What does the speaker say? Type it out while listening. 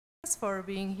teachers for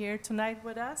being here tonight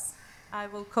with us. I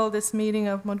will call this meeting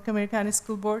of Montgomery County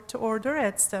School Board to order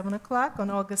at 7 o'clock on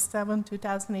August 7,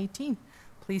 2018.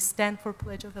 Please stand for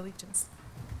Pledge of Allegiance.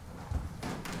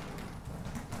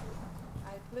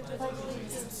 I pledge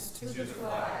allegiance to the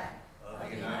flag of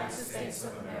the United States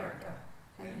of America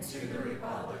and to the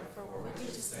republic for which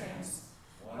it stands,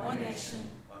 one nation,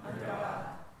 under God,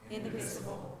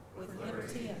 indivisible, with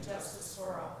liberty and justice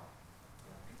for all.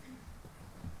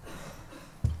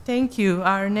 Thank you.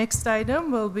 Our next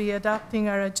item will be adopting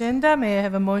our agenda. May I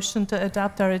have a motion to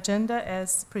adopt our agenda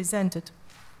as presented?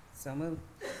 So moved.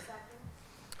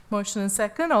 Motion and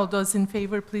second. All those in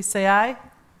favor, please say aye.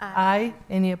 Aye.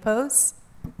 Any opposed?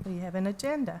 We have an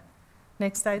agenda.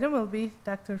 Next item will be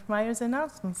Dr. Meyer's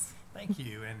announcements. Thank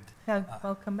you, and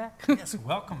welcome back. yes,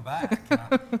 welcome back.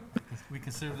 We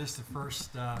consider this the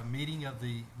first meeting of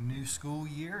the new school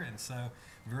year, and so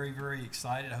very, very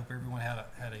excited. I hope everyone had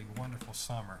a wonderful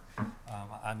summer.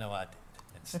 I know I did.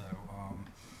 And so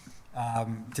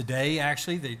today,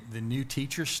 actually, the new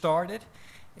teachers started,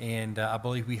 and I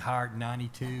believe we hired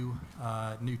 92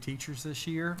 new teachers this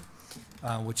year,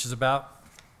 which is about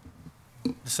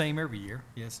the same every year.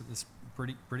 Yes, it's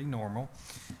pretty normal.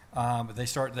 But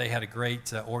they had a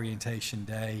great orientation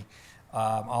day.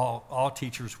 All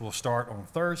teachers will start on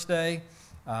Thursday,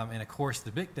 and of course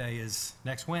the big day is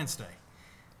next Wednesday,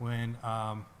 when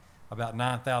about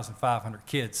 9,500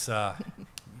 kids,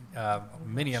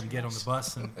 many of them get on the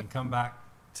bus and come back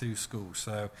to school.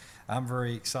 So I'm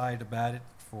very excited about it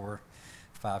for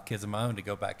 5 kids of my own to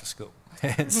go back to school.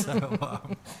 and so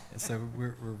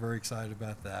we're very excited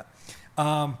about that.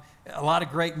 A lot of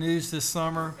great news this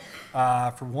summer.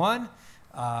 For one,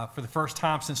 for the first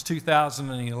time since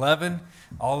 2011,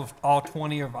 all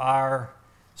 20 of our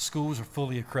schools are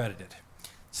fully accredited.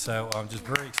 So I'm just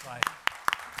very excited.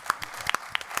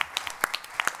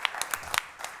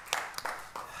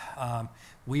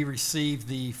 We received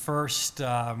the first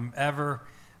ever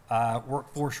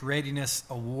Workforce Readiness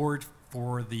Award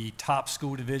for the top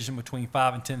school division between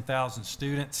 5,000 and 10,000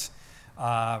 students.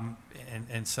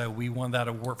 And so we won that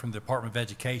award from the Department of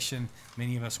Education.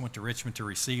 Many of us went to Richmond to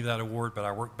receive that award, but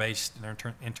our work-based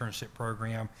internship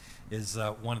program is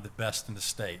one of the best in the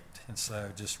state. And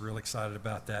so just real excited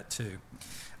about that too.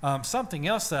 Something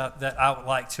else that I would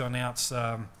like to announce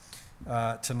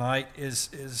tonight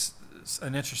is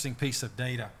an interesting piece of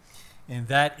data. And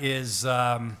that is,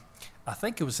 I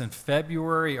think it was in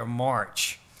February or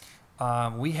March,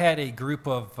 we had a group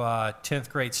of 10th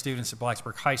grade students at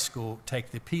Blacksburg High School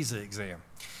take the PISA exam.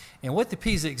 And what the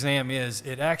PISA exam is,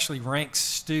 it actually ranks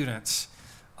students.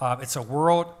 It's a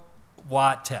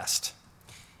worldwide test.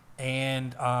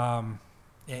 And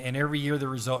every year the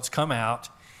results come out.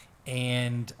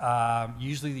 And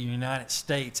usually the United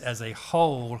States as a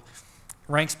whole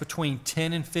ranks between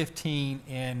 10 and 15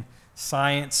 in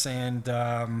science and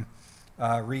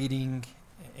reading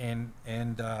and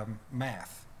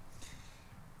math.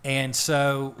 And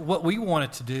so what we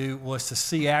wanted to do was to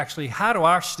see actually how do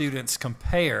our students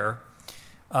compare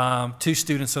to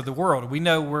students of the world. We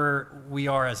know where we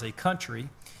are as a country,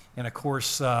 and of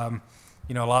course,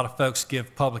 you know, a lot of folks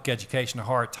give public education a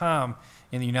hard time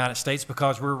in the United States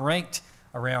because we're ranked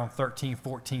around 13,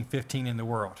 14, 15 in the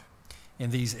world in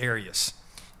these areas.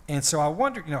 And so I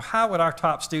wondered, you know, how would our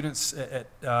top students at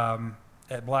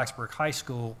Blacksburg High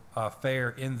School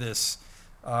fare in this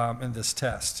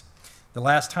test? The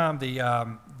last time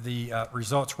the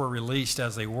results were released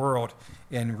as a world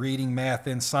in reading, math,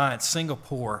 and science,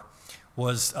 Singapore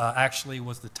was actually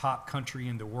the top country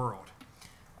in the world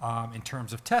in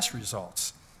terms of test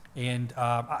results. And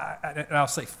I'll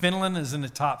say Finland is in the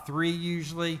top 3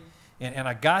 usually. And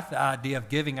I got the idea of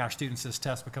giving our students this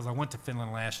test because I went to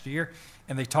Finland last year,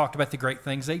 and they talked about the great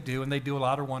things they do, and they do a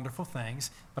lot of wonderful things.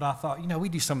 But I thought, you know, we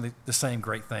do some of the same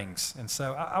great things. And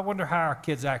so I wonder how our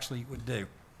kids actually would do.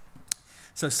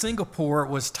 So Singapore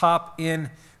was top in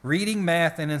reading,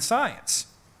 math, and in science.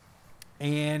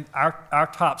 And our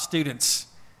top students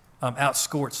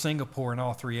outscored Singapore in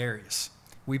all 3 areas.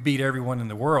 We beat everyone in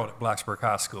the world at Blacksburg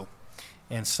High School.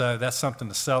 And so that's something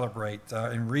to celebrate.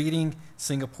 In reading,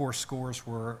 Singapore scores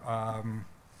were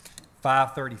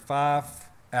 535,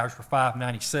 ours were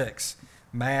 596.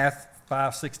 Math,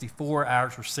 564,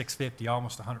 ours were 650,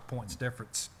 almost 100 points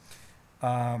difference.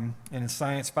 And in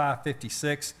science,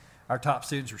 556, our top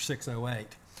students were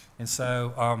 608. And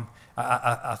so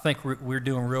I think we're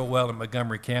doing real well in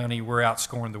Montgomery County. We're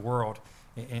outscoring the world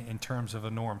in terms of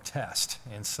a norm test.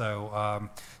 And so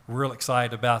we're real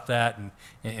excited about that,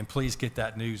 and please get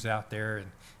that news out there.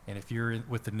 And if you're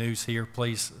with the news here,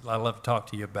 please, I'd love to talk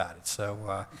to you about it.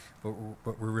 So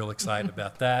but we're real excited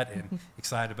about that and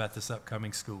excited about this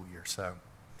upcoming school year. So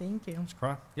Thank you. Ms.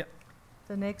 Cron? Yep.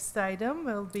 The next item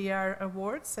will be our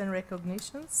awards and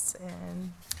recognitions,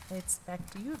 and it's back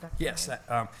to you, Dr. Yes,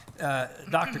 Graham.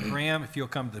 Dr. Graham, if you'll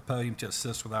come to the podium to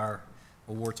assist with our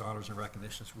awards, honors, and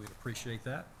recognitions, we'd appreciate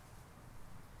that.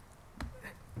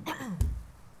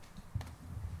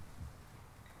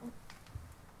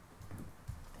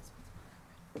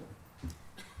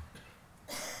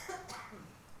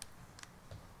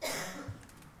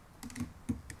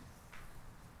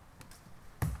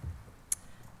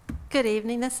 Good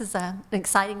evening. This is an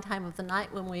exciting time of the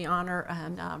night when we honor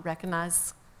and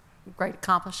recognize great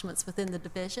accomplishments within the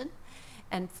division.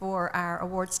 And for our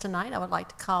awards tonight, I would like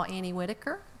to call Annie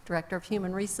Whitaker, Director of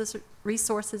Human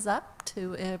Resources, up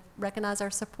to recognize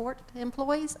our support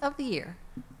employees of the year.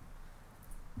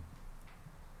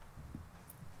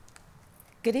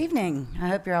 Good evening. I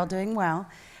hope you're all doing well.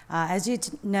 As you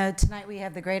know, tonight we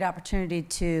have the great opportunity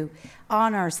to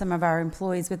honor some of our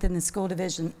employees within the school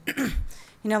division.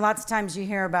 You know, lots of times you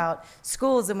hear about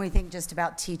schools and we think just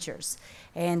about teachers.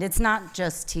 And it's not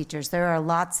just teachers. There are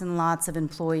lots and lots of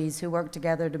employees who work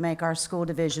together to make our school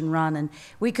division run, and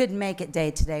we couldn't make it day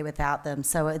to day without them.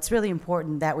 So it's really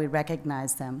important that we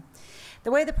recognize them. The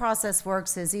way the process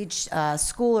works is each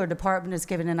school or department is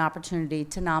given an opportunity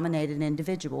to nominate an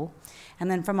individual. And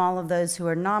then from all of those who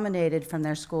are nominated from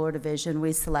their school or division,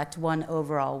 we select one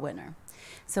overall winner.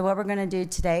 So what we're going to do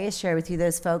today is share with you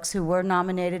those folks who were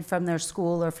nominated from their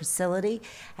school or facility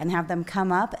and have them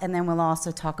come up, and then we'll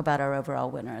also talk about our overall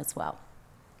winner as well.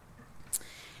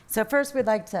 So first we'd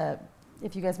like to,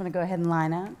 if you guys want to go ahead and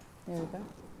line up. There we go.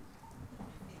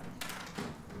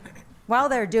 While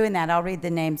they're doing that, I'll read the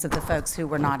names of the folks who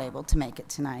were not able to make it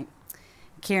tonight.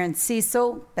 Karen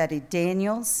Cecil, Betty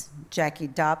Daniels, Jackie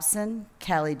Dobson,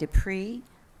 Callie Dupree,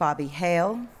 Bobby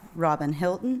Hale, Robin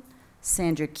Hilton,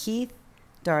 Sandra Keith,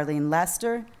 Darlene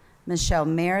Lester, Michelle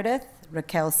Meredith,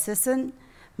 Raquel Sisson,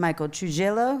 Michael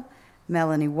Trujillo,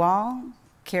 Melanie Wall,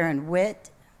 Karen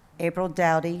Witt, April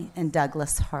Dowdy, and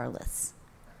Douglas Harless.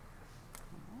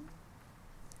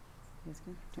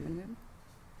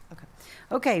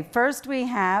 Okay, first we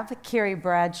have Carrie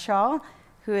Bradshaw,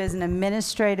 who is an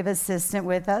administrative assistant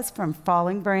with us from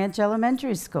Falling Branch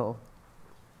Elementary School.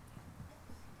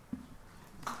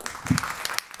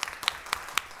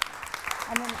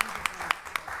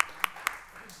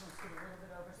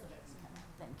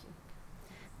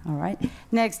 All right.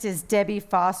 Next is Debbie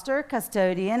Foster,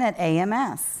 custodian at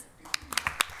AMS.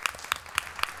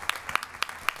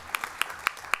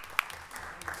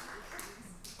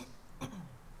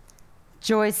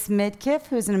 Joyce Midkiff,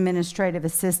 who's an administrative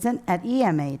assistant at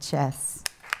EMHS.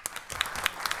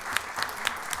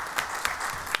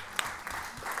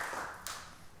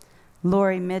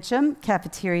 Lori Mitchum,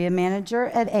 cafeteria manager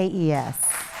at AES.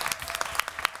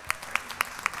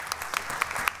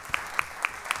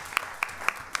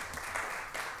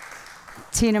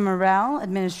 Tina Morrell,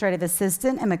 administrative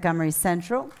assistant at Montgomery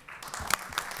Central.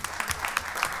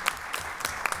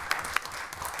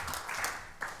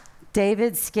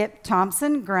 David Skip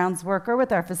Thompson, grounds worker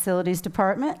with our facilities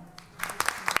department.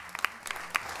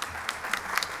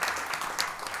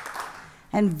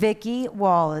 And Vicki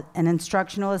Wall, an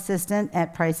instructional assistant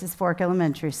at Price's Fork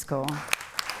Elementary School.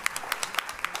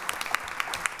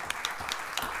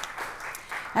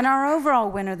 And our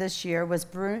overall winner this year was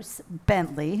Bruce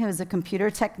Bentley, who is a computer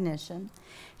technician.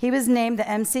 He was named the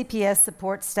MCPS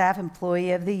Support Staff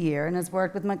Employee of the Year and has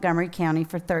worked with Montgomery County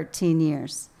for 13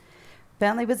 years.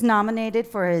 Bentley was nominated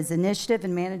for his initiative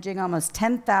in managing almost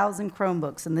 10,000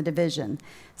 Chromebooks in the division,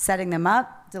 setting them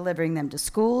up, delivering them to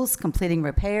schools, completing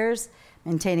repairs,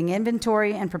 maintaining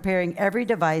inventory, and preparing every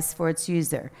device for its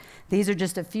user. These are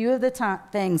just a few of the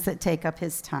things that take up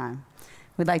his time.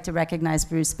 We'd like to recognize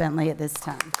Bruce Bentley at this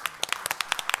time.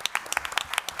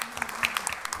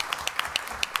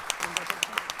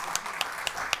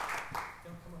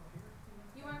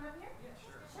 You want to come up here? Yeah,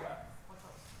 sure.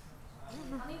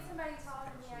 I'll need somebody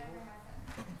taller than me. I can have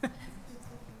that.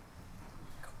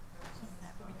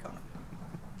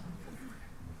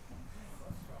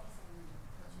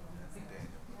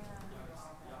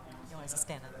 You always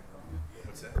stand up.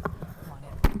 What's that? Come on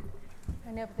in.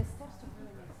 I know, but the steps don't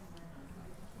really make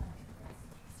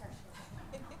sense.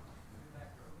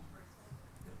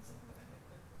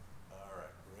 All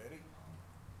right, ready?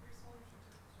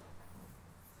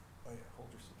 Oh yeah, hold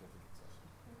your certificates up.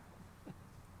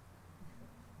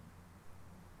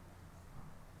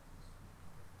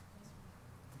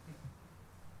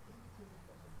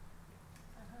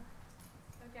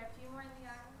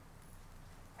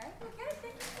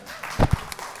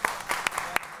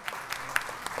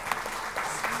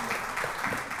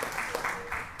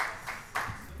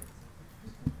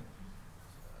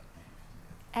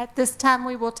 At this time,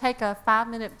 we will take a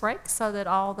 5-minute break so that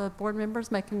all the board members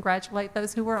may congratulate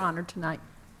those who were honored tonight.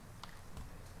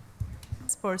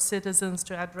 For citizens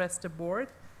to address the board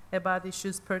about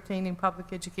issues pertaining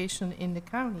public education in the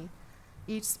county.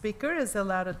 Each speaker is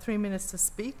allowed 3 minutes to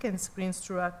speak, and screens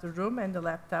throughout the room and the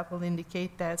laptop will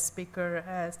indicate that speaker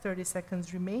has 30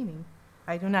 seconds remaining.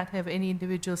 I do not have any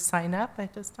individuals sign up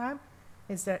at this time.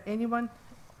 Is there anyone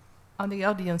on the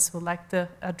audience who would like to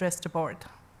address the board?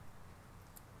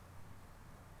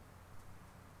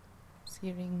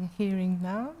 Hearing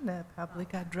none, the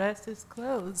public address is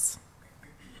closed.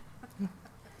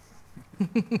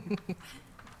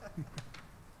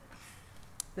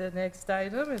 The next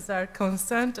item is our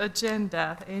consent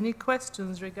agenda. Any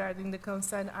questions regarding the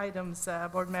consent items,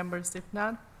 board members? If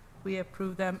not, we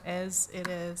approve them as it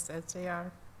is, as they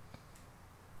are.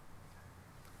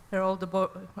 They're all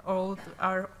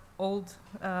old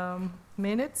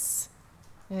minutes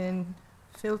and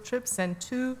field trips, and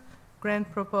 2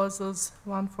 grant proposals,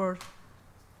 one for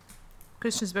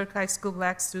Christiansburg High School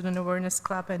Black Student Awareness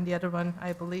Club, and the other one,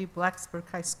 I believe, Blacksburg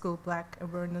High School Black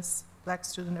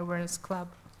Student Awareness Club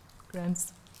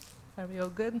grants. Are we all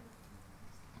good?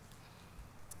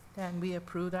 Then we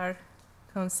approved our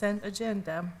consent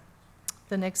agenda.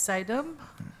 The next item,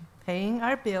 paying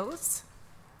our bills.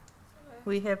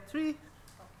 We have 3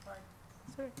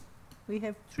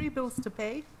 bills to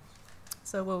pay,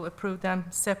 so we'll approve them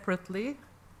separately.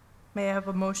 May I have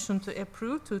a motion to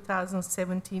approve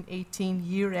 2017-18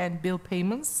 year-end bill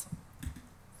payments?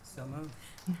 So moved.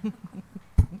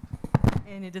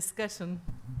 Any discussion?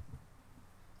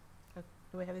 Do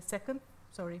we have a second?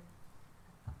 Sorry.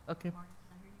 Okay.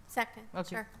 Second,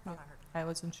 Okay. sure. Yeah, I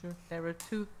wasn't sure. There were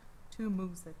two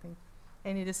moves, I think.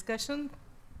 Any discussion?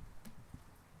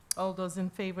 All those in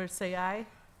favor say aye.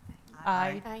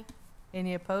 Aye. Aye.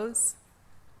 Any opposed?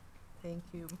 Thank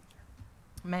you.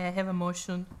 May I have a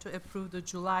motion to approve the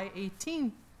July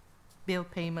 18 bill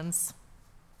payments?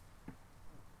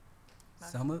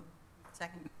 So moved.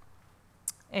 Second.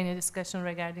 Any discussion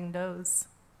regarding those?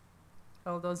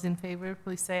 All those in favor,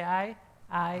 please say aye.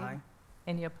 Aye.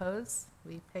 Any opposed?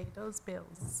 We pay those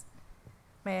bills.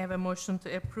 May I have a motion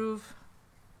to approve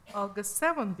August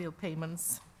 7 bill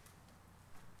payments?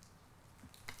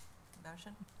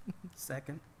 Motion?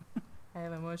 Second. I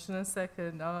have a motion and a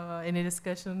second. Any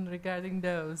discussion regarding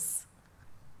those?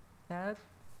 Not?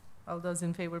 All those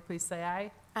in favor, please say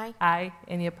aye. Aye. Aye.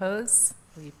 Any opposed?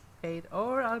 We paid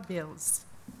all our bills.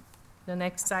 The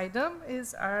next item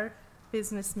is our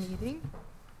business meeting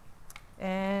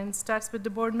and starts with the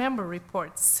board member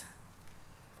reports.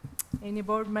 Any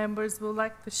board members would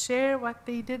like to share what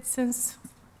they did since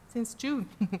June?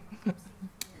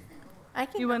 I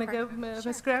can You want to go, first.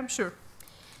 Ms. Graham? Sure.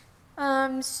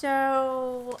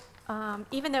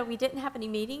 Even though we didn't have any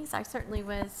meetings, I certainly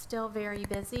was still very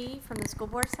busy from the school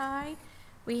board side.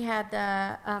 We had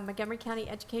the Montgomery County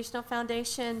Educational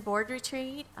Foundation Board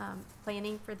Retreat,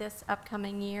 planning for this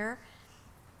upcoming year.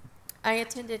 I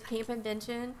attended Camp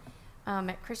Invention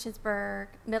at Christiansburg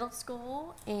Middle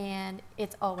School, and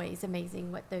it's always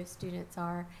amazing what those students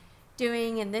are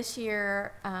doing. And this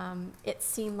year, it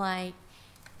seemed like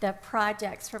the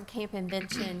projects from Camp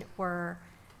Invention were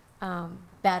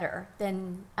better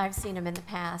than I've seen them in the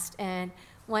past. And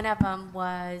one of them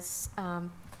was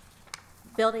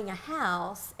building a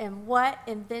house, and what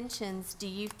inventions do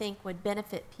you think would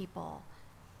benefit people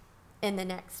in the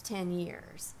next 10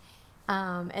 years?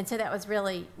 And so that was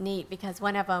really neat, because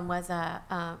one of them was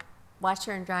a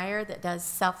washer and dryer that does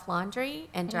self-laundry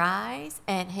and dries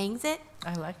and hangs it.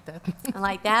 I like that. I'm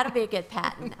like, that'll be a good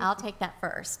patent. I'll take that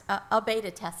first. I'll beta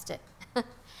test it.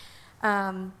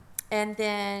 And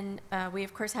then we,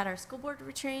 of course, had our school board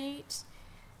retreat,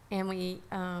 and we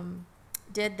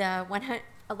did the 100,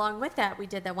 along with that, we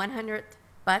did the 100th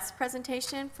bus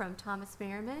presentation from Thomas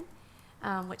Merriman,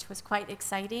 which was quite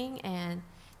exciting, and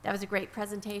that was a great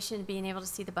presentation, being able to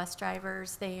see the bus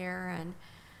drivers there.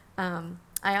 And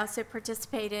I also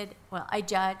participated, well, I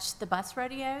judged the bus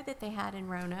rodeo that they had in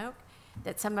Roanoke,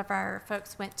 that some of our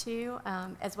folks went to,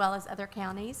 as well as other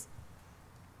counties.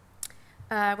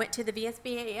 I went to the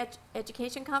VSBA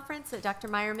Education Conference that Dr.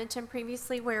 Meyer mentioned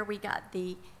previously, where we got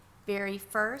the very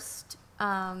first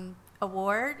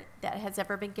award that has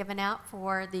ever been given out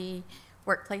for the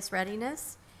workplace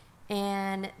readiness.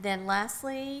 And then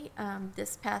lastly,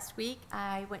 this past week,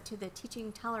 I went to the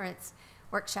Teaching Tolerance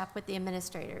workshop with the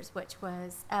administrators, which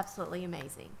was absolutely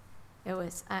amazing. It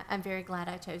was, I'm very glad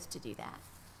I chose to do that.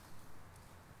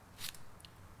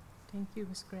 Thank you,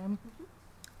 Ms. Graham.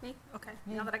 Me? Okay.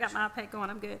 Yeah. Now that I got my iPad going,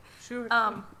 I'm good. Sure.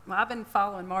 Well, I've been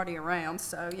following Marty around,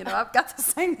 so, you know, I've got the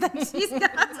same thing she's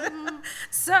got.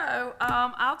 So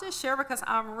I'll just share because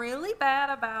I'm really bad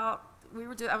about.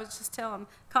 I was just telling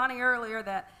Connie earlier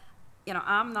that, you know,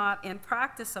 I'm not in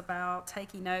practice about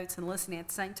taking notes and listening at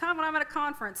the same time when I'm at a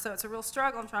conference. So it's a real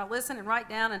struggle. I'm trying to listen and write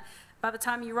down, and by the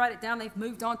time you write it down, they've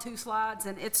moved on 2 slides,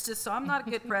 and it's just so I'm not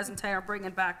a good presenter. I'm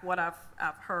bringing back what I've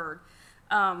heard.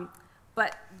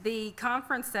 But the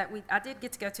conference that I did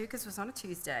get to go to, because it was on a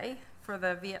Tuesday, for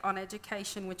the on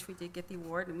Education, which we did get the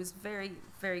award, and it was very,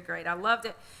 very great. I loved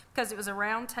it because it was a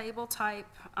round table type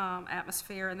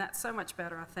atmosphere, and that's so much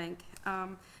better, I think.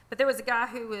 But there was a guy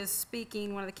who was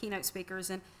speaking, one of the keynote speakers,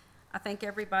 and I think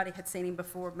everybody had seen him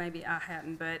before, maybe I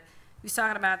hadn't, but he was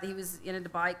talking about that he was into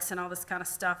bikes and all this kind of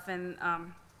stuff, and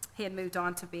he had moved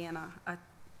on to being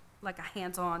like a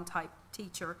hands-on type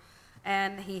teacher.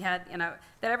 And he had, you know,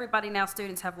 that everybody now,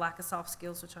 students have lack of soft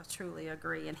skills, which I truly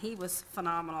agree. And he was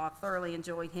phenomenal. I thoroughly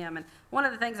enjoyed him. And one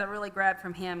of the things I really grabbed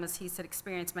from him is he said,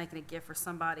 experience making a gift for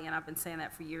somebody. And I've been saying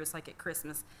that for years, like at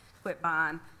Christmas, quit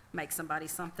buying, make somebody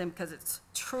something, because it's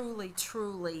truly,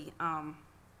 truly,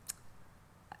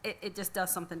 it just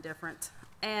does something different.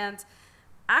 And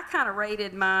I kind of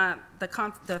rated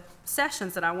the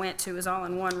sessions that I went to is all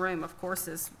in one room, of course,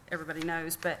 as everybody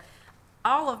knows, but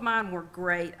all of mine were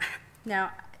great.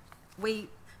 Now, we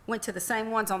went to the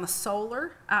same ones on the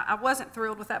solar. I wasn't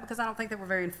thrilled with that because I don't think they were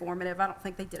very informative. I don't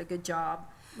think they did a good job.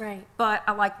 Right. But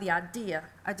I like the idea.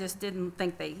 I just didn't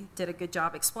think they did a good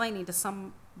job explaining to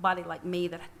somebody like me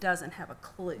that doesn't have a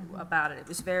clue about it. It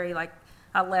was very like,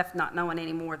 I left not knowing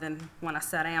any more than when I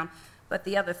sat down. But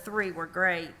the other 3 were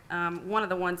great. One of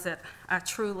the ones that I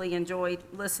truly enjoyed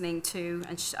listening to,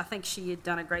 and I think she had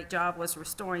done a great job, was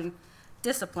Restoring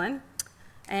Discipline.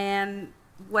 And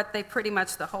what they pretty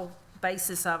much, the whole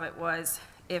basis of it was,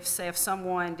 if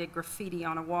someone did graffiti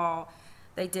on a wall,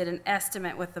 they did an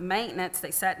estimate with the maintenance.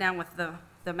 They sat down with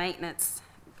the maintenance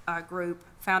group,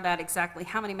 found out exactly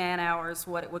how many man hours,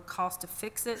 what it would cost to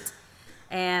fix it,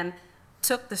 and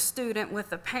took the student with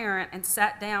the parent and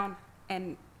sat down,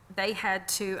 and they had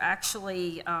to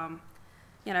actually,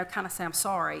 you know, kind of say, I'm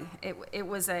sorry.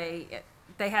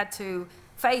 They had to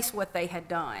face what they had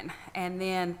done, and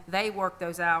then they worked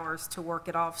those hours to work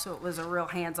it off, so it was a real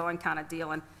hands-on kind of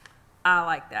deal, and I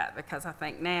like that because I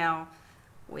think now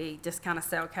we just kind of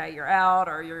say, okay, you're out,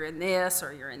 or you're in this,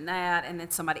 or you're in that, and then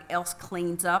somebody else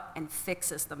cleans up and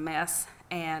fixes the mess,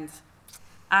 and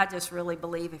I just really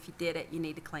believe if you did it, you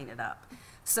need to clean it up.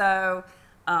 So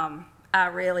I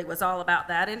really was all about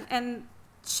that, and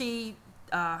she,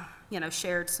 you know,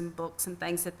 shared some books and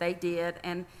things that they did,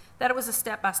 and that it was a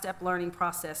step-by-step learning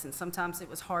process, and sometimes it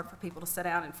was hard for people to sit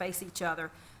down and face each other,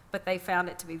 but they found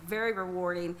it to be very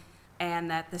rewarding,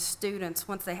 and that the students,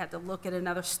 once they had to look at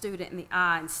another student in the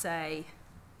eye and say,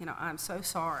 you know, I'm so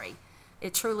sorry,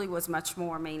 it truly was much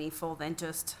more meaningful than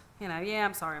just, you know, yeah,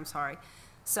 I'm sorry.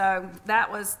 So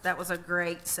that was a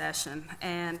great session,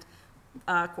 and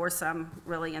of course I'm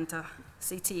really into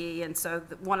CTE, and so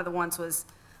one of the ones was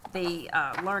the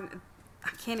I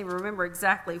can't even remember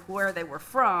exactly where they were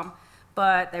from,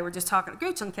 but they were just talking,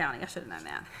 Goochland County, I should have known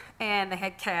that. And they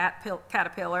had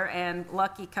Caterpillar and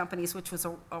Lucky Companies, which was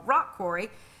a rock quarry,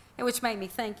 and which made me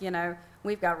think, you know,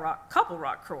 we've got a couple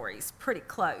rock quarries pretty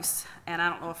close, and I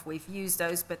don't know if we've used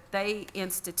those, but they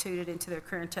instituted into their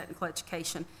career and technical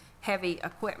education heavy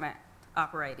equipment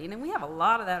operating, and we have a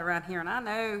lot of that around here, and I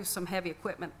know some heavy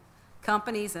equipment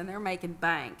companies, and they're making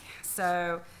bank.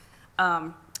 So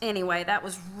anyway, that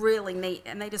was really neat,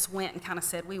 and they just went and kind of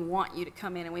said, we want you to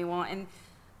come in, and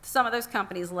some of those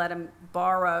companies let them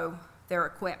borrow their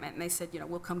equipment, and they said, you know,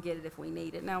 we'll come get it if we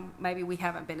need it. Now, maybe we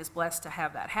haven't been as blessed to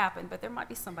have that happen, but there might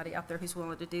be somebody out there who's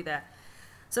willing to do that.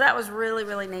 So that was really,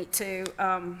 really neat, too.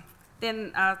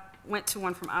 Then I went to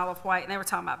one from Isle of Wight, and they were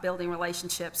talking about building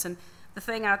relationships, and the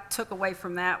thing I took away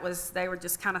from that was they were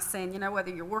just kind of saying, you know,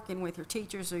 whether you're working with your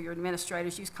teachers or your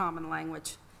administrators, use common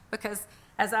language, because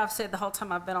as I've said the whole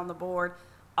time I've been on the board,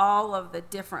 all of the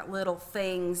different little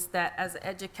things that as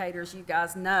educators you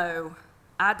guys know,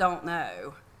 I don't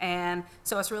know. And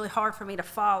so it's really hard for me to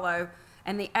follow,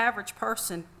 and the average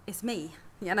person is me.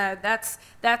 You know, that's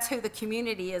who the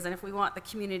community is, and if we want the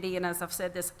community, and as I've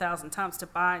said this 1,000 times, to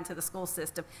buy into the school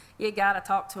system, you got to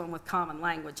talk to them with common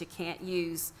language. You can't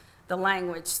use the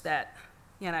language that,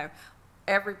 you know,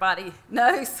 everybody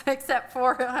knows except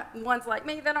for ones like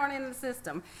me that aren't in the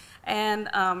system. And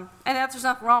there's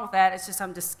nothing wrong with that. It's just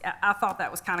I thought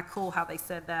that was kind of cool how they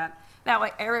said that. That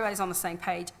way everybody's on the same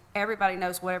page. Everybody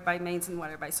knows what everybody means and what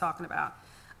everybody's talking about.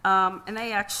 And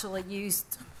they actually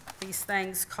used these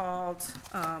things called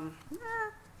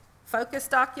focus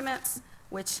documents,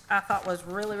 which I thought was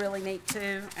really, really neat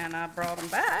too, and I brought them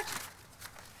back.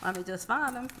 Let me just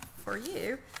find them for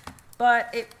you.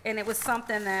 But it was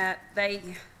something that they,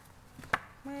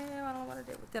 well, I don't know what I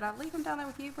did. Did I leave them down there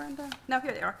with you, Brenda? No,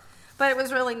 here they are. But it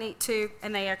was really neat too,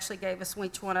 and they actually gave us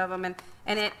each one of them,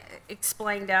 and it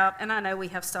explained out. And I know we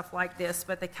have stuff like this,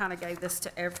 but they kind of gave this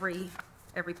to every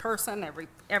person,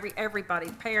 everybody,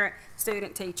 parent,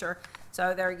 student, teacher.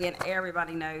 So there again,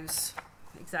 everybody knows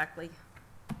exactly.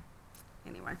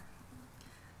 Anyway,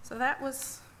 so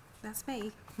that's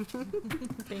me.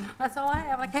 That's all I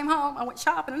have. I came home. I went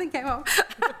shopping and then came home.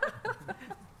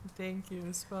 Thank you,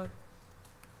 Ms. Fogg.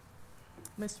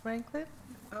 Ms. Franklin?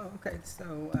 Oh, okay,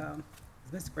 so,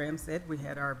 as Ms. Graham said, we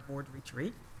had our board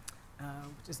retreat,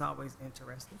 which is always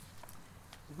interesting.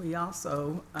 We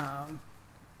also,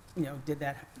 did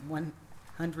that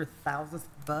 100,000th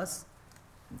bus.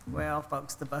 Well,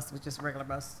 folks, the bus was just a regular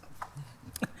bus.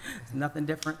 It's nothing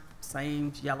different,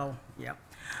 same yellow, yeah.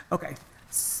 Okay,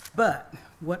 but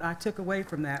what I took away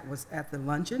from that was at the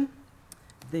luncheon,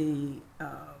 the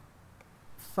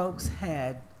folks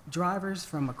had drivers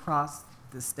from across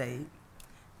the state.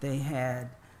 They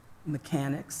had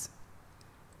mechanics.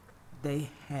 They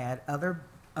had other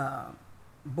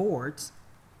boards,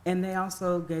 and they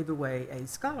also gave away a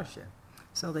scholarship.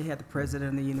 So they had the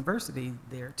president of the university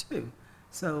there too.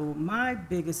 So my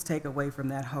biggest takeaway from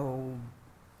that whole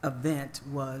event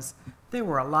was there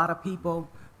were a lot of people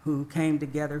who came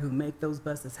together who make those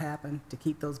buses happen, to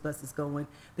keep those buses going.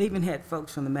 They even had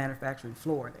folks from the manufacturing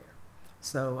floor there.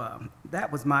 So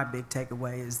that was my big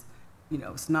takeaway is,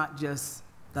 it's not just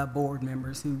the board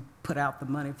members who put out the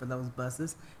money for those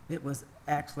buses. It was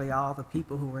actually all the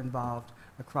people who were involved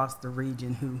across the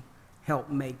region who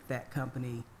helped make that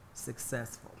company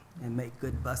successful and make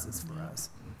good buses for us.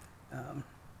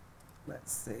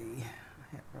 Let's see,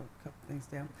 I had wrote a couple things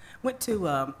down. Went to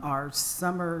our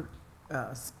summer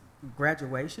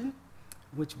graduation,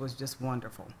 which was just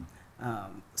wonderful.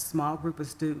 Small group of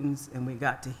students, and we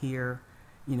got to hear,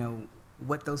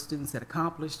 what those students had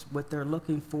accomplished, what they're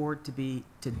looking forward to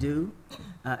do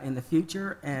in the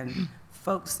future. And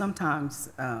folks sometimes,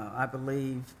 I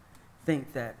believe,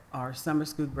 think that our summer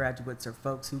school graduates are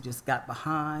folks who just got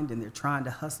behind and they're trying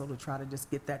to hustle to try to just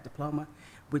get that diploma,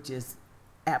 which is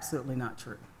absolutely not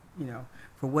true.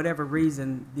 For whatever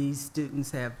reason, these students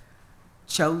have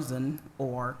chosen,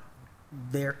 or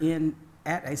they're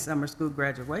at a summer school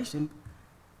graduation,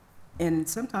 and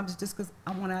sometimes it's just because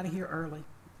I want out of here early,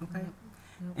 okay?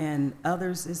 And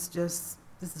others, it's just,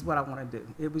 this is what I want to do.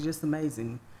 It was just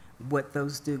amazing what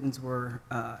those students were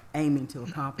aiming to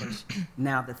accomplish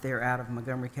now that they're out of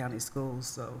Montgomery County schools.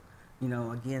 So,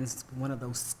 again, it's one of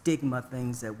those stigma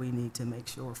things that we need to make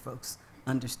sure folks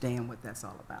understand what that's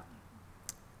all about.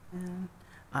 And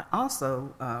I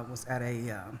also was at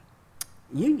a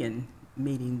union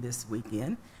meeting this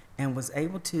weekend and was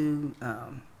able to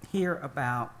hear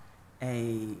about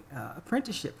a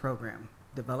apprenticeship program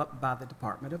developed by the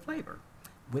Department of Labor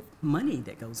with money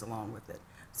that goes along with it.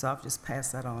 So I've just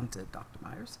passed that on to Dr.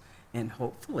 Myers, and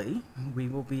hopefully we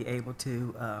will be able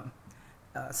to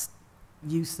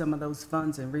use some of those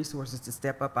funds and resources to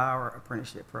step up our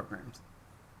apprenticeship programs.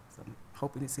 So I'm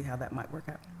hoping to see how that might work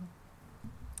out.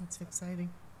 That's exciting.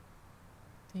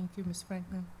 Thank you, Ms.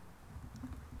 Franklin.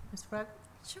 Ms. Frog?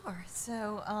 Sure.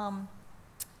 So,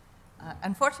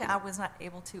 unfortunately, I was not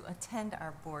able to attend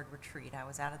our board retreat. I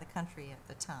was out of the country at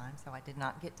the time, so I did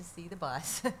not get to see the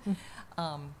bus.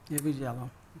 It was yellow.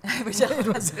 It was yellow.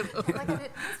 Like I didn't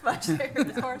miss much there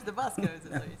as far as the bus goes,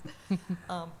 at least.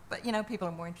 But, people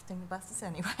are more interested in the buses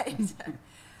anyway.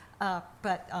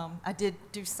 But I did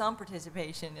do some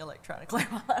participation electronically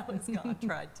while I was gone,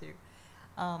 tried to.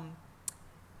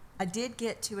 I did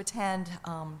get to attend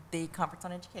the Conference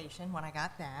on Education when I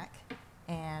got back,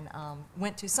 and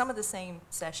went to some of the same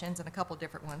sessions and a couple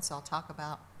different ones, so I'll talk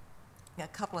about a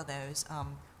couple of those.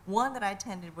 One that I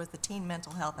attended was the teen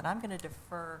mental health, and I'm going to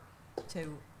defer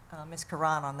to Ms.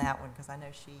 Karan on that one because I know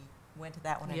she went to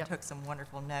that one and took some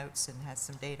wonderful notes and has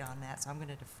some data on that, so I'm going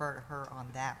to defer to her on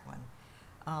that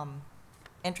one.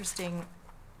 Interesting,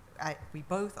 we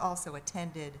both also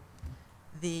attended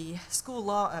the school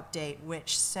law update,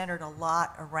 which centered a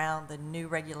lot around the new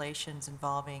regulations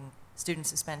involving student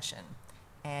suspension.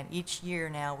 And each year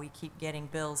now we keep getting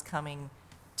bills coming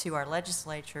to our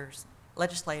legislators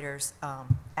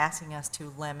asking us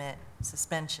to limit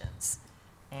suspensions.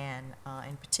 And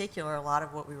in particular, a lot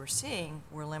of what we were seeing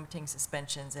were limiting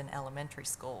suspensions in elementary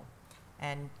school.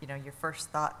 And your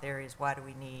first thought there is, why do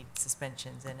we need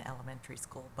suspensions in elementary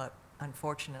school? But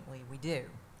unfortunately, we do.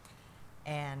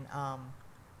 And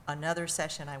another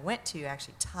session I went to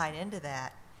actually tied into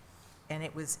that, and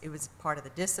it was part of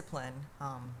the discipline,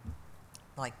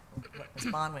 like what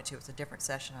Ms. Bond went to. It was a different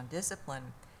session on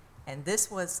discipline, and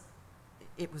this was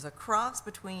it was a cross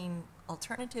between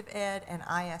alternative ed and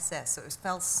ISS, so it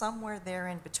fell somewhere there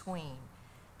in between.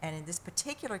 And in this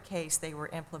particular case, they were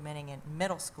implementing in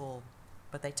middle school,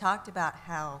 but they talked about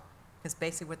how, because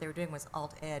basically what they were doing was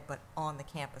alt ed, but on the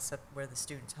campus of where the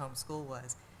student's home school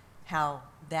was, how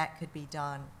that could be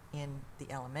done in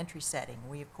the elementary setting.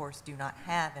 We, of course, do not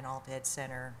have an alt ed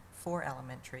center for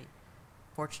elementary.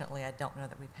 Fortunately, I don't know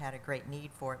that we've had a great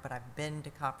need for it, but I've been to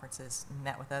conferences and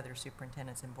met with other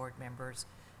superintendents and board members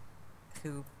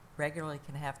who regularly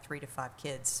can have 3 to 5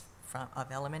 kids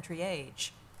of elementary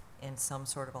age in some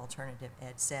sort of alternative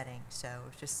ed setting. So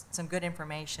it's just some good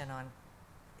information on,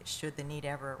 should the need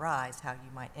ever arise, how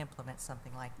you might implement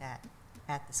something like that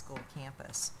at the school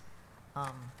campus.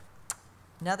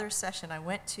 Another session I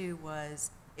went to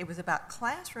was, it was about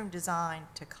classroom design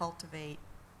to cultivate,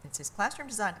 it says classroom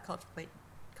design to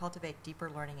cultivate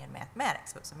deeper learning in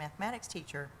mathematics. So it's a mathematics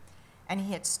teacher, and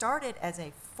he had started as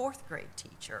a 4th grade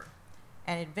teacher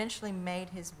and eventually made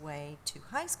his way to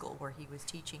high school where he was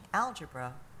teaching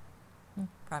algebra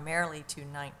primarily to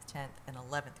 9th, 10th, and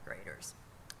 11th graders.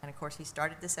 And of course, he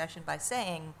started the session by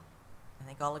saying, I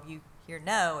think all of you here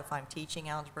know, if I'm teaching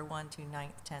Algebra 1 to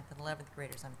 9th, 10th, and 11th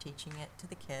graders, I'm teaching it to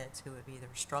the kids who have either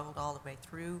struggled all the way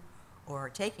through or are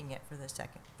taking it for the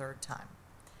 2nd, 3rd time.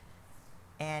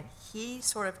 And he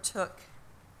sort of took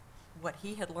what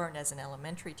he had learned as an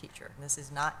elementary teacher, and this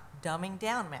is not dumbing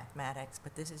down mathematics,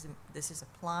 but this is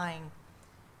applying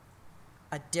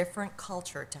a different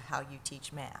culture to how you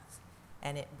teach math.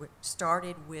 And it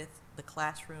started with the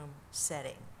classroom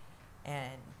setting,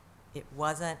 and it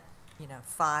wasn't,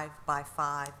 5 by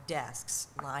 5 desks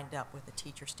lined up with a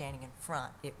teacher standing in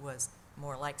front. It was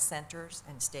more like centers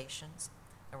and stations.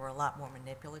 There were a lot more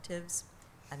manipulatives,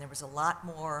 and there was a lot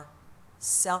more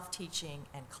self-teaching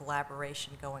and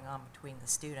collaboration going on between the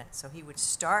students. So he would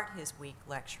start his week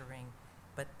lecturing,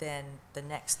 but then the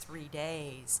next 3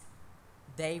 days,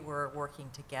 they were working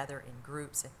together in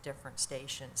groups at different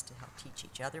stations to help teach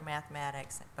each other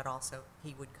mathematics, but also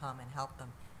he would come and help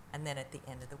them. And then at the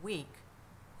end of the week,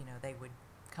 they would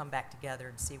come back together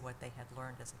and see what they had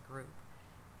learned as a group.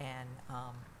 And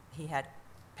he had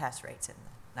pass rates in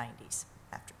the 90s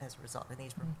as a result. And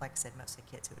these were, like I said, mostly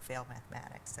kids who had failed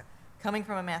mathematics. So coming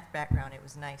from a math background, it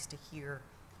was nice to hear.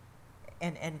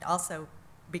 And also,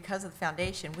 because of the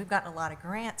foundation, we've gotten a lot of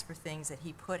grants for things that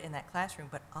he put in that classroom,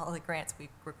 but all the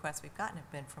requests we've gotten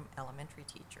have been from elementary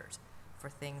teachers for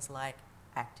things like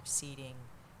active seating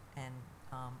and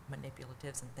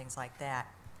manipulatives and things like that.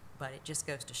 But it just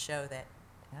goes to show that,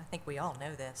 and I think we all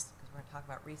know this because we're going to talk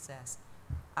about recess,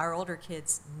 our older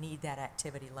kids need that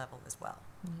activity level as well.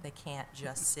 They can't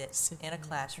just sit in a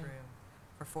classroom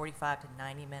for 45 to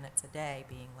 90 minutes a day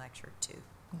being lectured to.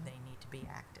 They need to be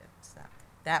active. So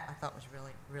that I thought was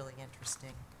really, really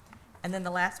interesting. And then the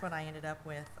last one I ended up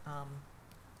with,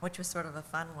 which was sort of a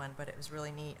fun one, but it was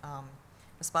really neat.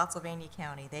 Spotsylvania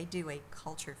County, they do a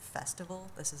culture festival.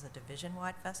 This is a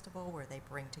division-wide festival where they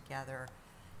bring together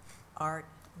art,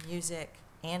 music,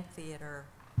 and theater,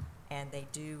 and they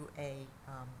do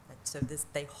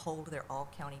they hold their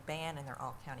all-county band and their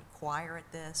all-county choir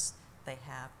at this. They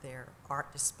have their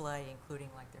art display, including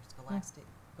like their Scholastic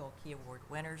Gold Key Award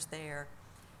winners there.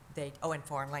 And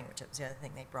foreign language, that was the other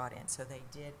thing they brought in. So they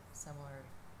did similar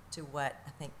to what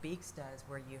I think Beeks does,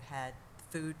 where you had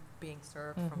food being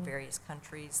served from various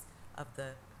countries of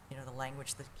the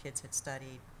language the kids had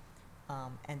studied,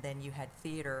 and then you had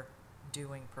theater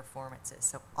doing performances.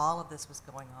 So all of this was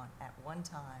going on at one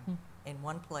time in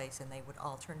one place, and they would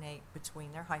alternate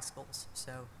between their high schools.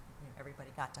 So everybody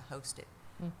got to host it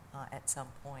at some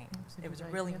point. It was a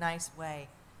really nice way.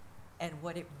 And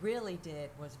what it really did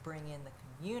was bring in the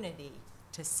community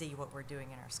to see what we're doing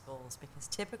in our schools, because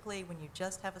typically when you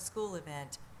just have a school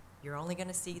event, you're only going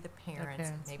to see the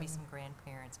parents, maybe some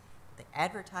grandparents. They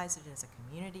advertised it as a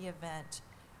community event,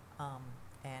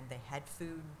 and they had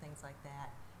food and things like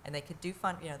that. And they could do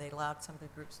fun, they allowed some of the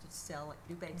groups to sell,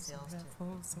 do bake sales,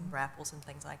 some raffles and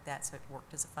things like that, so it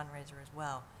worked as a fundraiser as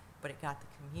well. But it got the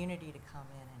community to come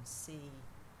in and see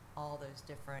all those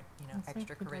different,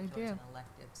 extracurriculars and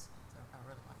electives. So I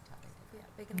really liked how they did that.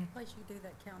 Yeah, big enough place, you do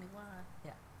that countywide.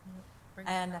 Yeah.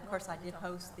 And of course, I did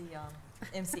host the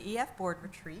MCEF board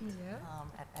retreat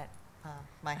at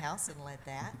my house and led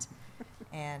that.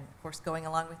 And of course, going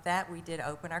along with that, we did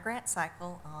open our grant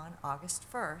cycle on August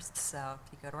 1st. So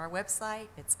if you go to our website,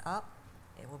 it's up.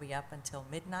 It will be up until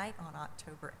midnight on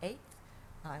October 8th.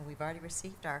 And we've already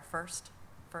received our first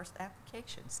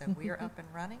application. So we are up and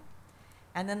running.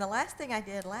 And then the last thing I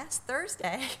did last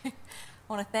Thursday, I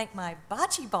want to thank my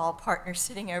bocce ball partner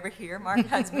sitting over here, Mark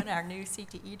Husband, our new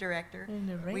CTE director. In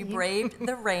the We rain. braved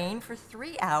the rain for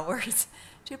 3 hours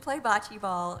to play bocce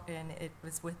ball, and it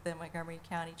was with the Montgomery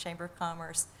County Chamber of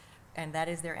Commerce, and that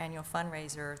is their annual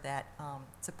fundraiser that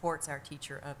supports our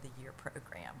Teacher of the Year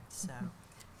program. So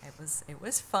it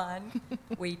was fun.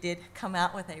 We did come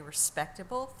out with a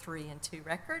respectable 3-2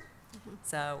 record.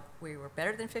 So we were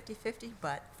better than 50-50,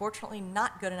 but fortunately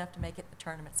not good enough to make it the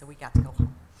tournament, so we got to go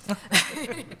home. So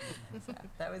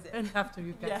that was it. And after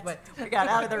you got Yes, wet. we got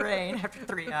out of the rain after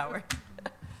 3 hours.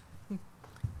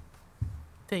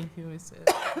 Thank you, Ms.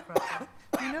 Crawford.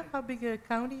 Do you know how big a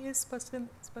county is Spassinado?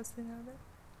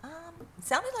 It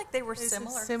sounded like they were Is it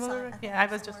similar. similar? I think Yeah, I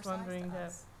they're was just similar size to wondering that.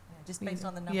 us. Yeah, just based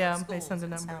on the number Yeah, of schools. based on the it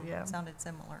number, yeah. sounded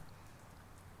similar.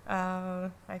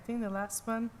 I think the last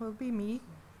one will be me.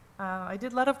 I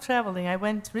did a lot of traveling. I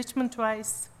went to Richmond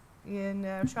twice, in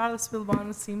Charlottesville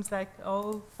once. Seems like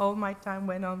all my time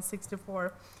went on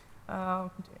 64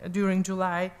 during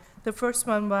July. The first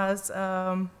one was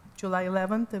July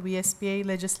 11th, the VSBA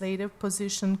Legislative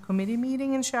Position Committee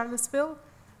meeting in Charlottesville.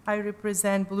 I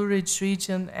represent Blue Ridge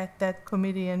region at that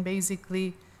committee, and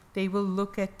basically they will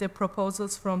look at the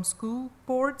proposals from school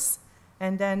boards,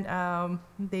 and then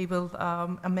they will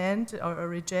amend or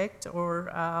reject or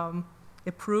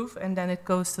approve, and then it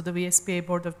goes to the VSBA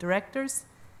Board of Directors.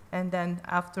 And then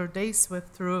after they sweep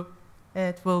through,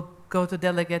 it will go to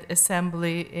delegate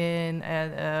assembly in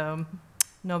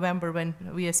November when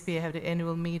VSBA have the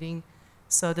annual meeting.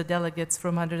 So the delegates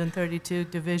from 132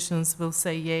 divisions will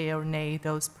say yay or nay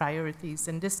those priorities.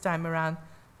 And this time around,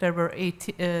 there were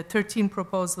 13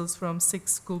 proposals from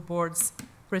 6 school boards: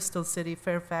 Bristol City,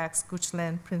 Fairfax,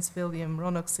 Goochland, Prince William,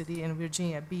 Roanoke City, and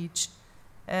Virginia Beach.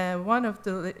 One of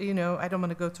the, I don't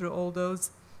want to go through all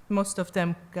those. Most of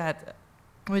them got,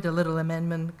 with a little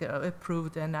amendment,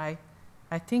 approved, and I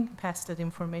think passed that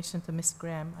information to Ms.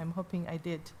 Graham. I'm hoping I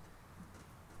did.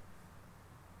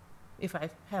 If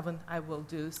I haven't, I will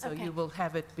do, so Okay. you will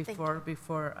have it Thank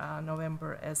before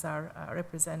November as our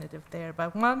representative there.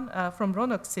 But one from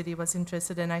Roanoke City was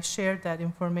interested, and I shared that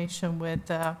information with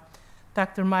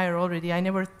Dr. Meyer already. I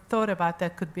never thought about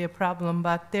that could be a problem,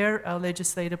 but their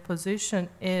legislative position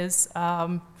is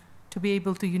to be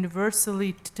able to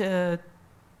universally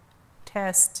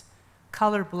test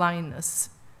color blindness.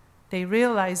 They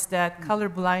realize that color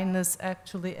blindness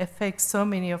actually affects so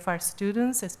many of our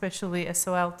students, especially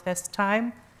SOL test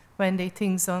time, when they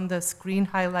things on the screen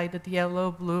highlighted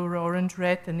yellow, blue, or orange,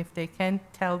 red, and if they can't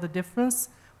tell the difference,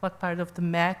 what part of the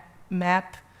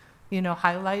map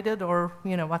highlighted, or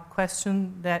what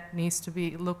question that needs to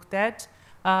be looked at.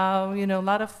 A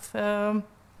lot of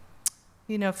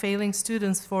failing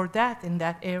students for that in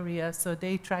that area, so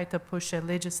they try to push a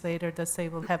legislator that say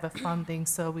we'll have a funding,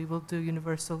 so we will do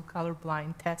universal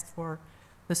colorblind test for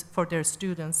their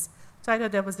students. So I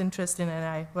thought that was interesting, and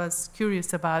I was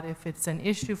curious about if it's an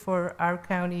issue for our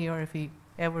county, or if we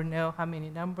ever know how many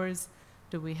numbers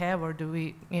do we have, or do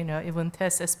we even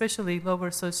test, especially lower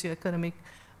socioeconomic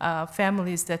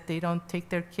families that they don't take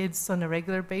their kids on a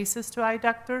regular basis to eye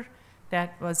doctor.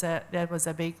 That was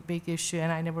a big issue,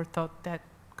 and I never thought that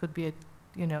could be a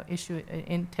issue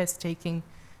in test taking.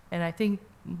 And I think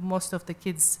most of the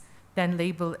kids then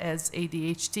label as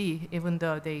ADHD, even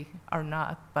though they are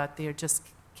not, but they just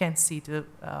can't see to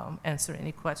answer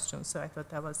any questions. So I thought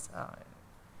that was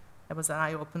an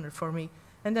eye opener for me.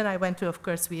 And then I went to, of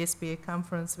course, VSBA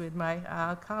conference with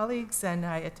my colleagues, and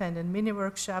I attended mini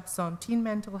workshops on teen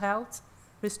mental health,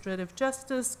 restorative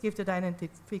justice, gifted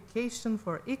identification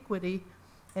for equity,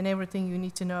 and everything you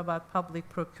need to know about public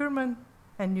procurement,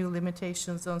 and new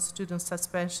limitations on student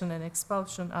suspension and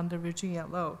expulsion under Virginia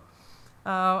law.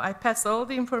 I passed all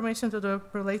the information to the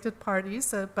related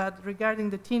parties, but regarding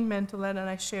the teen mental health, and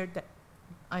I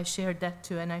shared that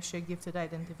too, and I shared gifted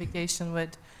identification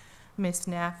with Ms.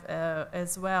 Naff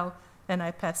as well. And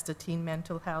I passed the teen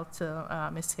mental health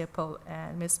to Ms. Hippel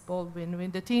and Ms. Baldwin.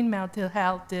 With the teen mental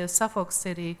health, the Suffolk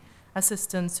City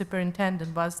Assistant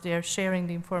Superintendent was there sharing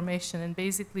the information, and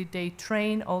basically they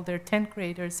train all their 10th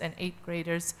graders and 8th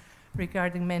graders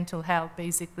regarding mental health,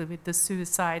 basically with the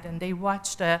suicide, and they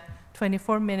watched a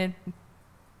 24-minute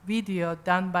video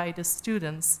done by the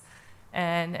students,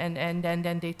 and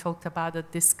then they talked about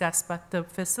it, discussed, but the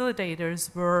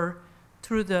facilitators were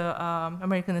through the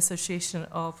American Association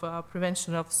of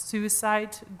Prevention of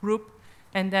Suicide group.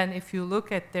 And then if you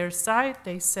look at their site,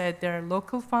 they said there are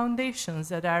local foundations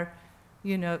that are,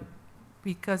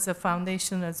 because the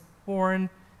foundation is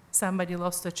born, somebody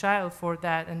lost a child for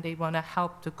that, and they want to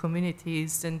help the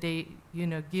communities, and they,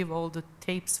 give all the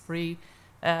tapes free,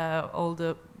 all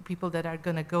the people that are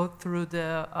going to go through the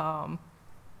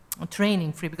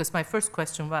training free, because my first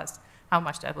question was how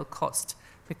much that will cost,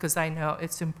 because I know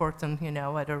it's important,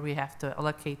 whether we have to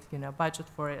allocate, budget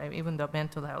for it, even though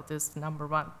mental health is number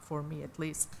one for me at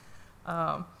least.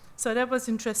 So that was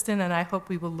interesting, and I hope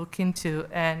we will look into,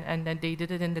 and then they did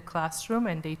it in the classroom,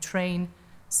 and they train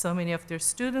so many of their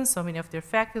students, so many of their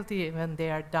faculty, even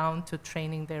they are down to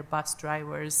training their bus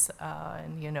drivers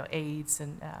and, aides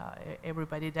and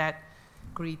everybody that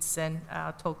greets and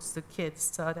talks to kids.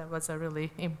 So that was a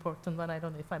really important one. I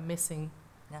don't know if I'm missing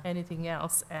anything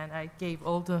else. And I gave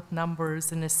all the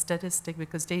numbers and the statistic,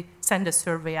 because they sent a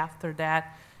survey after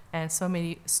that. And so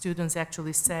many students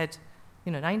actually said,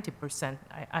 90%,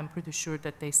 I'm pretty sure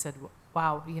that they said,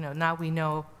 wow, now we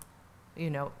know,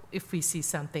 if we see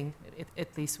something,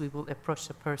 at least we will approach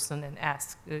the person and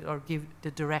ask or give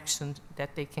the direction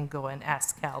that they can go and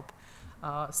ask help.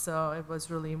 So it was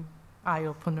really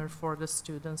eye-opener for the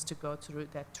students to go through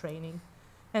that training.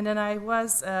 And then I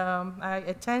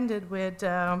attended with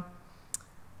a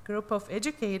group of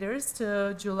educators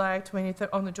to July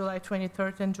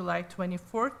 23rd and July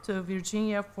 24th to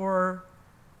Virginia for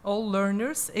All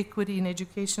Learners Equity in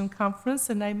Education Conference.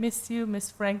 And I miss you,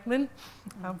 Ms. Franklin,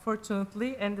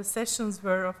 unfortunately. And the sessions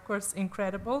were, of course,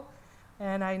 incredible.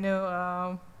 And I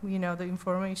know, the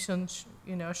information,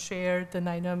 shared, and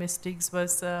I know Ms. Diggs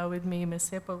was with me, Ms.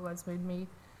 Hippo was with me.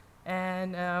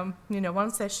 And,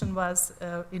 one session was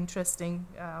interesting.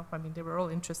 They were all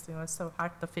interesting. It was so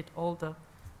hard to fit all the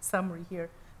summary here.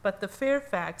 But the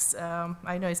Fairfax,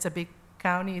 I know it's a big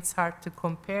county, it's hard to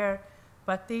compare,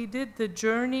 but they did the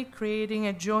journey creating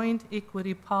a joint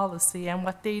equity policy. And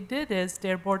what they did is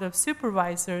their Board of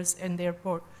Supervisors and their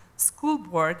school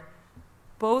board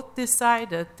both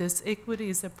decided this equity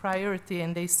is a priority,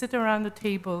 and they sit around the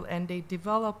table and they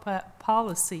develop a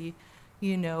policy,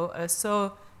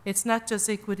 so it's not just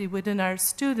equity within our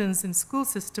students in school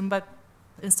system, but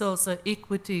it's also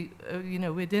equity,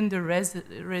 within the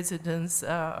residents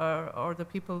or the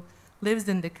people lives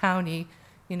in the county,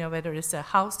 whether it's a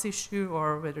house issue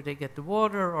or whether they get the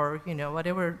water or,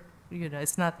 whatever,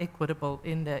 it's not equitable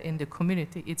in the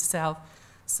community itself.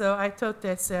 So I thought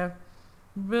that's a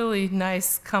really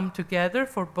nice come together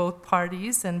for both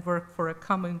parties and work for a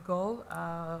common goal.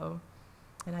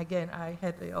 And again, I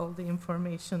had all the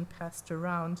information passed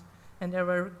around, and there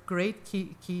were great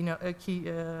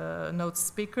keynote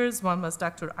speakers. One was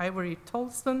Dr. Ivory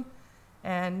Tolston,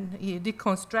 and he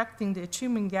deconstructing the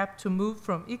achievement gap to move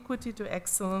from equity to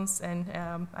excellence. And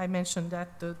I mentioned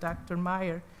that to Dr.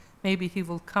 Meyer. Maybe he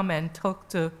will come and talk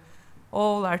to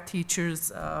all our teachers,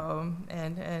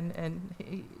 and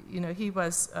he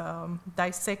was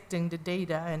dissecting the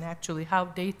data and actually how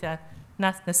data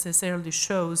not necessarily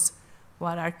shows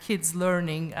what our kids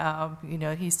learning.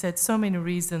 He said so many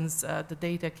reasons the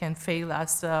data can fail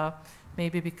us,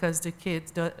 maybe because the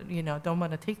kids don't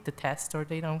want to take the test, or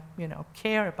they don't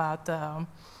care about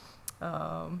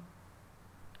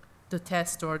the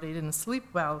test, or they didn't sleep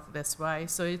well, that's why.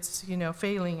 So it's,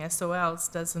 failing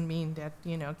SOLs doesn't mean that,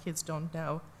 kids don't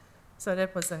know. So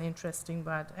that was an interesting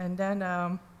one. And then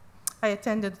I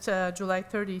attended July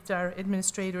 30th, our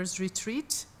administrators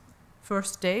retreat,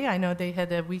 first day. I know they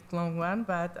had a week-long one,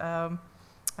 but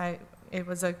it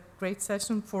was a great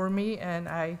session for me, and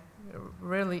I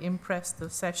really impressed the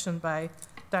session by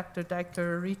Dr.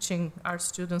 Deichter reaching our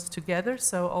students together.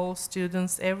 So all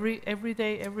students, every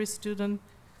day, every student,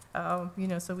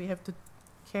 so we have to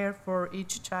care for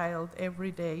each child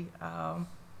every day.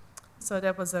 So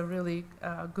that was a really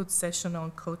good session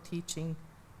on co-teaching.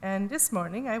 And this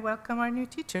morning, I welcome our new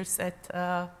teachers at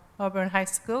Auburn High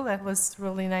School. That was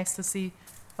really nice to see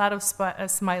a lot of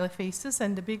smiley faces.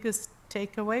 And the biggest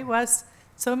takeaway was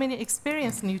so many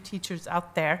experienced new teachers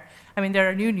out there. There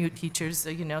are new teachers,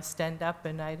 stand up,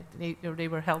 and they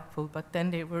were helpful. But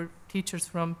then they were teachers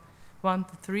from 1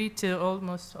 to 3 to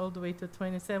almost all the way to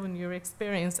 27-year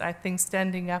experience, I think,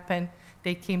 standing up, and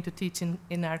they came to teach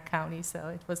in our county. So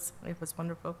it was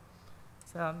wonderful.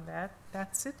 So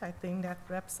that's it. I think that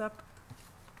wraps up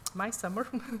my summer.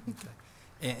 Okay.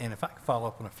 And if I could follow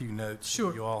up on a few notes,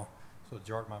 Sure. You all sort of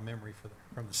jarred my memory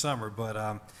from the summer.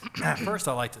 But first,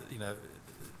 I'd like to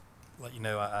let you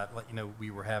know we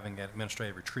were having an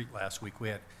administrative retreat last week. We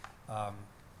had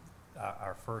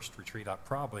our first retreat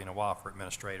probably in a while for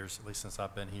administrators, at least since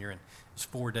I've been here, and it was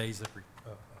 4 days of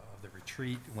the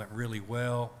retreat. It went really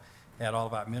well. Had all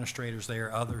of our administrators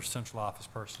there, other central office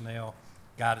personnel,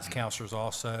 guidance counselors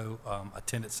also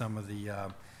attended some of the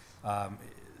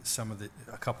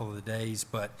a couple of the days,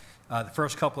 but the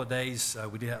first couple of days,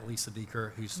 we did have Lisa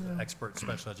Deeker, who's an expert in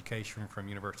special education from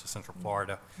University of Central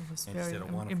Florida, It was and she very did a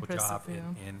wonderful job.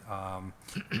 impressive, And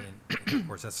of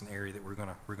course, that's an area that we're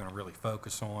gonna really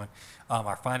focus on.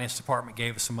 Our finance department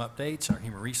gave us some updates. Our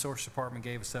human resource department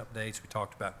gave us updates. We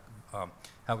talked about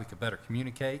how we could better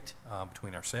communicate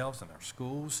between ourselves and our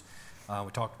schools.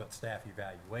 We talked about staff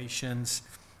evaluations.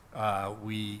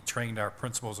 We trained our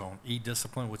principals on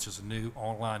e-discipline, which is a new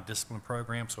online discipline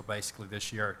program. So basically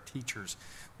this year, our teachers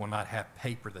will not have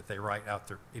paper that they write out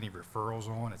any referrals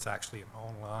on. It's actually an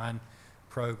online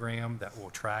program that will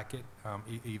track it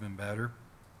even better.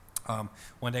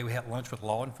 One day we had lunch with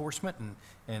law enforcement,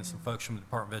 and some folks from the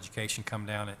Department of Education come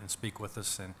down and speak with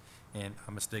us, and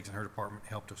Ms. Diggs and her department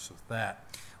helped us with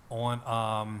that.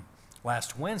 On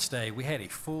last Wednesday, we had a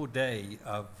full day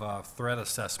of threat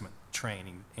assessment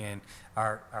training, and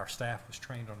our staff was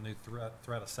trained on a new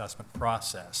threat assessment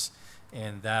process,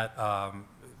 and that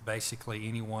basically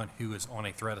anyone who is on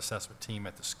a threat assessment team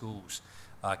at the schools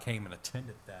came and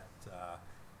attended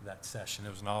that session.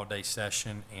 It was an all-day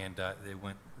session, and they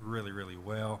went really, really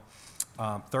well.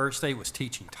 Thursday was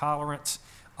teaching tolerance.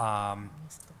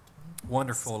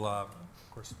 Wonderful. Of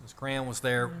course, Ms. Graham was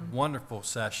there. Wonderful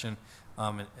session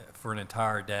for an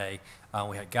entire day.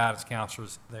 We had guidance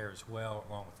counselors there as well,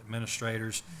 along with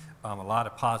administrators. A lot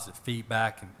of positive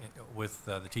feedback with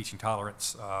the teaching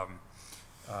tolerance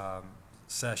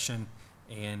session,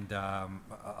 and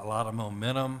a lot of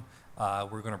momentum.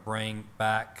 We're going to bring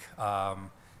back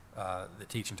the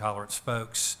teaching tolerance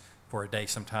folks for a day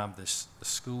sometime this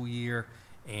school year,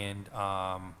 and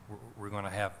we're going to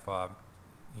have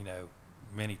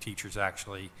many teachers.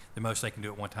 Actually, the most they can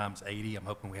do at one time is 80. I'm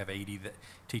hoping we have 80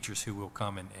 teachers who will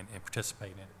come and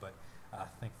participate in it, but I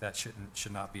think that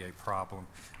should not be a problem.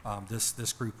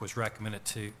 This group was recommended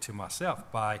to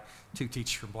myself by 2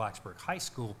 teachers from Blacksburg High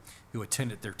School who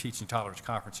attended their teaching tolerance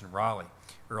conference in Raleigh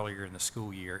earlier in the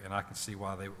school year, and I can see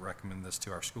why they would recommend this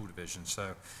to our school division.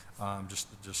 So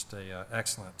just a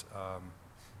excellent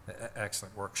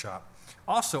workshop.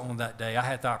 Also on that day, I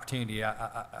had the opportunity,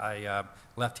 I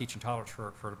left teaching tolerance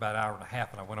for about an hour and a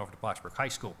half, and I went over to Blacksburg High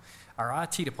School. Our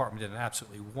IT department did an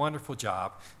absolutely wonderful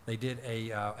job. They did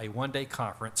a one-day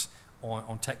conference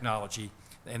on technology,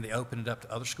 and they opened it up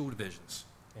to other school divisions.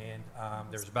 And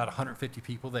there was about 150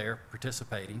 people there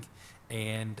participating,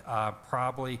 and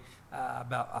probably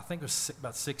I think it was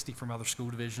about 60 from other school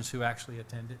divisions who actually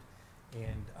attended.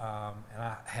 And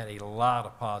I had a lot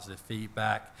of positive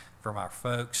feedback from our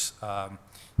folks.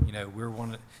 We're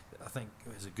one of, I think,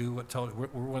 is it Google told it, we're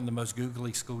one of the most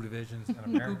googly school divisions in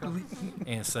America.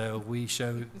 And so we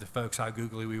showed the folks how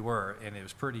googly we were, and it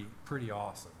was pretty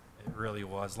awesome. It really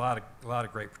was. A lot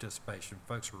of great participation.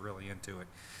 Folks were really into it.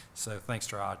 So thanks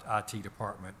to our IT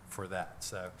department for that.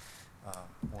 So I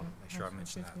want to make sure I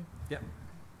mention that. Yep.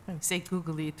 When you say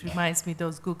googly, it reminds me of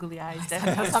those googly eyes that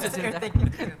I used was to do there that.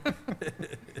 thinking too. I'm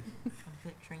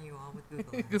picturing you all with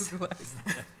Google eyes. Google eyes.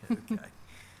 Okay.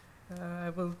 I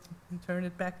will turn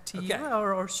it back to Okay. you,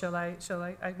 or shall I?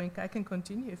 I mean, I can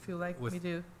continue if you like With me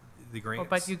to. The grants. Oh,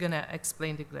 but you're gonna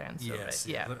explain the grants, Yes,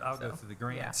 already. Yeah. I'll go through the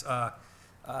grants. So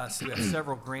we have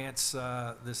several grants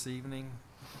this evening.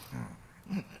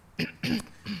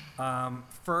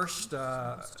 First,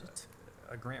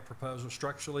 a grant proposal,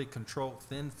 structurally controlled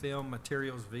thin film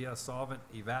materials via solvent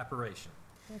evaporation.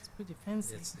 That's pretty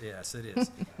fancy. Yes, it is.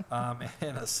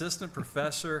 An assistant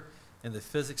professor in the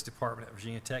physics department at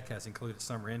Virginia Tech has included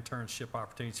summer internship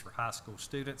opportunities for high school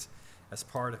students as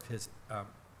part of his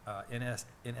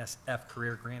NSF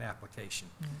career grant application.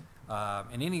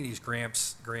 And any of these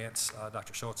grants,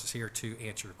 Dr. Schultz is here to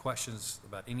answer your questions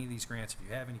about any of these grants if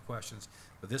you have any questions.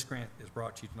 But this grant is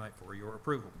brought to you tonight for your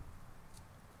approval.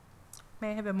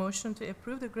 May I have a motion to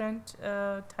approve the grant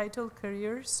titled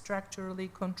Career Structurally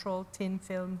Controlled Thin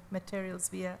Film Materials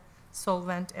via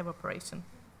Solvent Evaporation?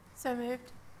 So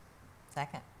moved.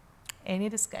 Second. Any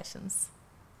discussions?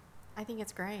 I think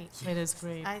it's great. It is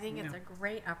great. I think it's a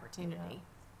great opportunity.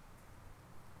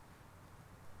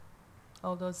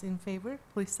 All those in favor,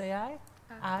 please say aye.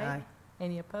 Aye.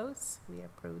 Any opposed? We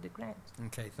approve the grant.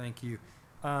 Okay, thank you.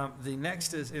 The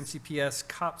next is MCPS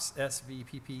COPS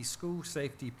SVPP School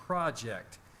Safety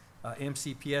Project.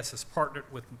 MCPS has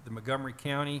partnered with the Montgomery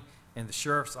County and the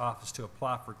Sheriff's Office to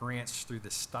apply for grants through the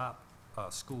Stop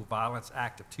School Violence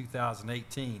Act of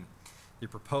 2018. The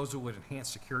proposal would enhance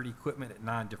security equipment at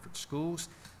 9 different schools.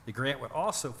 The grant would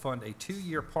also fund a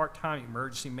 2-year part-time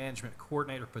emergency management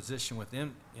coordinator position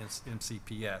within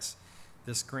MCPS.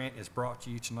 This grant is brought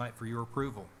to you tonight for your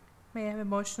approval. May I have a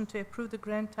motion to approve the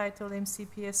grant titled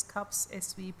MCPS COPS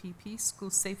SVPP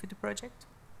School Safety Project?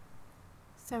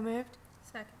 So moved.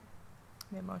 Second.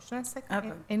 We have motion and second.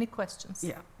 Okay. Any questions?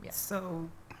 Yeah. Yeah. So,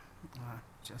 I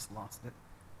just lost it.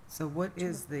 So what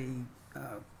is the, wait a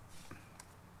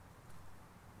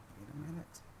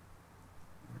minute.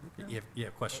 Where'd it go? You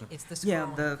have a question? It's the Yeah,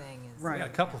 scrolling the- thing is. right. We got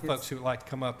a couple of It's- folks who would like to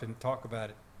come up and talk about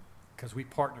it, because we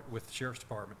partnered with the Sheriff's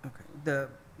Department. Okay, the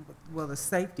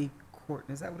safety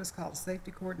is that what it's called,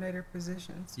 safety coordinator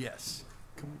positions? Yes.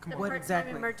 Come The on. What part-time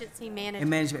exactly? emergency And management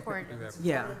management. coordinator.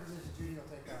 Yeah.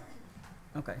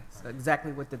 Okay, so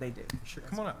exactly what do they do? Sure,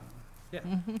 come on up. Yeah.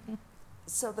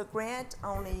 So the grant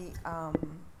only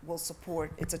will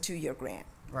support, it's a 2-year grant.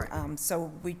 Right.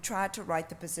 So we tried to write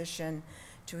the position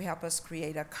to help us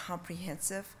create a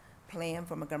comprehensive plan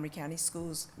for Montgomery County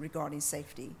Schools regarding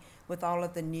safety, with all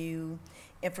of the new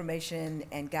information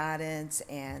and guidance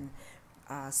and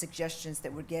suggestions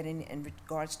that we're getting in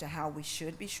regards to how we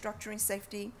should be structuring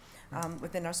safety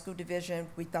within our school division.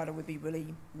 We thought it would be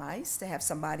really nice to have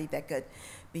somebody that could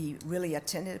be really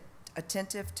attentive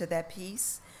to that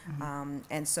piece.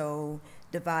 And so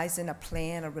devising a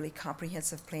plan, a really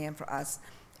comprehensive plan for us,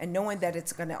 and knowing that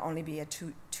it's going to only be a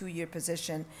two-year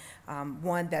position,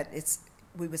 one that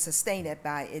we would sustain it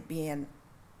by it being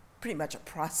pretty much a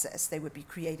process. They would be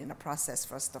creating a process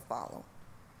for us to follow.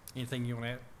 Anything you want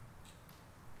to add?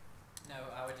 No,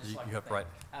 I would just You like have to right.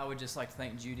 I would just like to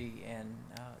thank Judy and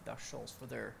Dr. Schultz for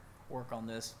their work on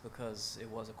this, because it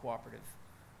was a cooperative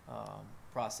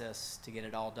process to get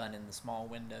it all done in the small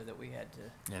window that we had to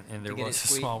And there get was it a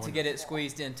squeezed small to one. get it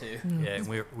squeezed into. Yeah, and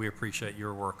we appreciate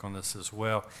your work on this as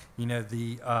well. You know,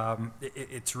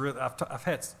 it's really, I've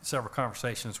had several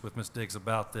conversations with Ms. Diggs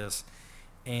about this,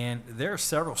 and there are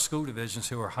several school divisions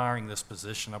who are hiring this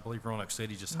position. I believe Roanoke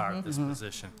City just hired this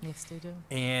position. Yes, they do.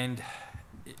 And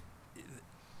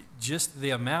just the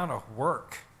amount of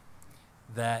work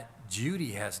that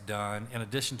Judy has done, in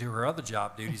addition to her other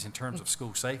job duties in terms of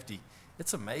school safety,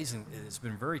 it's amazing. It's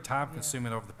been very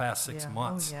time-consuming over the past 6 Yeah.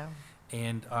 months. Oh, yeah.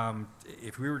 And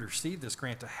if we were to receive this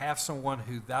grant, to have someone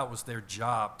who that was their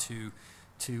job to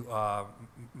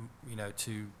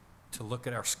look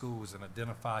at our schools and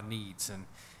identify needs, and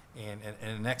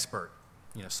an expert,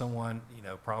 someone,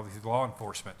 probably through law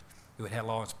enforcement, who had had a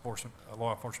law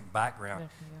enforcement background,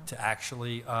 Definitely, to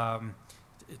actually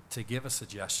to give us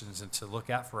suggestions and to look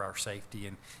out for our safety.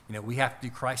 And we have to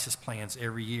do crisis plans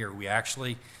every year. We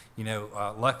actually,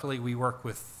 luckily we work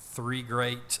with 3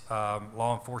 great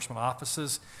law enforcement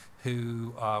offices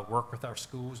who work with our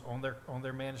schools on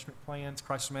their management plans,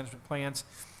 crisis management plans,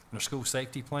 and their school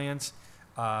safety plans.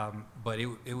 But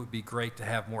it would be great to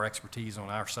have more expertise on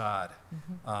our side,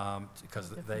 because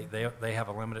they have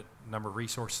a limited number of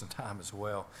resources and time as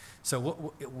well.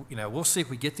 So we'll see if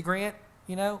we get the grant.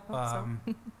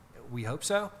 We hope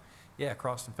so. Yeah,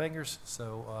 crossing fingers.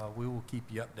 So we will keep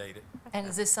you updated. And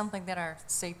is this something that our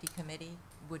safety committee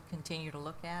would continue to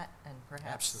look at and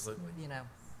perhaps, Absolutely.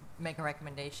 make a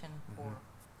recommendation for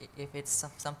if it's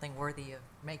something worthy of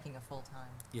making a full-time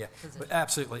Yeah, position? but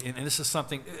absolutely. And this is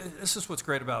something. This is what's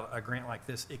great about a grant like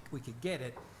this. We could get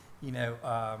it.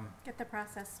 Get the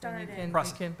process And you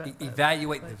started. can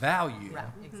Evaluate the value. Right,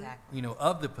 exactly.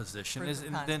 Of the position, Proof of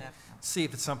and then concept. see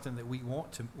if it's something that we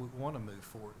want to move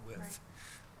forward with.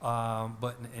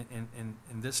 But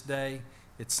in this day,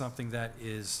 it's something that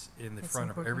is in the It's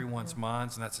front of important, everyone's yeah.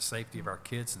 minds, and that's the safety of our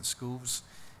kids in schools.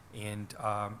 And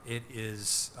it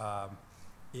is,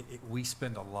 we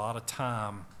spend a lot of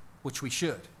time, which we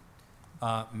should,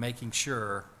 making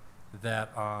sure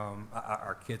that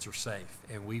our kids are safe.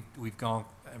 And we've gone,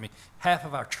 half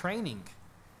of our training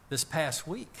this past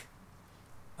week,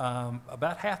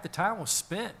 about half the time was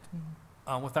spent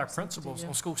with our principals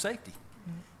on school safety.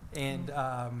 And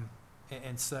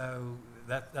so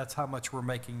that's how much we're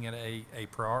making it a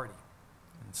priority.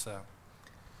 And so,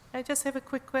 I just have a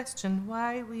quick question.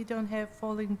 Why we don't have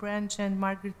Falling Branch and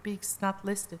Margaret Peaks not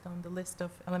listed on the list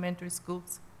of elementary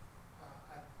schools?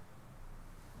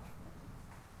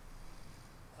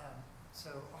 So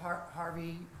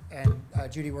Harvey and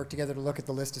Judy worked together to look at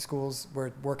the list of schools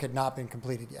where work had not been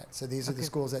completed yet. So these are the Okay.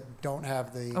 schools that don't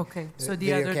have the Okay, so the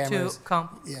video other cameras. two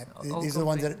Yeah, all these are the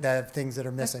ones complete. that have things that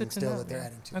are That's missing good to still know, that they're yeah.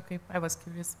 adding to. Okay, I was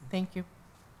curious. Thank you.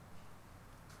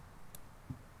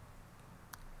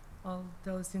 All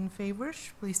those in favor,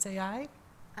 please say aye.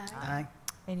 Aye.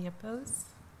 Any opposed?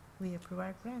 We approve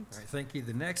our grant. all right, thank you.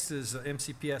 The next is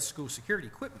MCPS School Security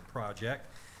Equipment Project.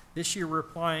 This year, we're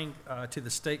applying to the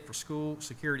state for school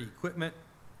security equipment,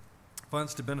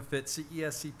 funds to benefit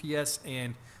CES, CPS,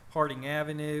 and Harding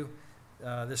Avenue.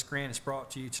 This grant is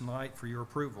brought to you tonight for your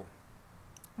approval.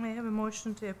 May I have a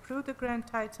motion to approve the grant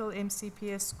title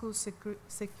MCPS School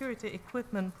Security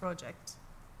Equipment Project?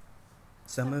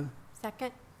 So move.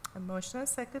 Second? A motion and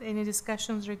a second. Any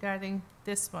discussions regarding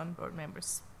this one, board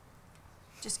members?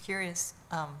 Just curious,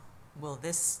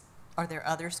 are there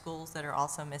other schools that are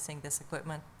also missing this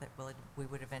equipment that we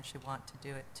would eventually want to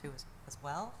do it to as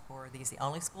well? Or are these the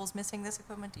only schools missing this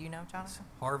equipment? Do you know, Jonathan?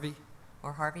 Harvey,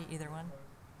 Or Harvey, either one?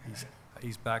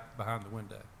 he's back behind the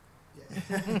window.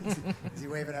 Is he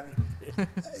waving at me?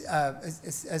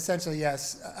 Essentially,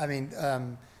 yes. I mean,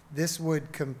 this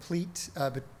would complete,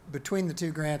 between the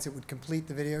two grants, it would complete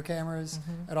the video cameras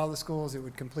at all the schools. It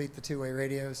would complete the two-way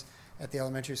radios at the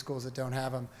elementary schools that don't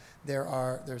have them.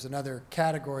 There's another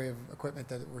category of equipment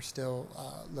that we're still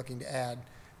looking to add.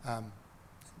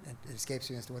 It escapes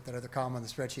me as to what that other column on the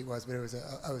spreadsheet was, but it was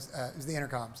the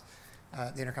intercoms.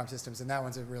 The intercom systems, and that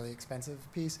one's a really expensive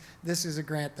piece. This is a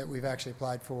grant that we've actually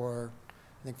applied for,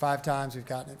 I think 5 times. We've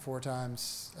gotten it 4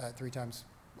 times, 3 times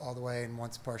all the way, and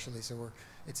once partially. So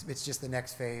it's just the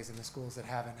next phase in the schools that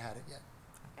haven't had it yet.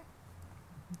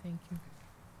 Thank you.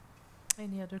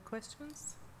 Any other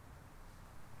questions?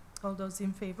 All those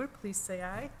in favor, please say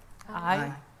aye.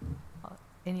 Aye.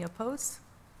 Any opposed?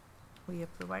 We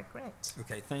approve our grant.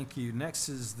 Okay, thank you. Next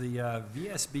is the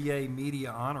VSBA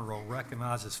Media Honor Roll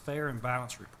recognizes fair and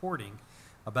balanced reporting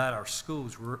about our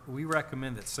schools. We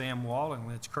recommend that Sam Wall and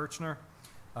Lynch Kirchner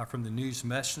from the News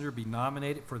Messenger be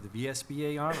nominated for the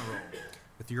VSBA Honor Roll.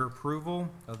 With your approval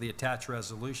of the attached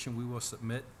resolution, we will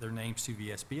submit their names to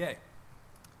VSBA.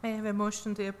 May I have a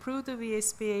motion to approve the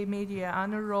VSBA Media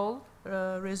Honor Roll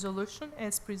resolution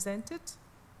as presented?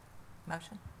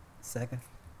 Motion? Second.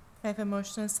 I have a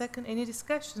motion and a second. Any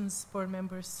discussions, board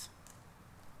members?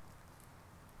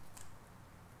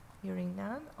 Hearing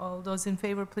none. All those in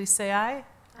favor, please say aye.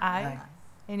 Aye.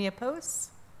 Any opposed?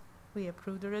 We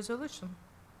approve the resolution.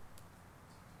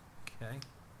 Okay.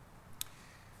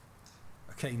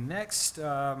 Okay, next,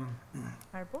 Our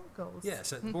board goals.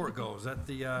 yes, at board goals. At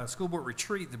the school board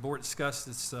retreat, the board discussed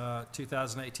its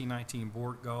 2018-19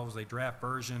 board goals. A draft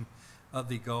version of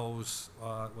the goals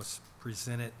was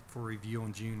presented for review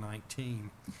on June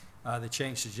 19. The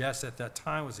change suggested at that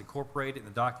time was incorporated in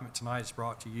the document tonight is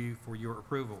brought to you for your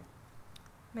approval.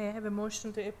 May I have a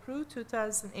motion to approve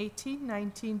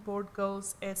 2018-19 board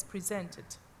goals as presented?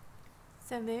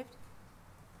 So moved.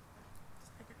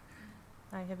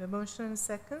 I have a motion and a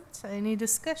second. Any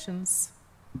discussions?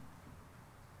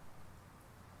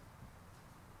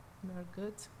 No,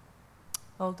 good.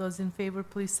 All those in favor,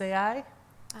 please say aye.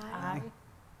 Aye.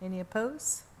 Any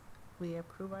opposed? We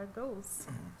approve our goals.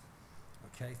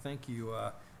 Okay, thank you.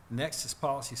 Next is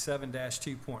policy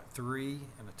 7-2.3,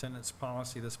 an attendance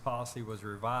policy. This policy was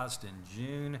revised in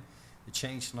June. The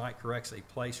change tonight corrects a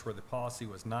place where the policy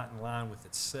was not in line with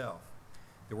itself.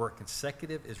 The word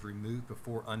consecutive is removed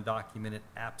before undocumented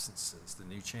absences. The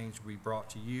new change will be brought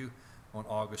to you on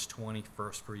August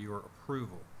 21st for your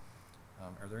approval.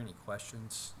 Are there any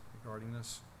questions regarding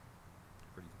this?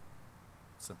 Pretty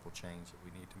simple change that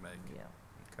we need to make. Yeah.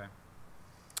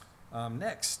 Okay.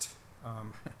 Next,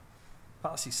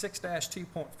 policy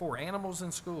 6-2.4, animals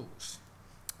in schools.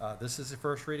 This is the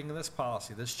first reading of this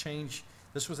policy.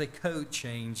 This was a code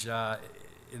change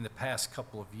in the past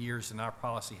couple of years, and our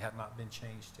policy had not been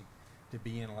changed to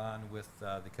be in line with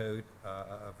the code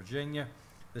of Virginia.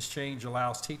 This change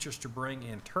allows teachers to bring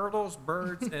in turtles,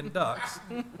 birds, and ducks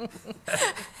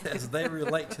as they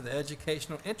relate to the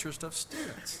educational interest of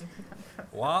students.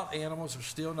 Wild animals are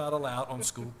still not allowed on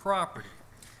school property.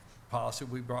 Policy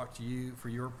will be brought to you for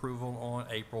your approval on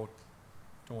April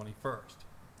 21st.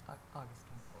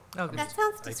 August. That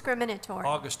sounds discriminatory.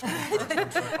 August 21st.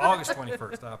 I'm sorry, August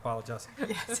 21st. I apologize.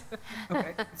 Yes.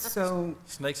 Okay, so,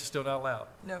 Snakes are still not allowed.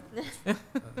 No.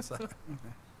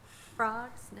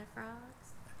 Frogs, no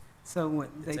frogs. so when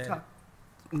It's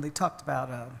they talked about,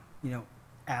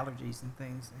 allergies and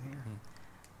things in here.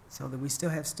 So that we still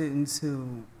have students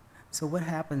so what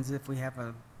happens if we have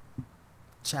a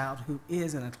child who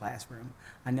is in a classroom?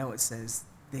 I know it says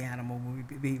the animal will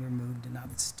be removed and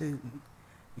not the student,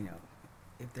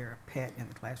 if they're a pet in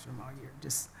the classroom all year.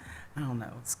 Just, I don't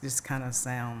know, it just kind of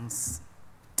sounds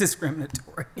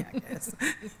discriminatory, I guess.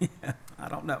 Yeah, I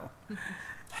don't know.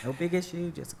 No big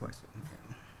issue, just a question.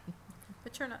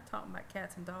 But you're not talking about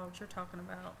cats and dogs, you're talking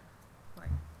about, like,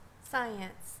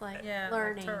 Science, like yeah,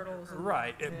 learning. like turtles. And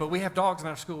Right, but we have dogs in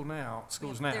our schools now,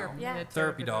 Yeah.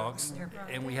 therapy dogs, Therapy.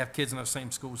 and we have kids in those same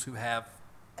schools who have,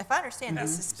 If I understand,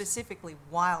 this is specifically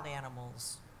wild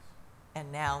animals,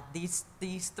 and now these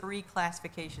 3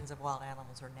 classifications of wild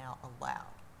animals are now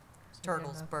allowed.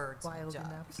 Turtles, enough, birds, and wild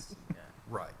enough. ducks.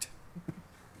 right.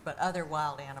 But other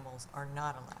wild animals are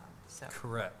not allowed. So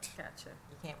Correct. Gotcha.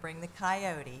 you can't bring the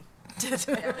coyote to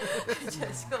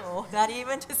school, not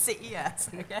even to CES,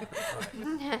 okay?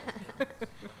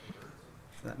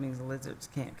 So that means the lizards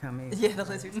can't come in. Yeah, the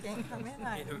lizards can't come in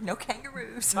either. No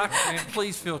kangaroos.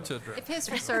 Please feel to address. If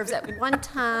history serves, at one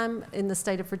time in the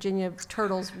state of Virginia,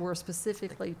 turtles were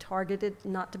specifically targeted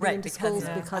not to be Right, into because schools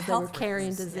of because a they were health carrying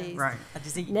reasons, yeah. disease. Right. A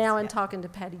disease. Now, in yeah. talking to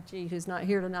Patty G., who's not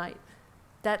here tonight,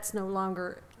 that's no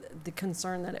longer the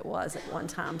concern that it was at one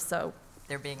time. So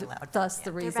They're being allowed. thus the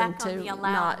They're reason back on to the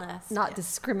allowed list. not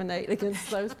discriminate against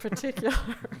those particular.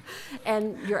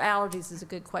 And your allergies is a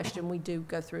good question. We do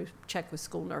go through, check with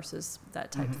school nurses,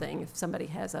 that type of thing. If somebody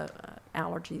has a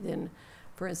allergy, then,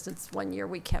 for instance, one year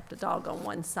we kept a dog on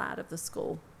one side of the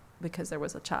school because there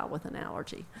was a child with an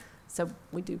allergy. So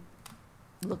we do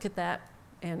look at that,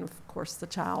 and of course, the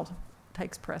child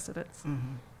takes precedence.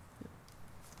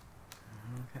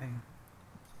 Okay.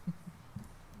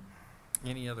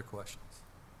 Any other questions?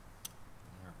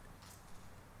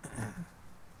 All right.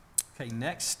 Okay,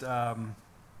 next, Mr.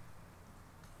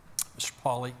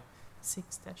 Pauly. 6-4.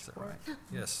 Is that right?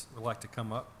 Yes, would like to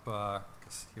come up,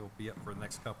 because he'll be up for the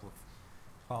next couple of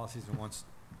policies and one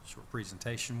short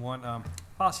presentation.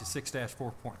 Policy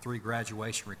 6-4.3,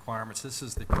 graduation requirements. This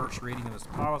is the first reading of this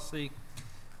policy.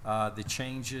 The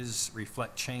changes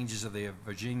reflect changes of the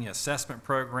Virginia Assessment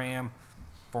Program,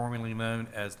 formerly known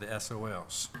as the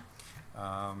SOLs.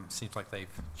 Seems like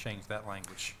they've changed that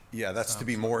language. Yeah, that's to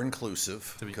be more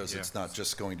inclusive, To be- because yeah. it's not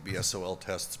just going to be SOL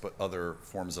tests, but other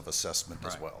forms of assessment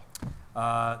as Right.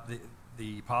 well.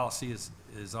 The policy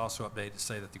is also updated to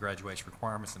say that the graduation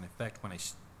requirements in effect when a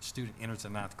student enters the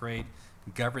 9th grade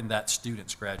govern that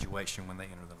student's graduation when they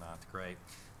enter the 9th grade.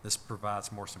 This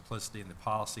provides more simplicity in the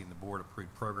policy, and the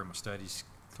board-approved program of studies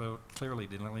clearly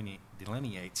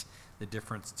delineates the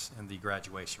difference in the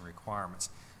graduation requirements.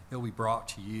 It will be brought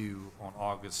to you on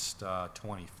August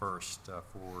 21st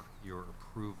for your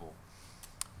approval.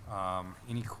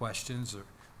 Any questions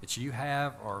that you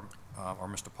have, or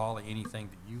Mr. Pauly, anything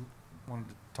that you wanted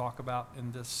to talk about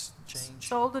in this change?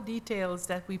 So all the details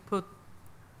that we put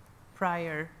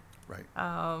prior, Right.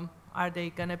 are they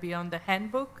gonna be on the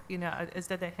handbook? You know, is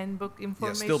that a handbook Yes,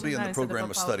 information? they'll be in or the is it program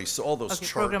about of study, so all those Okay,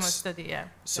 program of charts. study, yeah.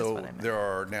 That's So what I meant. there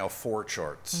are now 4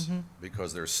 charts,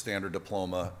 because there's standard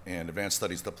diploma and advanced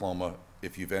studies diploma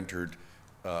if you've entered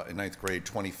in 9th grade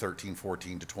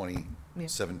 2013-14 to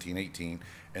 2017-18,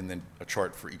 and then a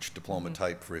chart for each diploma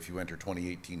type for if you enter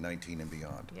 2018-19 and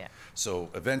beyond. Yeah, So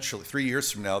eventually, 3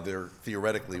 years from now, there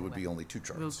theoretically would be only 2 will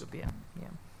charts. be, yeah.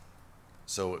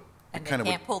 So it And they kind of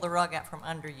would, can't pull the rug out from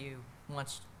under you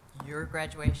once your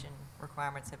graduation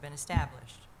requirements have been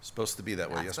established. supposed to be that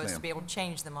way, Not yes, supposed to ma'am. be able to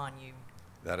change them on you.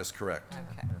 That is correct.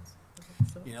 Okay.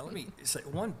 You know, let me say,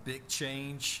 one big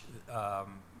change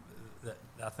that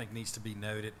I think needs to be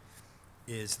noted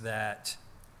is that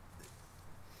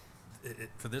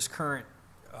for this current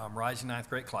rising 9th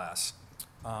grade class,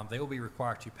 they will be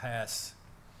required to pass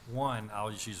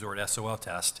I'll just use the word SOL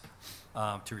test,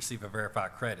 to receive a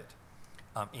verified credit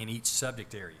in each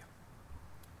subject area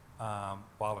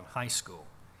while in high school.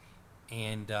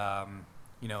 And,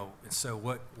 you know, so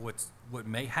what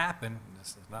may happen, this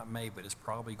is not may, but it's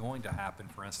probably going to happen,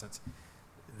 for instance,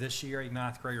 this year a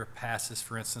 9th grader passes,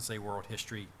 for instance, a world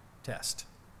history test.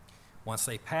 Once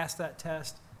they pass that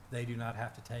test, they do not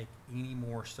have to take any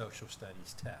more social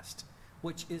studies test,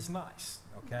 which is nice,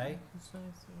 okay?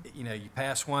 You know, you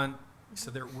pass one,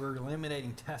 so we're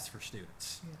eliminating tests for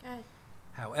students. Good.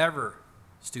 However,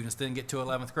 students didn't get to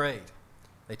 11th grade.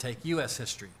 They take U.S.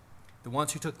 history. The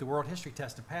ones who took the world history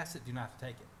test and passed it do not have to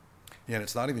take it. Yeah, and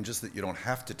it's not even just that you don't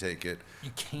have to take it.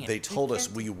 You can't. They told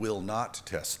us we will not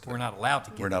test them. We're not allowed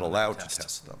to. We're not allowed to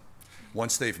test them.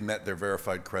 Once they've met their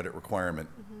verified credit requirement,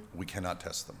 we cannot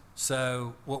test them.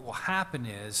 So what will happen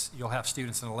is you'll have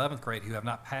students in 11th grade who have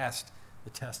not passed the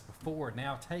test before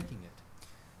now taking it.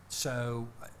 So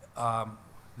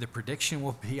the prediction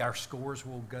will be our scores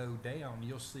will go down.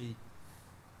 You'll see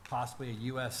possibly a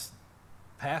U.S.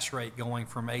 pass rate going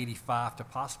from 85 to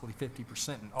possibly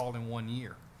 50% all in 1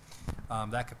 year.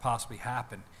 That could possibly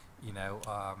happen, you know,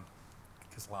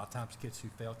 because a lot of times kids who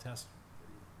fail tests,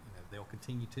 you know, they'll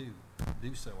continue to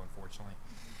do so, unfortunately.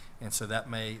 And so that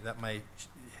may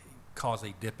cause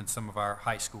a dip in some of our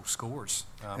high school scores.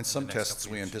 And some tests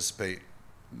we anticipate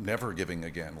never giving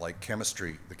again, like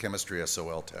chemistry, the chemistry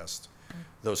SOL test.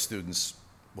 Those students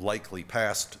likely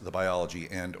passed the biology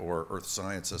and/or earth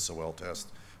science SOL test,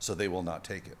 so they will not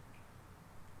take it.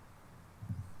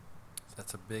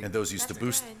 That's a big. And those used to That's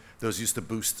boost good. those used to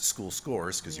boost school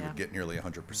scores because you would Yeah. get nearly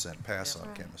 100% pass on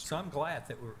Right. chemistry. So I'm glad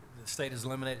that the state has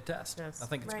eliminated tests. Yes. I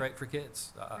think it's Right. great for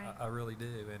kids. Right. I really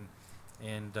do.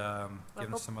 and Well, give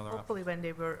them some other options. hopefully when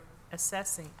they were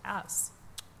assessing us,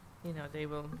 they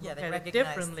will Yeah, look they at it recognize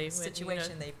differently. the when,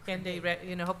 situation they've Can they,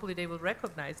 created. hopefully they will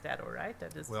recognize that, all right?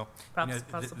 That is Well,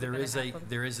 possibly there gonna is happen.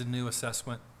 there is a new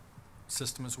assessment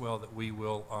system as well that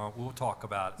we'll talk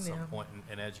about at some Yeah. point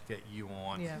and educate you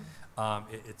on. Yeah.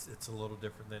 It's a little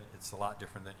different than, it's a lot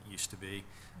different than it used to be.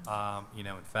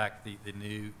 In fact, the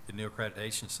new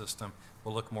accreditation system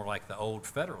will look more like the old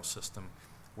federal system,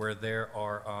 where there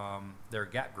are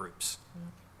gap groups,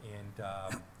 and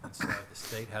so the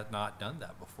state has not done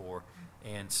that before,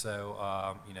 and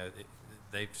so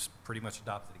they've pretty much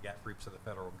adopted the gap groups of the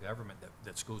federal government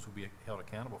that schools will be held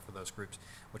accountable for those groups,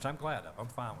 which I'm glad of. I'm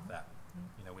fine with that.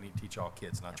 We need to teach all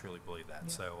kids, and I truly believe that.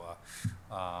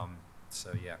 Yeah.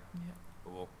 So yeah.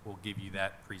 We'll give you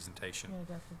that presentation Yeah,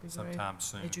 that would be sometime great.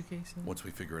 soon. Education. Once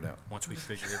we figure it out. Once we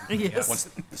figure everything Yes. out. Once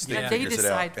the state Yeah. They figures it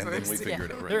decide out, and then we first. figure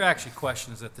it out. There are Right. actually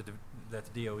questions that the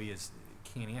DOE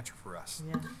can't answer for us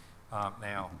Yeah.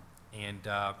 now, and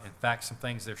in fact, some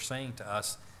things they're saying to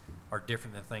us are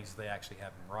different than things they actually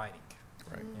have in writing.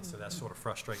 Right. And so that's sort of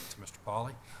frustrating to Mr.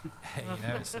 Pauly.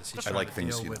 Since he's I trying like to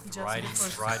things, deal you with know. writing,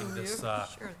 Just writing for this,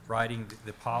 school writing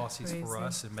the policies for Crazy.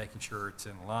 us and making sure it's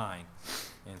in line.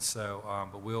 And so,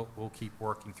 but we'll keep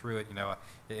working through it.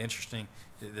 Interesting.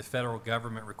 The federal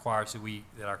government requires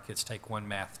that our kids take one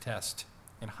math test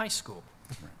in high school,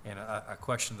 and a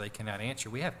question they cannot answer.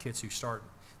 We have kids who start.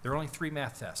 There are only 3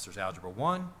 math tests. There's Algebra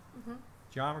 1,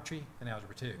 Geometry, and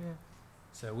Algebra 2. Yeah.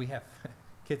 So we have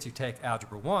kids who take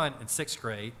Algebra 1 in 6th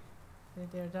grade.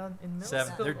 They're done in middle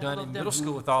Seven, school. they're all done of in them. middle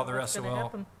school with all their What's gonna SOL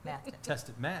happen? Math.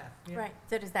 tested math. Yeah. Right,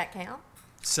 so does that count?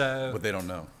 So, But they don't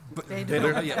know. but They they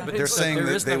don't. don't- yeah, But they're so saying there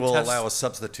that is they no will test. allow a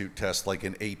substitute test, like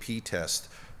an AP test,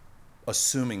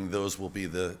 assuming those will be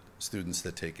the students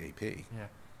that take AP. Yeah.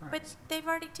 But they've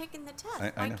already taken the test.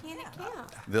 I Why know. can't it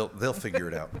count? They'll figure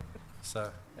it out.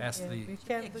 So ask Yeah, the. we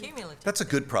can't do- Cumulative. That's a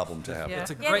good problem to have. Yeah. It's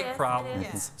a Yeah, great it is, it problem.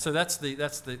 is. So that's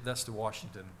the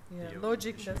Washington. Yeah, DOE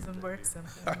logic issue doesn't that work we-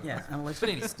 sometimes. Yeah, unless But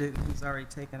you're a anyway. student who's already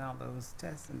taken all those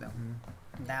tests and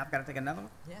now I've got to take another one?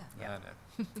 Yeah. I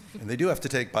know. And they do have to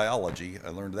take biology. I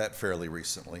learned that fairly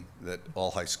recently, that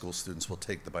all high school students will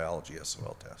take the biology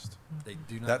SOL test. They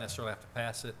do not That- necessarily have to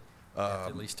pass it. They have to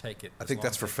at least take it. I as think long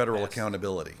that's as for they federal pass it.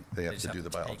 accountability. They have just to do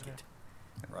the take biology. it.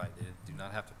 Right, they do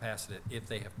not have to pass it if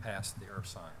they have passed the earth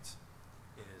science.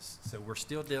 So we're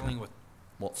still dealing with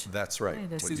Well, that's right, Yeah,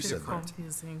 that's what you too said there.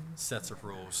 confusing. sets of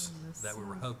rules Yes. that we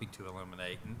were hoping to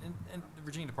eliminate, and the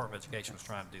Virginia Department of Education was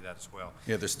trying to do that as well.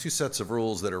 Yeah, there's 2 sets of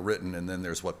rules that are written, and then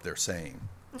there's what they're saying.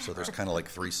 So there's kind of like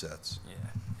 3 sets. Yeah.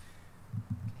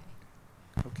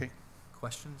 Okay.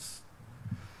 Questions?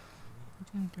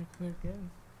 We're good.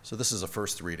 So this is a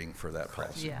first reading for that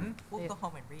policy. Yeah. We'll Yeah. go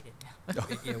home and read it now.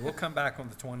 Yeah, we'll come back on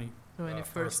the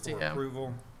 21st, for yeah.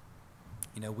 approval.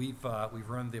 We've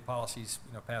run the policies,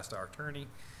 past our attorney.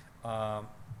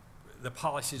 The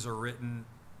policies are written,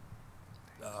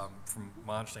 from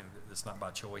my understanding, it's not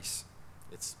by choice.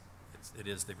 We've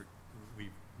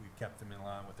kept them in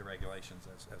line with the regulations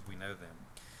as we know them.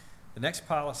 The next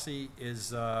policy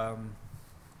is,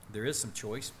 there is some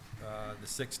choice. The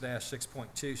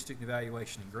 6-6.2, student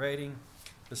evaluation and grading.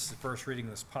 This is the first reading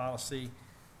of this policy.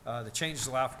 The changes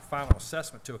allow for final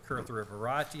assessment to occur through a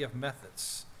variety of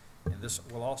methods. And this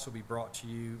will also be brought to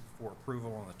you for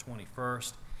approval on the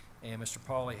 21st. And Mr.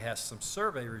 Pauly has some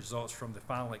survey results from the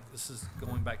final, this is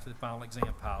going back to the final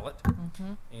exam pilot.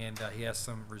 And he has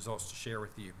some results to share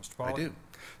with you. Mr. Pauly? I do.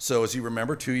 So as you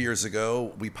remember, 2 years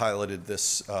ago, we piloted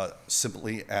this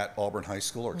simply at Auburn High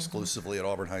School, or exclusively at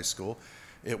Auburn High School.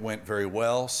 It went very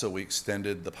well, so we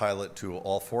extended the pilot to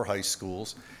all 4 high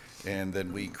schools. And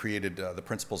then we created, the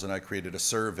principals and I created a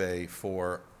survey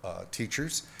for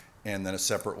teachers, and then a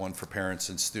separate one for parents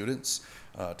and students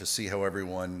to see how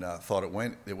everyone thought it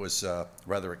went. It was a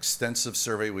rather extensive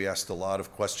survey. We asked a lot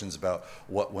of questions about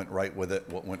what went right with it,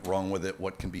 what went wrong with it,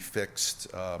 what can be fixed,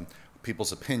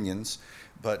 people's opinions.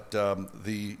 But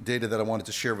the data that I wanted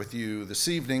to share with you this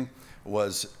evening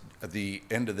was, at the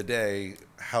end of the day,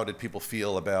 how did people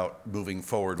feel about moving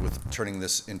forward with turning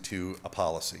this into a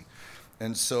policy?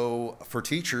 And so for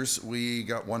teachers, we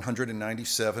got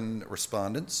 197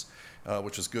 respondents,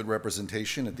 which was good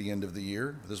representation at the end of the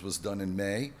year. This was done in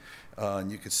May.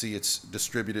 And you can see it's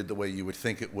distributed the way you would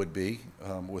think it would be,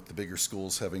 with the bigger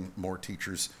schools having more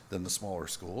teachers than the smaller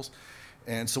schools.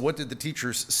 And so what did the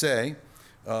teachers say?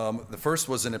 The first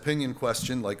was an opinion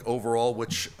question, like overall,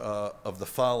 which of the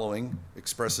following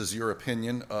expresses your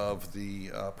opinion of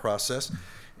the process?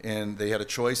 And they had a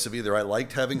choice of either I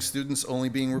liked having students only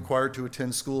being required to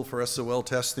attend school for SOL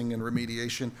testing and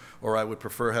remediation, or I would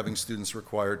prefer having students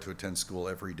required to attend school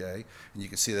every day. And you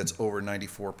can see that's over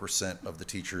 94% of the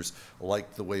teachers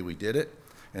liked the way we did it.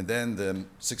 And then the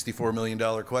 $64 million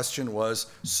question was,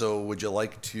 so would you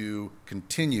like to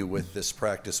continue with this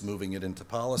practice, moving it into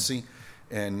policy?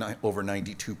 And over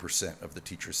 92% of the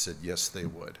teachers said yes, they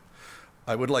would.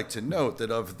 I would like to note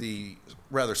that of the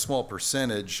rather small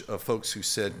percentage of folks who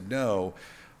said no,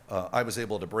 I was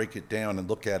able to break it down and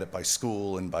look at it by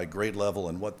school and by grade level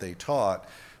and what they taught.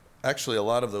 Actually, a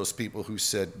lot of those people who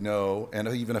said no, and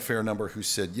even a fair number who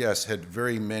said yes, had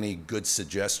very many good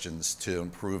suggestions to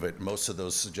improve it. Most of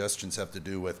those suggestions have to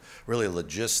do with really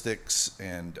logistics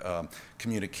and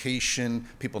communication,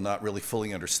 people not really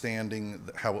fully understanding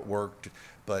how it worked.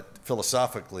 But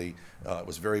philosophically, it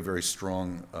was very, very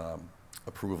strong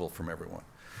approval from everyone.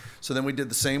 So then we did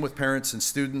the same with parents and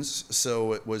students.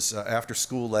 So it was after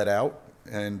school let out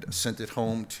and sent it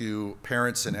home to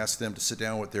parents and asked them to sit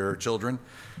down with their children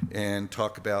and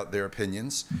talk about their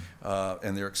opinions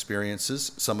and their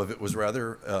experiences. Some of it was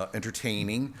rather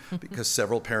entertaining because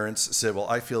several parents said, well,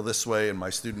 I feel this way and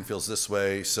my student feels this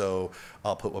way, so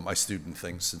I'll put what my student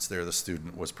thinks, since they're the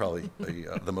student, was probably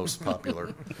the most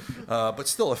popular. But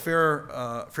still a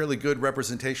fairly good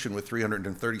representation with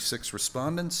 336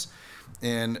 respondents.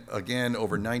 And again,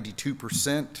 over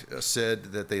 92% said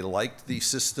that they liked the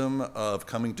system of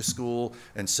coming to school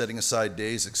and setting aside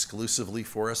days exclusively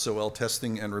for SOL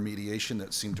testing and remediation.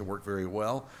 That seemed to work very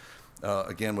well.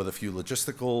 Again, with a few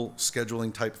logistical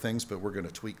scheduling type things, but we're going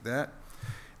to tweak that.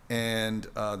 And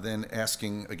then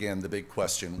asking, again, the big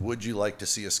question, would you like to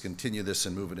see us continue this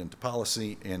and move it into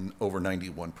policy? And over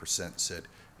 91% said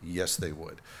yes, they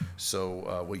would.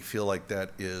 So we feel like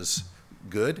that is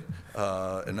good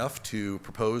enough to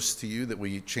propose to you that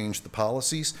we change the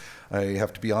policies. I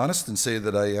have to be honest and say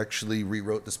that I actually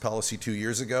rewrote this policy 2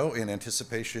 years ago in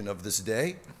anticipation of this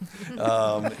day,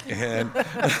 and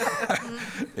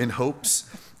in hopes.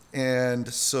 And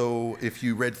so if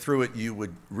you read through it, you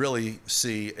would really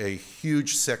see a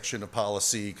huge section of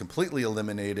policy completely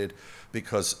eliminated,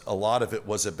 because a lot of it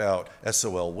was about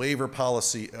SOL waiver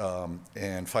policy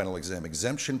and final exam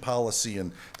exemption policy,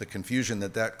 and the confusion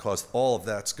that caused. All of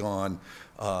that's gone.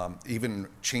 Even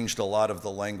changed a lot of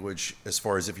the language as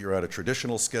far as if you're at a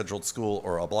traditional scheduled school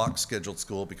or a block scheduled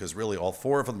school, because really all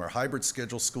 4 of them are hybrid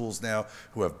scheduled schools now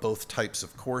who have both types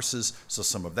of courses. So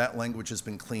some of that language has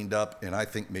been cleaned up and I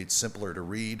think made simpler to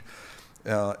read.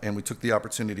 And we took the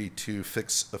opportunity to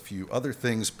fix a few other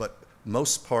things, but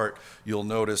most part, you'll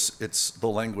notice it's the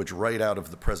language right out of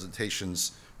the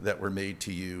presentations that were made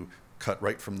to you, cut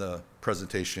right from the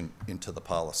presentation into the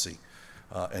policy,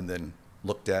 and then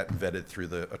looked at and vetted through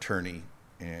the attorney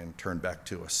and turned back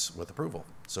to us with approval.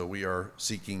 So we are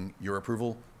seeking your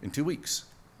approval in 2 weeks.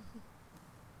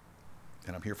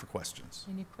 And I'm here for questions.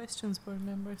 Any questions, board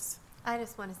members? I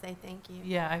just want to say thank you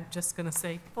Yeah, I'm just going to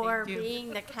say for thank you. being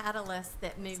the catalyst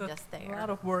that moved us A there. lot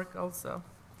of work also.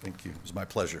 Thank you. It was my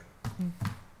pleasure.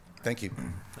 Thank you.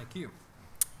 Thank you.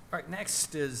 All right,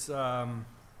 next is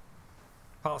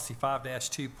policy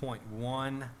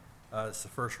 5-2.1. It's the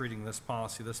first reading of this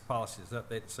policy. This policy is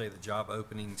updated to say the job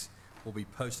openings will be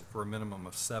posted for a minimum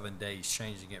of 7 days,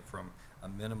 changing it from a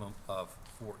minimum of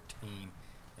 14.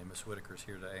 And Ms. Whitaker's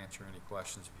here to answer any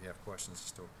questions, if you have questions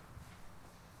as to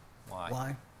why.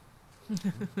 Why?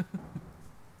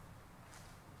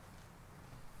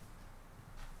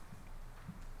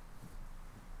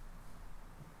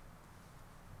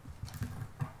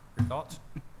 Your thoughts?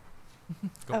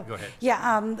 Go ahead.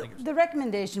 Yeah, Thank you. the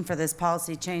recommendation for this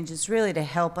policy change is really to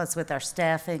help us with our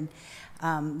staffing.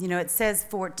 You know, it says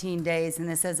 14 days, and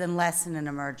it says unless in an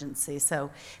emergency. So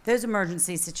those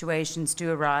emergency situations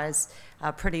do arise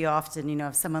pretty often. You know,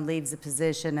 if someone leaves a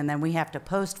position and then we have to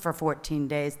post for 14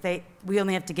 days, we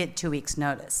only have to get 2 weeks'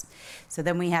 notice. So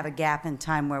then we have a gap in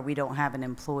time where we don't have an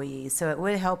employee. So it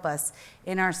would help us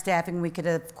in our staffing. We could,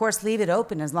 of course, leave it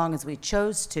open as long as we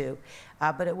chose to,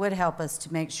 but it would help us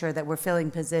to make sure that we're filling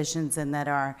positions and that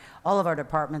all of our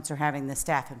departments are having the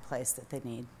staff in place that they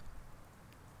need.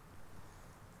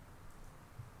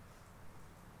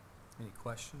 Any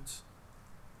questions?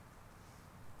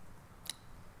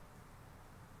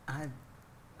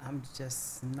 I'm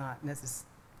just not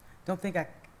don't think I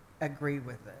agree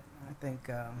with it. I think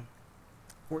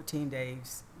 14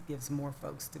 days gives more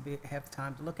folks to have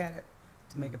time to look at it,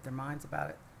 to make up their minds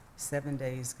about it. 7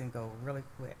 days can go really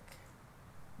quick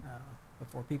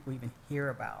before people even hear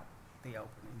about the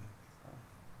opening. So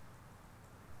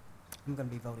I'm going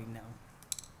to be voting no.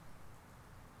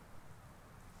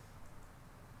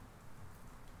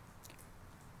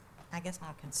 I guess my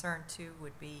concern too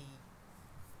would be,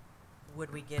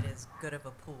 would we get as good of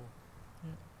a pool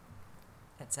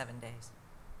at 7 days?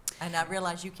 And I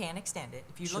realize you can extend it.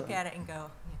 If you look Sure. at it and go,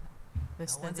 no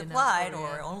There's one's not enough applied, area.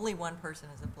 or only one person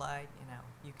has applied,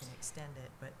 you can extend it,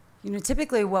 but.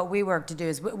 Typically what we work to do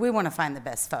is we want to find the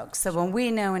best folks. So when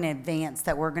we know in advance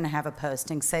that we're going to have a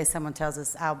posting, say someone tells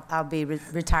us, I'll be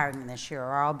retiring this year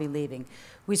or I'll be leaving,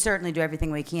 we certainly do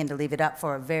everything we can to leave it up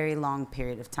for a very long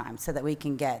period of time so that we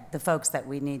can get the folks that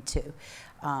we need to.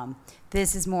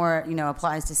 This is more,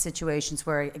 applies to situations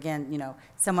where, again,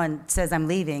 someone says I'm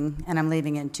leaving and I'm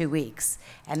leaving in 2 weeks.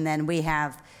 And then we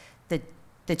have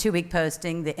the 2-week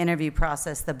posting, the interview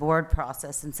process, the board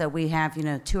process. And so we have,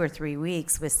 2 or 3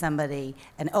 weeks with somebody,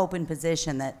 an open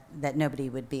position that nobody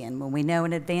would be in. When we know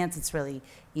in advance, it's really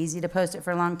easy to post it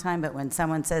for a long time. But when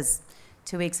someone says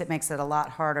 2 weeks, it makes it a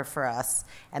lot harder for us.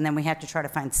 And then we have to try to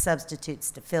find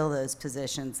substitutes to fill those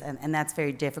positions. And that's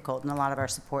very difficult in a lot of our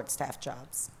support staff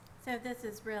jobs. So this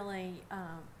is really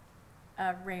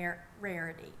a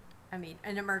rarity. I mean,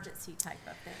 an emergency type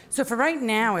of thing. So for right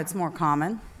now, it's more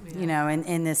common,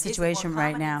 in this situation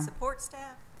right now. Is it more common in support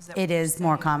staff? Is that It what you're is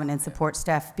more saying? common in support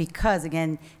staff because,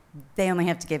 again, they only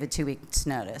have to give a 2 weeks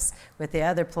notice. With the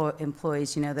other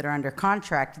employees, that are under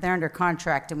contract, they're under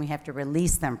contract and we have to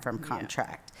release them from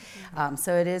contract.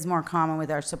 So it is more common with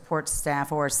our support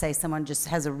staff, or say someone just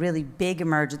has a really big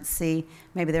emergency,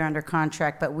 maybe they're under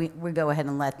contract, but we go ahead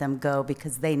and let them go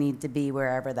because they need to be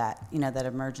wherever that, that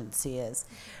emergency is.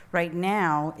 Right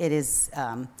now, it is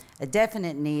a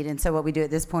definite need, and so what we do at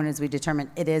this point is we determine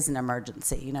it is an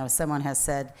emergency. If someone has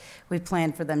said, we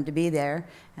planned for them to be there,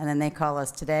 and then they call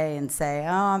us today and say,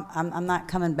 oh, I'm not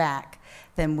coming back,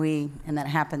 then and that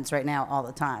happens right now all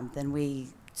the time, then we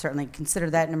certainly consider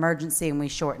that an emergency and we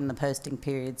shorten the posting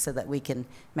period so that we can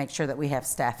make sure that we have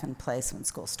staff in place when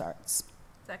school starts.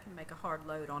 That can make a hard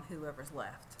load on whoever's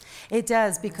left. It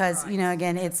does because,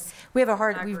 again, we have a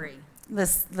hard... I agree.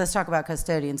 Let's talk about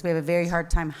custodians. We have a very hard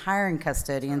time hiring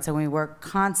custodians, and we work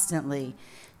constantly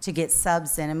to get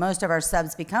subs in. And most of our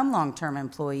subs become long-term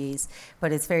employees,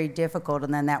 but it's very difficult.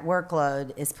 And then that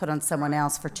workload is put on someone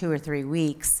else for 2 or 3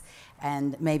 weeks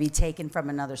and maybe taken from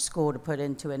another school to put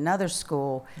into another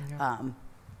school. And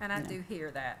I do hear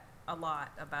that a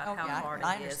lot about Oh, how yeah, hard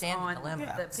I it is understand the on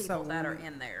dilemma. the people that are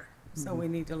in there. So we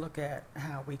need to look at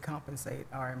how we compensate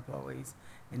our employees,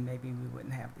 and maybe we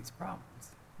wouldn't have these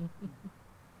problems.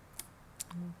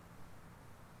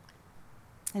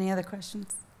 Any other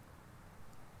questions?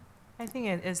 I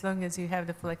think as long as you have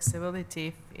the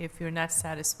flexibility, if you're not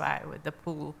satisfied with the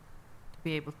pool, to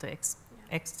be able to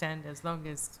extend as long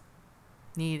as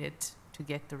needed to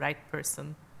get the right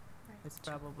person, it's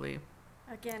probably,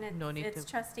 Again, No need it's to-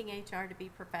 trusting HR to be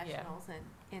professionals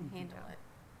and handle it.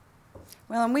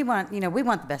 Well, and we want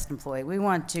the best employee. We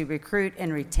want to recruit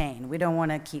and retain. We don't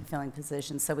want to keep filling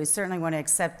positions. So we certainly want to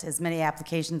accept as many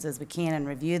applications as we can and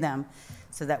review them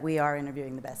so that we are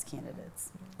interviewing the best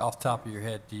candidates. Off the top of your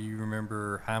head, do you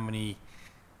remember how many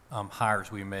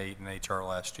hires we made in HR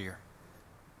last year?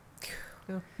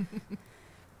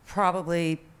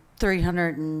 Probably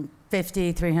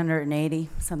 350, 380,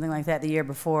 something like that. The year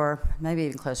before, maybe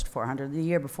even close to 400. The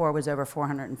year before was over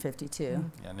 452.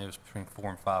 Yeah, and it was between 400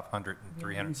 and 500 and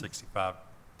 365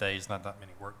 days, not that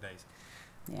many work days.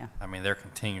 Yeah. I mean, they're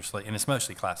continuously, and it's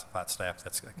mostly classified staff,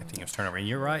 that's a continuous turnover. And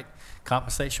you're right,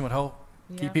 compensation would help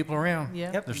Yeah. keep people around.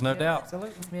 Yeah. Yep. There's no doubt.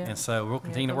 Absolutely. Yeah. And so we'll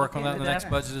continue to to work look on that in into the next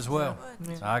that. budget as well.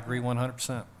 Yeah. I agree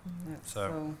 100%. Yeah,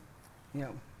 So-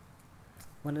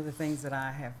 one of the things that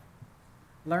I have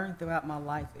learned throughout my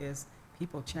life is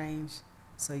people change,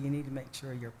 so you need to make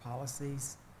sure your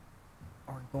policies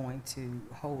are going to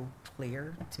hold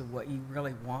clear to what you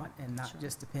really want and not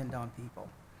just depend on people.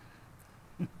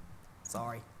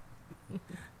 Sorry.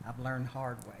 I've learned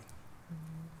hard way.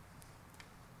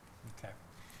 Okay.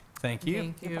 Thank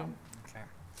you. Thank you.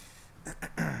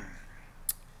 Okay.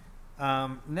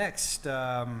 Next,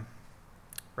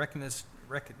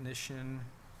 recognition,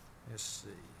 let's see,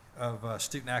 of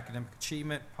student academic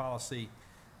achievement. Policy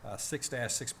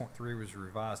 6-6.3 was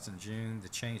revised in June. The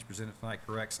change presented tonight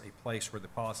corrects a place where the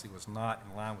policy was not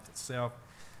in line with itself.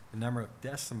 The number of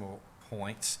decimal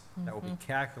points that will be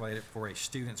calculated for a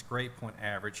student's grade point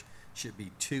average should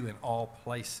be 2 in all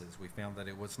places. We found that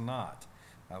it was not.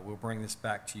 We'll bring this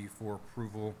back to you for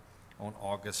approval on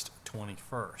August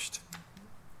 21st.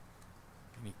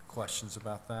 Any questions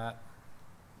about that?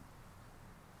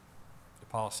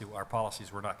 Our policies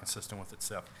were not consistent with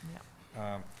itself.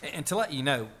 Yeah. And to let you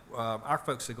know, our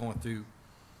folks are going through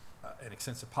an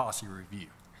extensive policy review.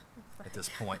 at this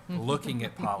point, looking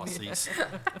at policies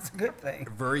That's a good thing.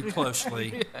 very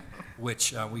closely,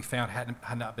 which we found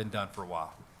had not been done for a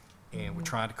while. And we're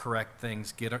trying to correct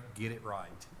things, get it right,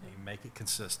 and make it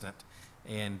consistent.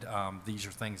 And these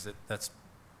are things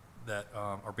that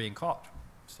are being caught.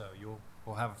 So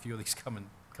we'll have a few of these coming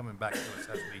back to us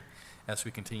as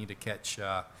we continue to catch.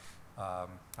 I don't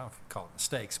know if you call it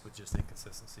mistakes, but just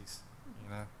inconsistencies.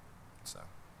 So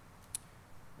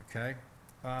okay.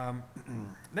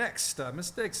 Next,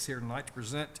 Ms. Diggs is here tonight to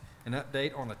present an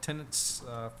update on attendance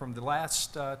from the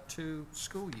last 2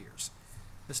 school years.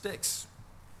 Ms. Diggs.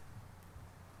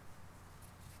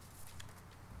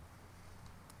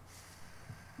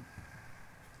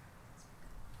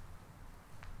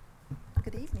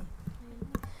 Good evening.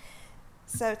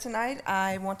 So tonight,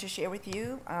 I want to share with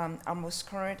you our most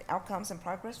current outcomes and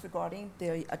progress regarding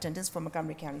the attendance for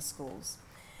Montgomery County schools.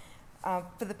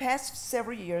 For the past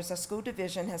several years, our school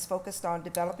division has focused on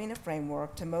developing a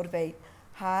framework to motivate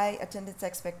high attendance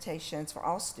expectations for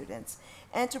all students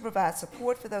and to provide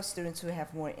support for those students who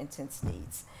have more intense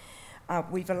needs.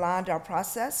 We've aligned our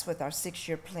process with our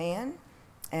 6-year plan,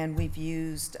 and we've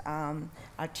used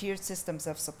our tiered systems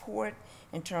of support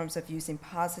in terms of using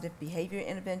positive behavior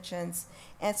interventions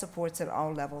and supports at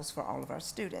all levels for all of our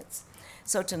students.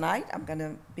 So tonight, I'm going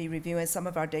to be reviewing some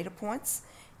of our data points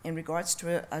in regards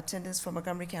to attendance for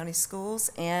Montgomery County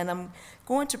schools, and I'm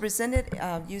going to present it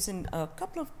using a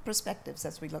couple of perspectives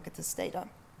as we look at this data.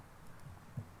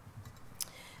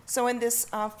 So in this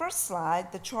first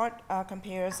slide, the chart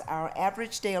compares our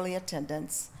average daily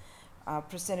attendance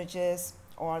percentages,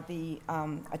 or the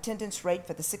attendance rate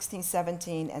for the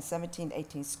 16-17 and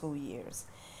 17-18 school years.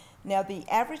 Now, the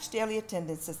average daily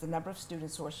attendance is the number of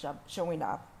students who are showing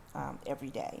up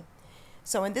every day.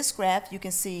 So in this graph, you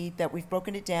can see that we've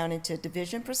broken it down into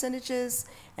division percentages,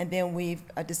 and then we've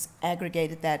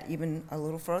disaggregated that even a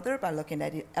little further by looking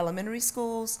at elementary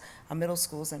schools, our middle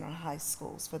schools, and our high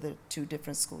schools for the 2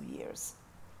 different school years.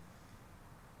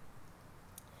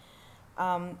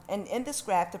 And in this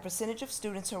graph, the percentage of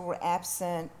students who were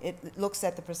absent, it looks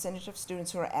at the percentage of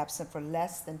students who are absent for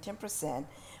less than 10%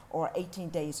 or 18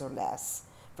 days or less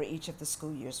for each of the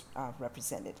school years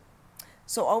represented.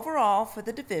 So overall, for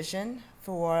the division,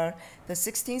 for the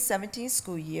 16-17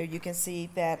 school year, you can see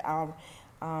that our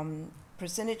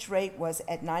percentage rate was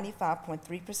at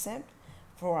 95.3%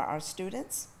 for our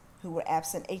students who were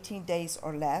absent 18 days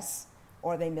or less,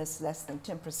 or they missed less than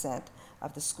 10%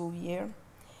 of the school year.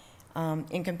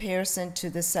 In comparison to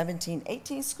the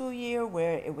 17-18 school year,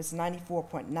 where it was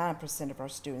 94.9% of our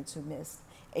students who missed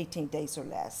 18 days or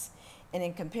less. And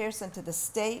in comparison to the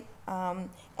state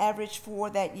average for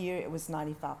that year, it was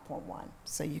 95.1.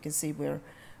 So you can see we're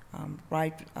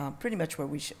right pretty much where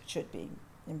we should be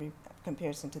in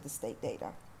comparison to the state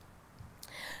data.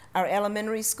 Our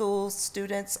elementary school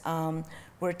students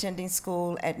were attending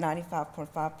school at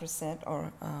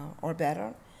 95.5% or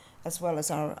better, as well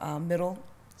as our middle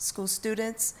school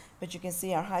students, but you can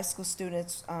see our high school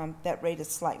students, that rate is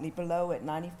slightly below at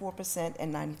 94%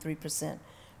 and 93%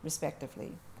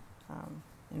 respectively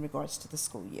in regards to the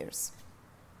school years.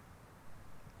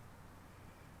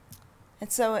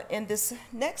 And so in this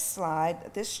next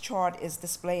slide, this chart is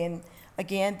displaying,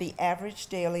 again, the average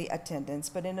daily attendance,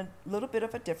 but in a little bit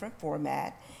of a different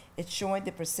format. It's showing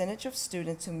the percentage of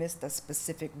students who missed a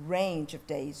specific range of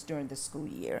days during the school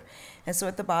year. And so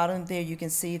at the bottom there, you can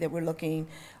see that we're looking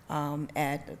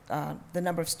at the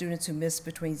number of students who missed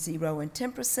between 0 and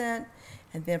 10%,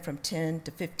 and then from 10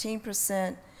 to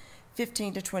 15%,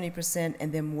 15 to 20%,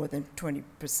 and then more than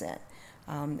 20%.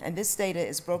 And this data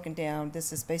is broken down.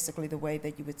 This is basically the way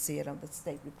that you would see it on the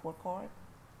state report card.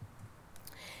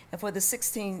 And for the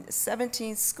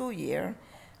 16-17 school year,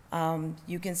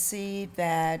 you can see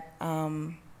that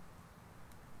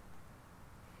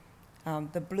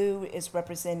the blue is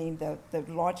representing the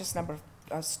largest number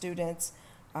of students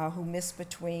who missed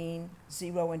between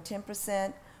 0 and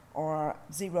 10%, or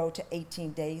 0 to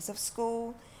 18 days of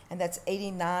school, and that's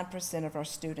 89% of our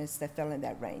students that fell in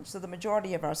that range. So the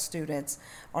majority of our students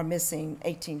are missing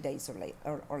 18 days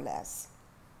or less.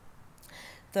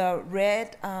 The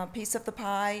red piece of the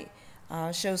pie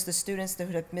shows the students that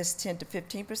have missed 10 to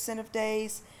 15% of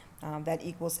days. That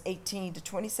equals 18 to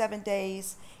 27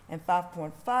 days, and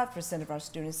 5.5% of our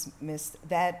students missed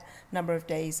that number of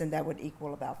days, and that would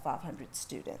equal about 500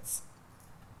 students.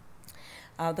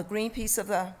 The green piece of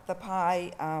the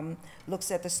pie looks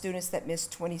at the students that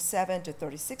missed 27 to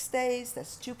 36 days.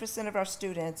 That's 2% of our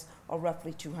students, or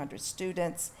roughly 200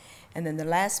 students. And then the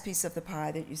last piece of the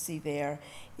pie that you see there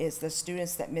is the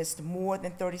students that missed more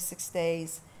than 36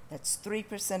 days. That's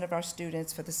 3% of our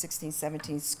students for the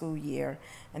 16-17 school year,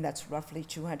 and that's roughly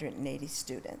 280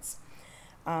 students.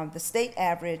 The state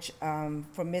average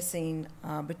for missing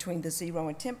between the 0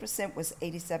 and 10% was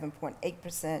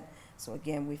 87.8%. So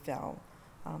again, we fell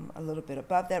a little bit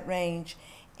above that range,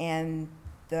 and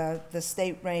the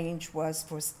state range was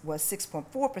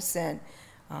 6.4%,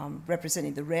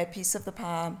 representing the red piece of the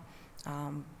pie,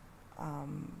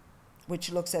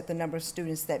 which looks at the number of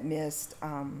students that missed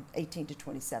 18 to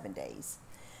 27 days.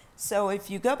 So if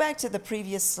you go back to the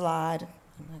previous slide,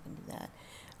 I'm not going to do that,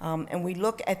 and we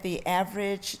look at the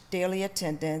average daily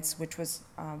attendance, which was,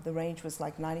 the range was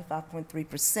like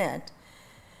 95.3%.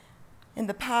 In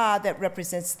the pie, that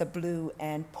represents the blue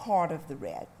and part of the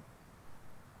red.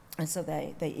 And so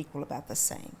they equal about the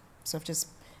same. So I've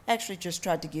actually just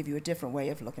tried to give you a different way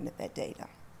of looking at that data.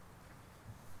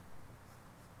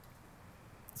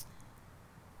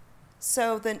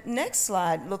 So the next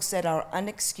slide looks at our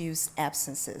unexcused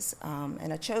absences.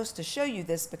 And I chose to show you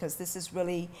this because this is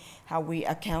really how we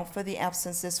account for the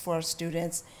absences for our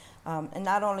students. And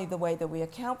not only the way that we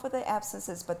account for the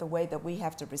absences, but the way that we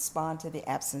have to respond to the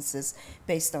absences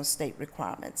based on state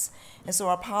requirements. And so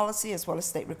our policy, as well as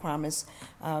state requirements,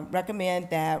 recommend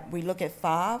that we look at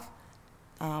 5+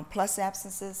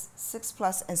 absences,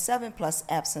 6+, and 7+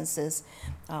 absences.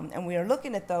 And we are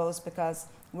looking at those because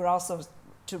we're also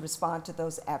to respond to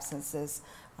those absences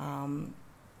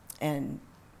and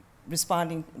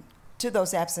responding to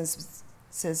those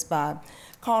absences by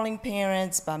calling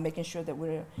parents, by making sure that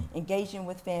we're engaging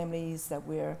with families, that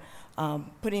we're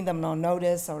putting them on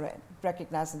notice or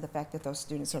recognizing the fact that those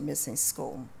students are missing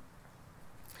school.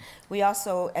 We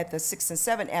also, at the 6 and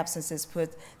 7 absences,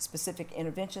 put specific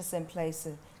interventions in place,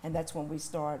 and that's when we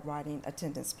start writing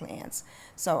attendance plans.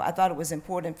 So I thought it was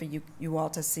important for you all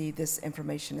to see this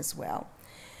information as well.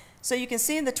 So you can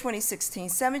see in the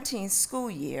 2016-17 school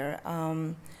year,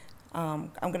 I'm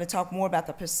going to talk more about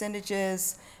the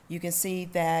percentages. You can see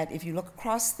that if you look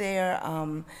across there,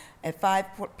 at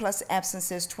 5+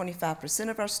 absences, 25%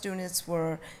 of our students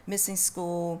were missing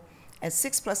school. At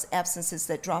 6+ absences,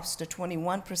 that drops to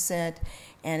 21%,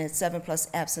 and at 7+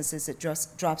 absences, it drops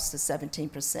to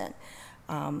 17%.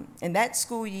 In that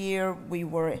school year, we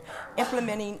were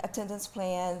implementing attendance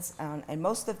plans, and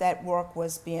most of that work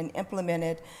was being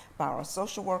implemented by our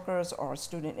social workers or our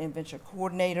student intervention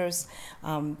coordinators.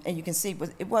 And you can see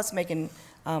it was making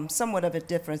somewhat of a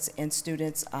difference in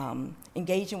students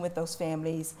engaging with those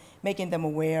families, making them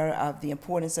aware of the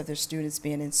importance of their students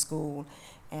being in school,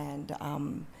 and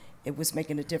it was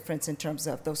making a difference in terms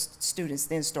of those students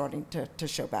then starting to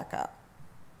show back up.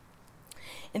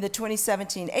 In the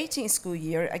 2017-18 school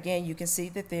year, again, you can see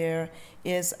that there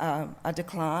is a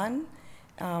decline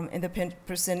in the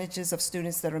percentages of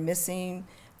students that are missing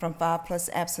from 5+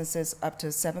 absences up to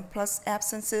 7+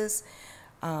 absences.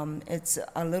 It's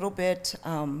a little bit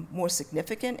more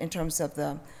significant in terms of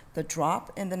the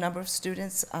drop in the number of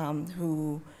students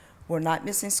who were not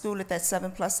missing school at that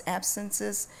 7+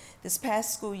 absences. This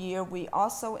past school year, we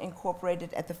also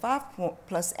incorporated at the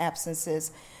 5+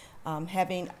 absences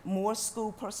having more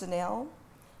school personnel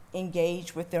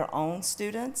engage with their own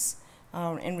students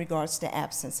in regards to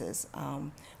absences.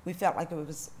 We felt like it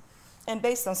was, and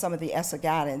based on some of the ESSA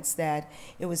guidance, that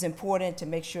it was important to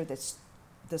make sure that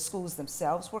the schools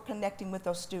themselves were connecting with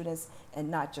those students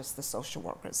and not just the social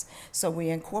workers. So we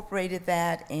incorporated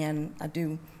that, and I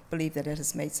do believe that it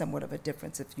has made somewhat of a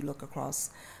difference if you look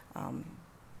across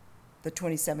the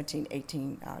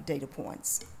 2017-18 data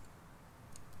points.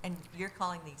 And you're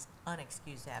calling these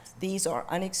unexcused absences? These are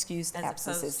unexcused absences.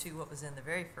 As opposed to what was in the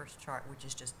very first chart, which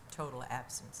is just total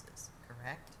absences,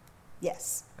 correct?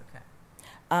 Yes. Okay.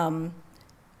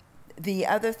 The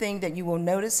other thing that you will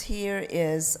notice here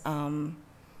is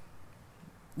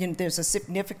there's a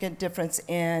significant difference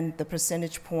in the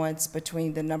percentage points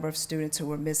between the number of students who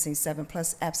were missing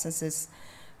 7+ absences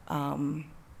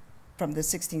from the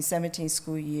 16-17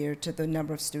 school year to the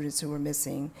number of students who were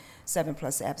missing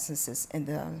 7+ absences in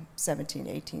the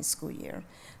 17-18 school year.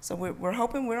 So we're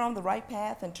hoping we're on the right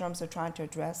path in terms of trying to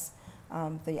address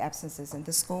the absences in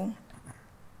the school.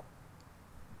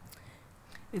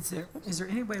 Is there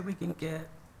any way we can get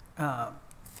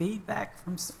feedback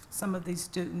from some of these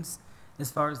students as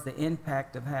far as the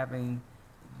impact of having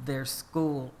their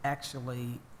school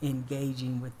actually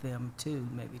engaging with them too,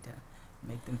 maybe to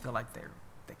make them feel like they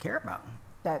care about them?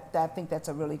 I think that's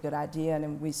a really good idea,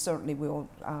 and we certainly will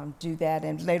do that.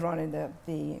 And later on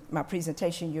in my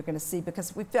presentation, you're going to see,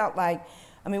 because we felt like,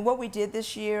 what we did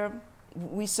this year,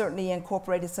 we certainly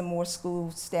incorporated some more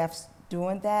school staff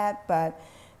doing that, but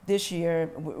this year,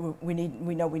 we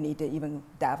know we need to even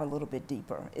dive a little bit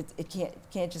deeper. It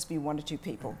can't just be 1 or 2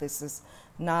 people.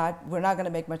 We're not going to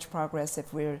make much progress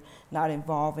if we're not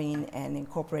involving and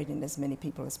incorporating as many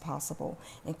people as possible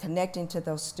and connecting to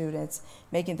those students,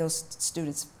 making those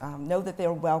students know that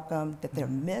they're welcome, that they're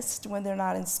missed when they're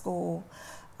not in school.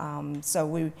 So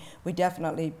we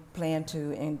definitely plan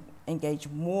to engage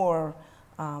more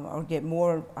or get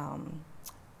more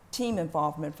team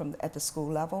involvement at the school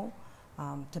level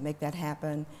to make that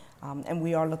happen. And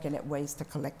we are looking at ways to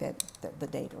collect the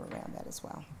data around that as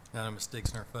well. Now, Ms.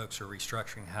 Diggs and her folks are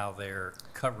restructuring how they're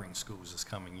covering schools this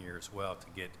coming year as well to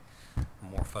get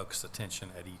more focused attention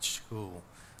at each school.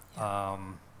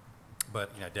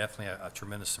 But definitely a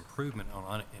tremendous improvement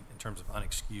in terms of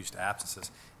unexcused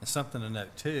absences. And something to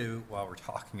note too, while we're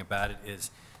talking about it, is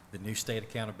the new state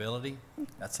accountability.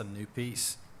 That's a new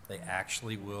piece. They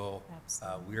actually will.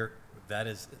 That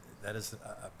is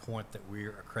a point that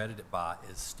we're accredited by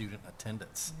is student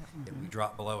attendance. If we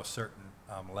drop below a certain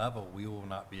level, we will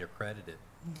not be accredited.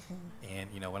 And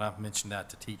when I've mentioned that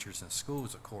to teachers in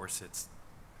schools, of course, it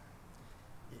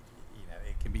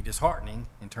can be disheartening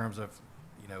in terms of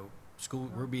school.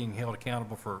 We're being held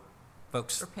accountable for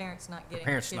folks. For parents not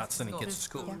getting sending kids to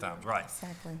school at times, right?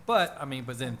 Exactly.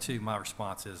 But then too, my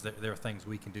response is that there are things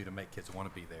we can do to make kids want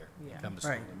to be there, come to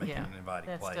school, and make it an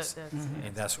inviting place,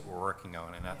 and that's what we're working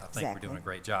on. And I think we're doing a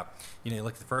great job.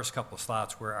 Look at the first couple of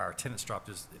slides where our attendance dropped.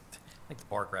 I think the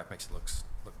bar graph makes it look.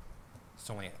 It's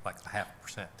only like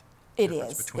 0.5%. It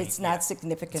is. It's not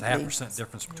significantly. It's 0.5%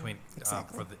 difference between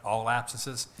for all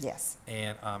absences. Yes.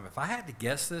 And if I had to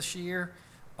guess this year,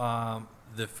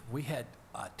 we had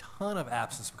a ton of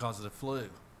absence because of the flu.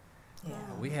 Yeah.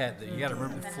 We had you got to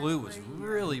remember the flu was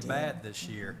really bad this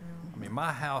year. I mean,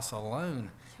 my house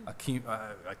alone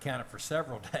accounted for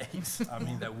several days. I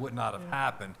mean, that would not have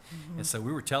happened. And so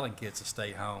we were telling kids to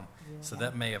stay home. So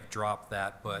that may have dropped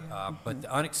that. But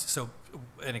so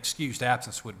an excused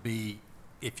absence would be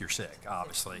if you're sick,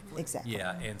 obviously. Exactly.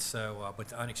 Yeah. And so, but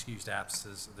the unexcused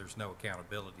absences, there's no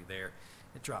accountability there.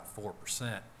 It dropped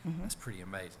 4%. That's pretty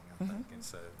amazing, I think. And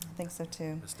so I think so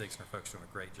too. Ms. Diggs and her folks are doing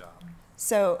a great job.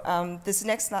 So this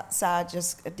next slide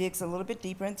just digs a little bit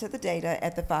deeper into the data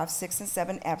at the 5, 6, and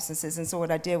 7 absences. And so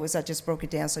what I did was I just broke it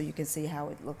down so you can see how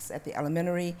it looks at the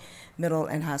elementary, middle,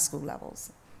 and high school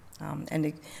levels.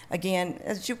 Again,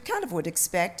 as you kind of would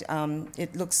expect,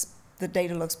 the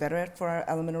data looks better for our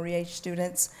elementary age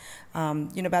students.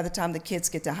 By the time the kids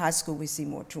get to high school, we see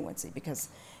more truancy because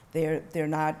they're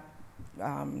not.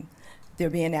 They're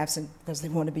being absent because they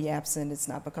want to be absent. It's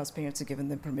not because parents are giving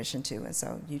them permission to. And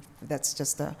so that's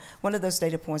just one of those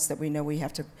data points that we know we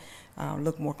have to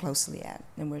look more closely at.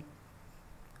 And we're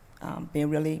being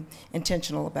really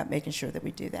intentional about making sure that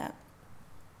we do that.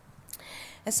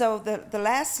 And so the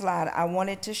last slide, I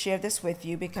wanted to share this with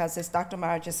you because as Dr.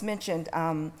 Meyer just mentioned,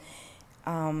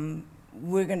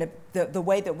 we're going to, the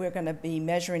way that we're going to be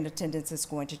measuring attendance is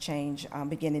going to change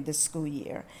beginning this school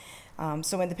year.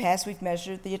 So in the past, we've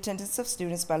measured the attendance of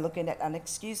students by looking at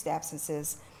unexcused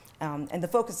absences, and the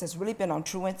focus has really been on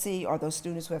truancy or those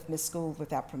students who have missed school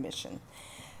without permission.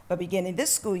 But beginning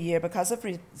this school year, because of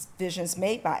revisions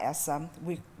made by ESSA,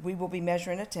 we will be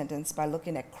measuring attendance by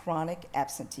looking at chronic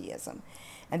absenteeism.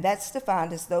 And that's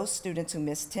defined as those students who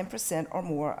miss 10% or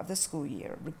more of the school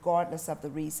year, regardless of the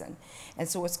reason. And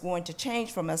so it's going to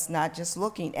change from us not just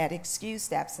looking at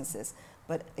excused absences,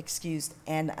 but excused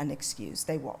and unexcused.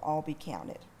 They will all be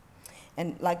counted.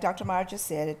 And like Dr. Meyer just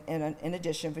said, in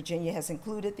addition, Virginia has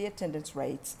included the attendance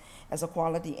rates as a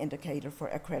quality indicator for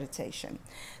accreditation.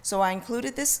 So I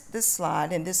included this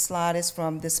slide, and this slide is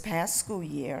from this past school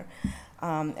year.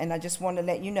 And I just want to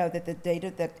let you know that the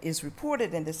data that is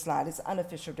reported in this slide is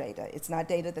unofficial data. It's not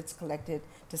data that's collected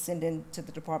to send in to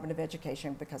the Department of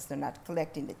Education because they're not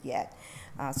collecting it yet.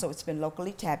 So it's been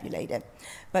locally tabulated.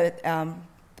 But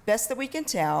best that we can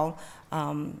tell,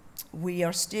 we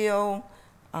are still,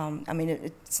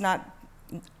 it's not,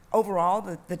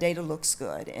 overall, the data looks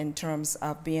good in terms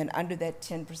of being under that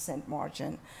 10%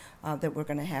 margin that we're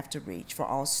going to have to reach for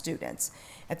all students.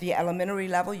 At the elementary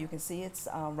level, you can see it's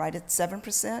right at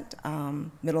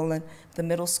 7%. The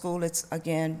middle school, it's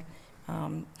again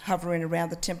hovering around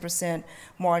the 10%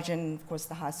 margin. Of course,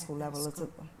 the high school level is a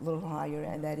little higher,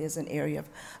 and that is an area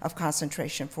of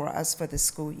concentration for us for this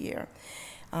school year.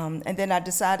 And then I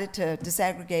decided to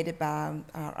disaggregate it by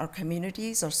our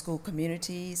communities, our school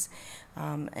communities.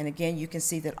 And again, you can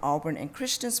see that Auburn and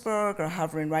Christiansburg are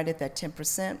hovering right at that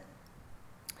 10%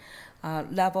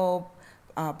 level.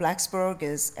 Blacksburg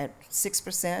is at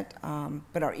 6%,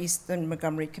 but our Eastern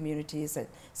Montgomery community is at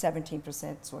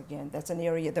 17%. So again, that's an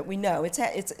area that we know it's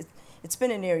it's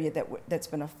been an area that's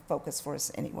been a focus for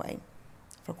us anyway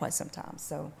for quite some time.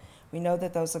 So we know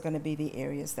that those are going to be the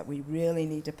areas that we really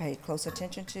need to pay close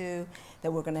attention to,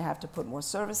 that we're going to have to put more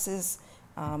services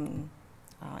and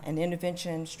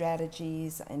intervention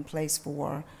strategies in place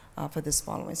for this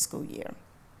following school year.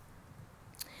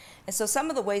 And so some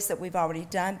of the ways that we've already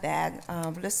done that,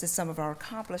 listed some of our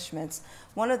accomplishments.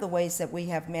 One of the ways that we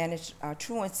have managed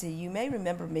truancy, you may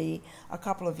remember me a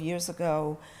couple of years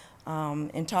ago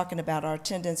in talking about our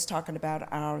attendance, talking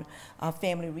about our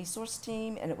family resource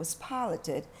team, and it was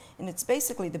piloted. And it's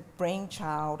basically the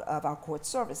brainchild of our court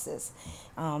services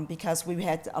because we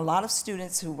had a lot of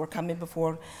students who were coming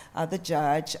before the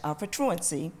judge for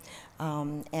truancy.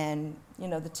 And, you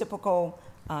know, the typical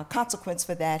consequence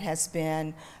for that has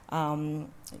been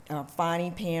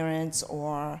fining parents,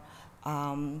 or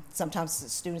sometimes the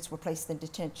students were placed in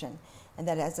detention. And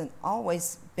that hasn't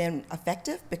always been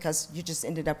effective because you just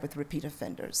ended up with repeat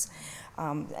offenders.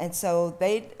 And so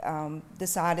they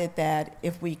decided that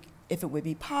if it would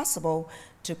be possible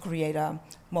to create a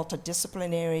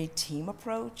multidisciplinary team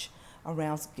approach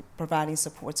around providing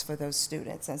supports for those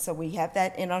students. And so we have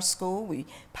that in our school. We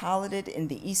piloted in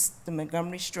the Eastern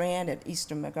Montgomery strand at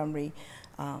Eastern Montgomery,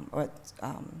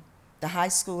 the high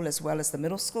school as well as the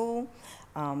middle school.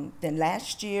 Then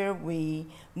last year we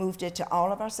moved it to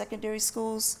all of our secondary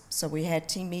schools. So we had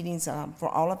team meetings for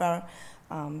all of our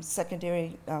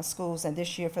secondary schools, and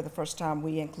this year for the first time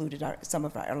we included some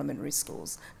of our elementary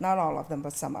schools. Not all of them,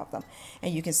 but some of them.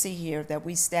 And you can see here that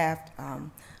we staffed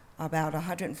about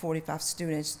 145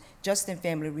 students just in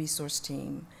family resource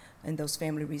team, in those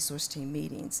family resource team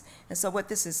meetings. And so what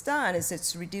this has done is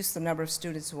it's reduced the number of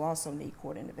students who also need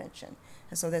court intervention.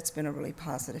 And so that's been a really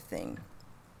positive thing.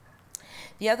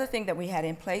 The other thing that we had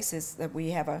in place is that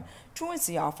we have a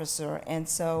truancy officer, and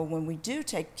so when we do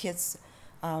take kids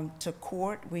to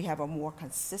court, we have a more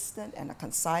consistent and a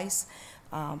concise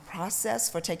process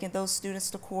for taking those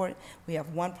students to court. We have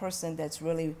one person that's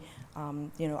really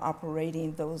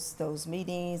operating those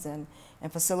meetings and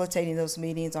facilitating those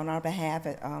meetings on our behalf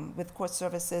with court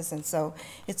services. And so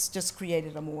it's just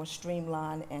created a more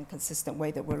streamlined and consistent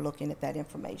way that we're looking at that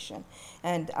information.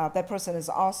 And that person is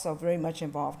also very much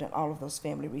involved in all of those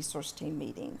family resource team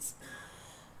meetings.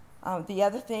 The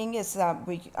other thing is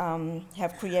we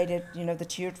have created, the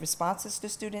tiered responses to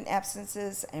student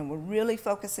absences, and we're really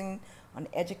focusing on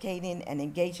educating and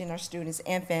engaging our students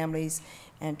and families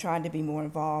and trying to be more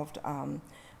involved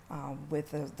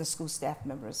with the school staff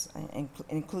members,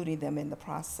 including them in the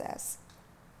process.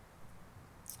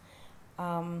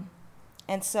 And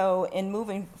so in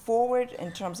moving forward,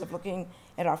 in terms of looking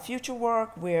at our future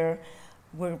work, we're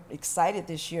excited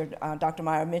this year. Dr.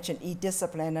 Meyer mentioned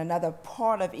e-discipline. Another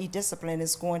part of e-discipline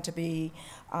is going to be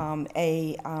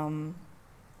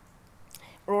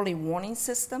early warning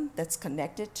system that's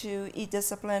connected to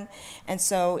e-discipline. And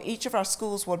so each of our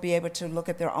schools will be able to look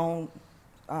at their own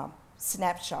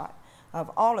snapshot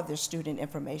of all of their student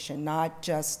information, not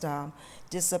just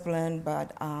discipline,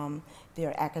 but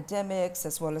their academics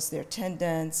as well as their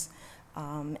attendance.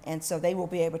 And so they will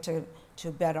be able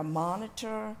to better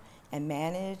monitor and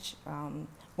manage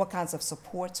what kinds of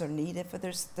supports are needed for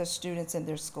their students in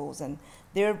their schools. And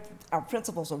our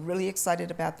principals are really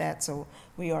excited about that, so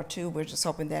we are too. We're just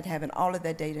hoping that having all of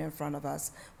that data in front of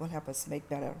us will help us make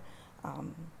better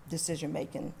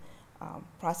decision-making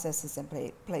processes in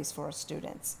place for our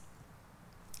students.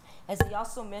 As he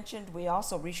also mentioned, we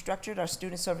also restructured our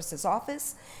Student Services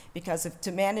Office because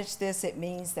to manage this, it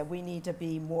means that we need to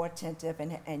be more attentive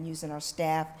and using our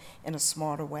staff in a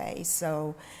smarter way.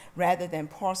 So rather than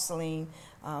parceling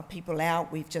people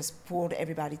out, we've just pulled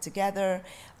everybody together,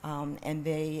 and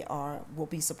they will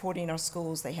be supporting our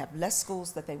schools. They have less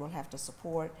schools that they will have to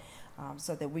support,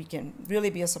 so that we can really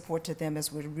be a support to them as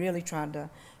we're really trying to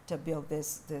build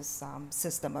this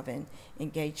system of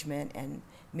engagement and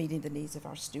meeting the needs of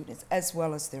our students as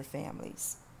well as their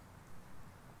families.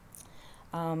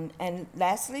 And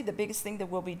lastly, the biggest thing that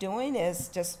we'll be doing is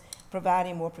just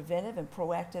providing more preventive and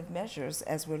proactive measures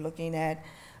as we're looking at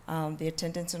the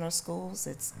attendance in our schools.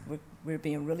 We're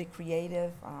being really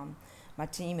creative. My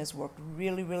team has worked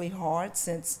really, really hard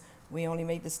since we only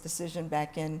made this decision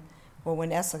back in, well,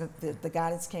 when ESSA, the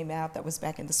guidance came out, that was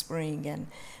back in the spring, and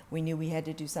we knew we had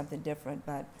to do something different.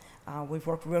 But we've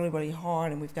worked really, really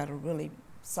hard, and we've got a really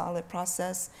solid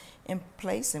process in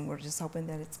place, and we're just hoping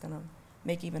that it's going to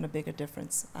make even a bigger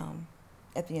difference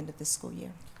at the end of this school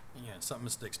year. Yeah, and something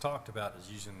Ms. Dix talked about is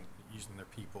using their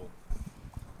people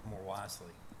more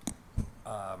wisely.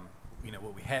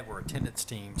 What we had were attendance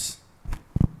teams,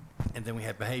 and then we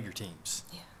had behavior teams.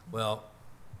 Yeah. Well,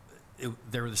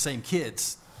 they were the same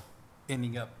kids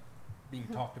ending up being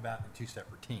talked about in two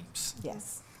separate teams.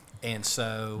 Yes. And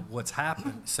so what's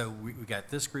happened, so we got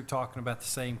this group talking about the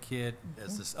same kid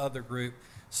as this other group,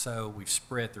 so we've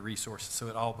spread the resources so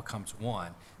it all becomes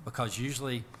one. Because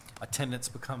usually attendance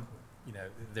become,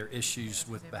 there are issues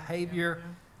with behavior,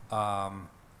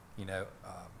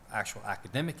 actual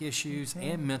academic issues,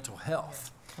 and mental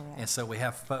health. Correct. And so we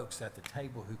have folks at the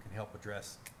table who can help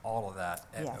address all of that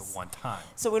at one time.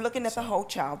 So we're looking at the whole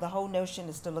child. The whole notion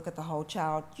is to look at the whole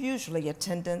child. Usually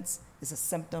attendance is a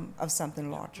symptom of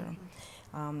something larger.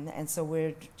 And so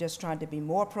we're just trying to be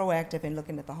more proactive in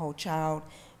looking at the whole child,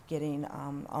 getting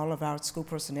all of our school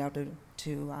personnel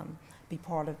to be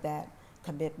part of that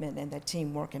commitment and that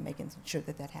teamwork and making sure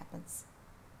that that happens.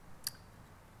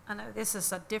 I know this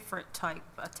is a different type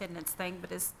attendance thing, but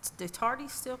do tardies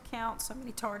still count, so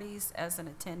many tardies as an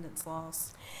attendance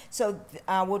loss? So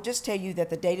we'll just tell you that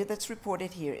the data that's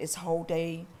reported here is whole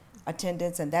day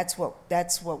attendance, and that's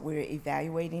what we're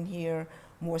evaluating here,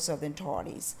 more so than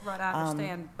tardies. Right, I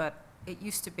understand, but it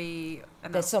used to be.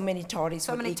 That so many tardies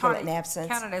would equal an absence.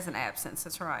 Counted as an absence,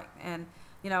 that's right. And,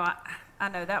 I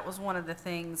know that was one of the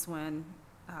things when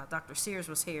Dr. Sears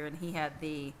was here and he had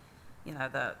the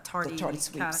tardy kind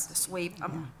of the sweep.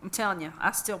 I'm telling you,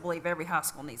 I still believe every high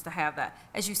school needs to have that.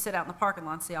 As you sit out in the parking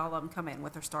lot and see all of them come in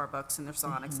with their Starbucks and their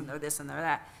Sonics and their this and their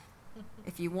that.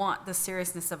 If you want the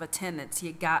seriousness of attendance,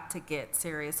 you got to get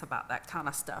serious about that kind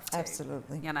of stuff too.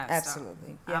 Absolutely.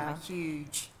 Absolutely. So I'm a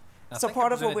huge. So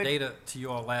part of what we're data to you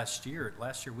all last year.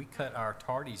 Last year we cut our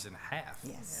tardies in half.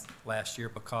 Yes. Last year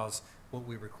because what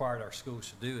we required our schools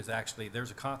to do is actually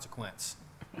there's a consequence.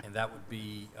 And that would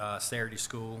be Saturday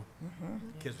school.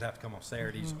 Kids would have to come on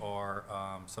Saturdays or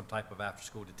some type of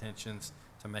after-school detentions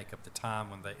to make up the time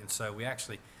when they. And so we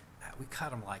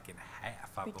cut them like in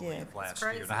half, I believe, last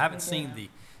year. And I haven't seen the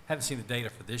data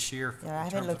for this year in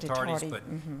terms of tardies,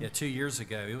 but 2 years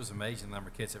ago it was amazing the number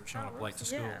of kids that were showing up late to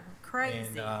school. Yeah,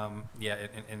 crazy.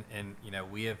 And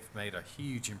we have made a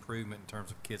huge improvement in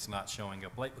terms of kids not showing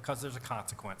up late because there's a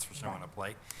consequence for showing up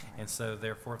late, and so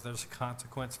therefore if there's a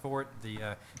consequence for it,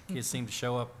 the kids seem to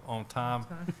show up on time,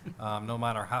 no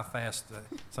matter how fast.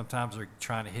 Sometimes they're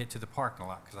trying to hit to the parking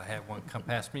lot because I had one come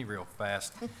past me real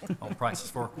fast on Price's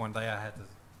Fork one day. I had to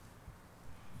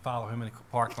follow him in the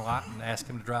parking lot and ask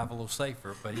him to drive a little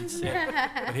safer. But he said,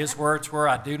 but his words were,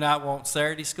 "I do not want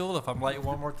Saturday school. If I'm late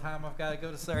one more time, I've got to go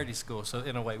to Saturday school." So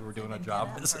in a way, we're doing our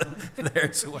job there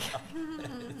as well.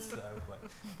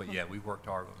 But yeah, we worked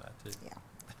hard on that too.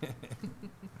 Yeah.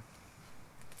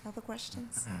 Other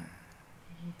questions?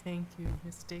 Thank you,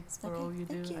 Ms. Diggs, for all you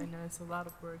do. I know it's a lot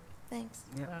of work. Thanks.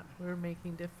 But we're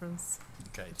making difference.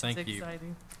 Okay, which thank is you.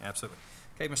 Exciting. Absolutely.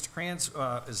 Okay, Mr. Kranz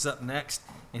is up next,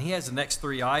 and he has the next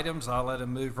 3 items. I'll let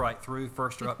him move right through.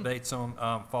 First are updates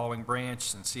on following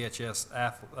branch and CHS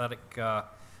athletic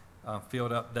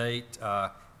field update,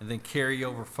 and then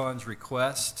carryover funds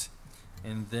request,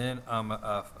 and then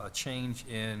a change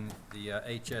in the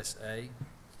HSA.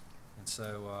 And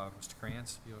so, Mr.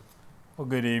 Kranz, you'll... Well,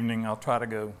 good evening. I'll try to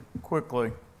go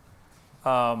quickly.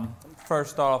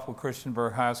 First off, with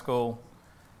Christiansburg High School,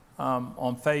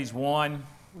 on phase 1,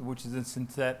 which is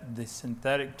the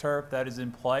synthetic turf, that is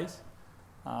in place.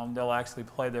 They'll actually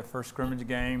play their first scrimmage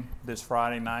game this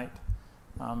Friday night,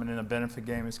 and then a benefit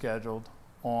game is scheduled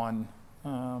on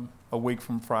a week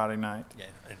from Friday night. Yeah,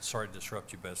 and sorry to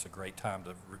disrupt you, but it's a great time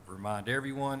to remind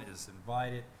everyone is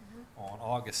invited on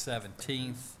August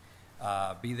 17th.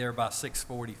 Be there by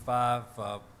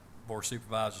 6:45. Board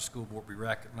supervisor, school board be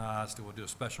recognized. We'll do a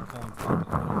special coin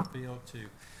drop on the field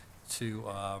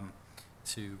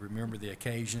to remember the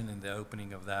occasion and the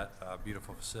opening of that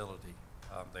beautiful facility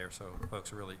there. So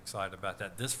folks are really excited about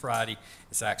that. This Friday,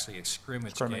 it's actually a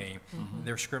scrimmage game.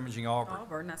 They're scrimmaging Auburn.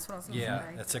 Auburn, that's what I was going to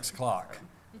say. Yeah, at 6 o'clock.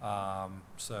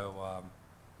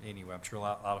 Anyway, I'm sure a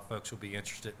lot of folks will be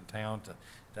interested in town to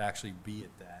actually be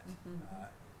at that.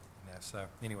 So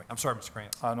anyway, I'm sorry, Mr.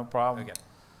 Grant. No problem. Okay.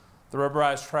 The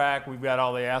rubberized track, we've got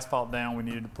all the asphalt down. We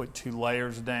needed to put 2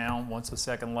 layers down. Once the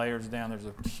second layer is down, there's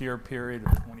a cure period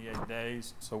of 28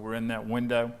 days. So we're in that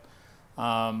window.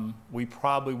 We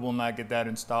probably will not get that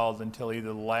installed until either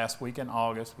the last week in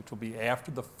August, which will be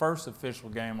after the first official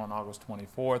game on August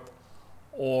 24th,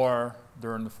 or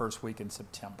during the first week in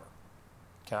September.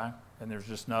 Okay? And there's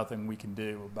just nothing we can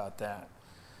do about that.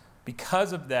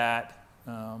 Because of that,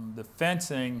 the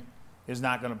fencing is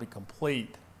not going to be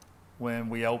complete when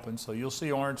we open. So you'll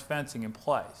see orange fencing in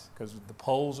place because the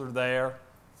poles are there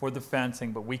for the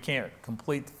fencing, but we can't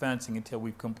complete the fencing until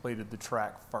we've completed the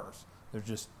track first. There's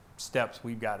just steps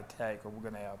we've got to take or we're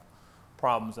going to have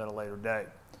problems at a later date.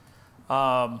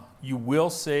 You will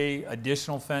see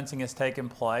additional fencing has taken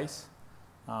place.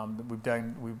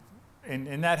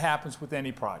 and that happens with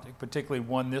any project, particularly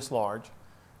one this large,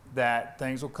 that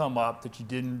things will come up that you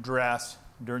didn't address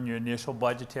during your initial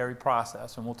budgetary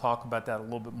process, and we'll talk about that a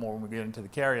little bit more when we get into the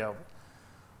carryover.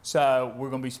 So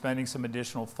we're going to be spending some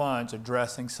additional funds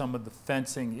addressing some of the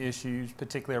fencing issues,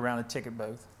 particularly around the ticket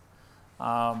booth.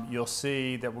 You'll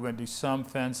see that we're going to do some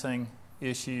fencing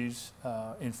issues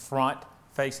in front,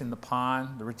 facing the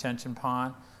pond, the retention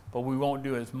pond, but we won't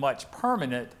do as much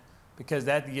permanent because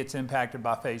that gets impacted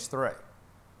by phase 3.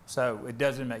 So it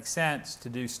doesn't make sense to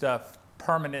do stuff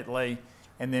permanently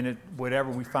and then whatever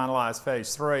we finalize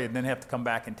phase 3 and then have to come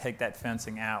back and take that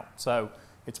fencing out. So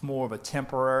it's more of a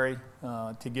temporary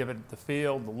to give it the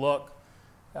feel, the look,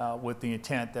 with the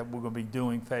intent that we're going to be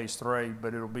doing phase 3,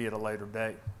 but it'll be at a later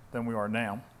date than we are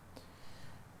now.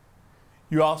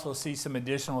 You also see some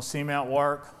additional cement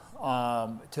work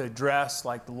to address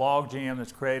like the log jam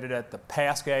that's created at the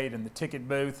pass gate and the ticket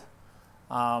booth.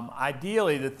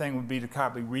 Ideally, the thing would be to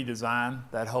probably redesign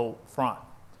that whole front.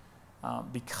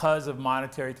 Because of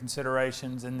monetary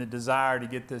considerations and the desire to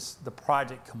get the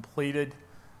project completed,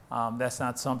 that's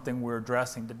not something we're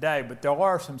addressing today, but there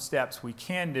are some steps we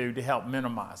can do to help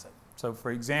minimize it. So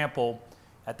for example,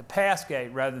 at the pass gate,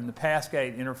 rather than the pass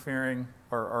gate interfering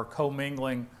or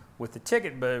commingling with the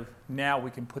ticket booth, now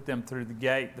we can put them through the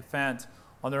gate, the fence,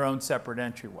 on their own separate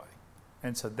entryway.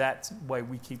 And so that's the way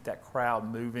we keep that crowd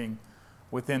moving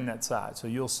within that side. So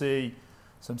you'll see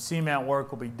some cement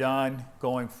work will be done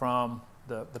going from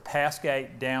the pass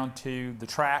gate down to the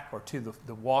track or to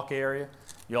the walk area.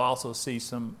 You'll also see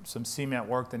some cement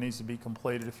work that needs to be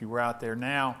completed if you were out there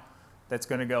now. That's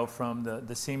going to go from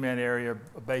the cement area,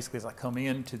 basically as I come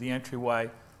into the entryway,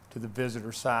 to the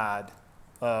visitor side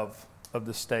of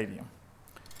the stadium.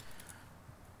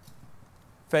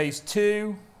 Phase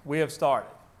 2, we have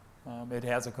started. It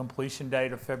has a completion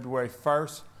date of February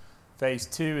 1st. Phase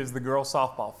 2 is the girls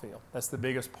softball field. That's the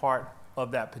biggest part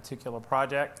of that particular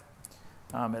project.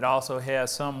 It also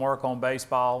has some work on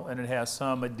baseball, and it has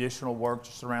some additional work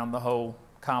just around the whole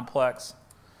complex.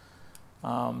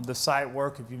 The site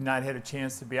work, if you've not had a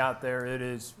chance to be out there, it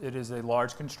is a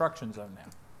large construction zone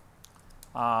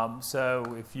now.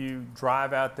 So if you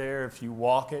drive out there, if you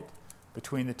walk it,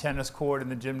 between the tennis court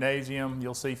and the gymnasium,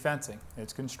 you'll see fencing.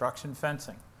 It's construction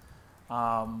fencing.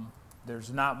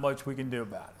 There's not much we can do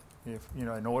about it.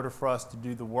 In order for us to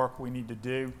do the work we need to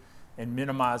do and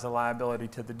minimize the liability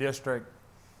to the district,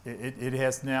 it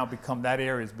has now become, that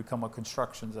area has become a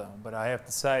construction zone. But I have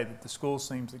to say that the school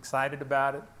seems excited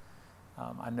about it.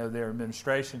 I know their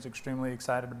administration is extremely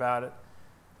excited about it.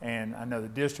 And I know the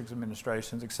district's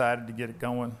administration is excited to get it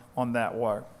going on that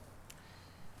work.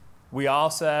 We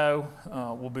also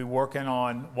will be working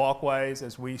on walkways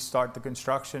as we start the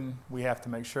construction. We have to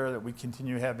make sure that we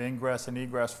continue to have ingress and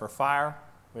egress for fire.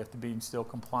 We have to be in still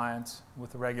compliance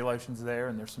with the regulations there,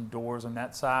 and there's some doors on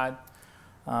that side.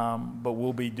 But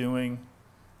we'll be doing,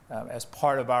 as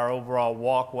part of our overall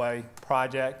walkway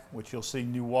project, which you'll see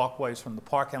new walkways from the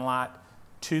parking lot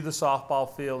to the softball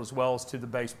field as well as to the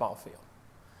baseball field.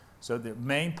 So the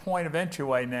main point of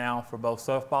entryway now for both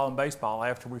softball and baseball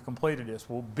after we completed this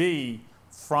will be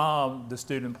from the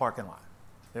student parking lot.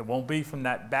 It won't be from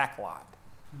that back lot.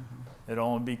 It'll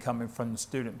only be coming from the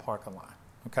student parking lot,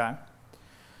 okay?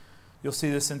 You'll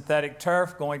see the synthetic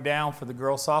turf going down for the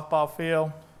girls softball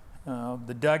field,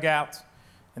 the dugouts,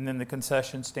 and then the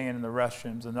concession stand and the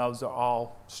restrooms, and those are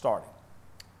all starting.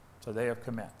 So they have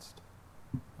commenced,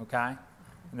 okay?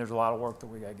 And there's a lot of work that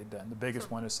we gotta get done. The biggest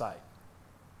one is site.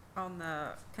 On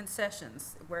the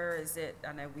concessions, where is it?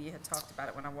 I know we had talked about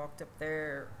it when I walked up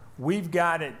there. We've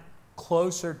got it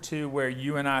closer to where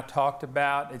you and I talked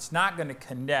about. It's not gonna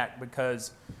connect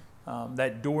because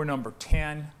that door number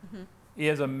 10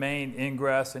 is a main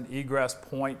ingress and egress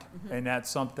point, and that's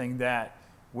something that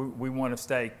we want to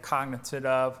stay cognizant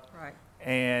of. Right.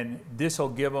 And this will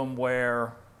give them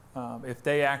where, if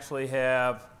they actually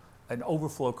have an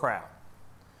overflow crowd,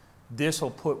 this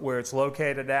will put where it's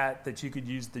located at, that you could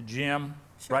use the gym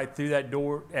right through that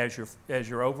door as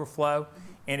your overflow,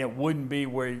 and it wouldn't be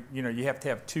where you have to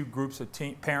have two groups of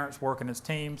parents working as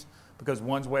teams because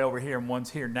one's way over here and one's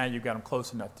here. Now you've got them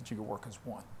close enough that you can work as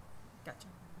one. Gotcha.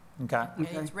 Okay. And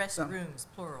it's restrooms,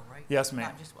 plural, right? Yes, ma'am.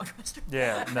 Not just one restroom.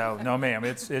 Yeah, no, ma'am.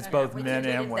 It's both men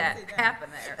and women. That happen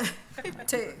there,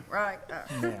 too, right?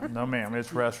 No, ma'am. It's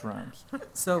restrooms.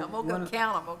 So, I'm gonna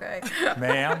count them, okay?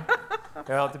 Ma'am,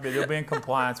 they'll be in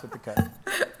compliance with the code.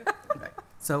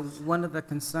 so one of the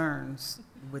concerns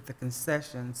with the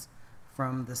concessions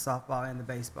from the softball and the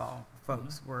baseball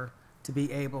folks were to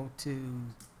be able to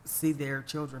see their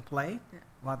children play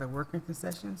while they're working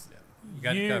concessions. You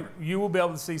got it covered. You will be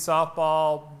able to see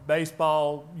softball,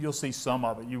 baseball. You'll see some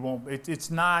of it. You won't.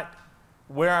 It's not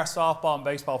where our softball and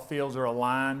baseball fields are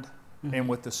aligned, and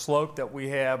with the slope that we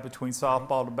have between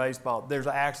softball to baseball, there's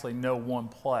actually no one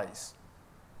place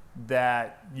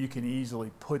that you can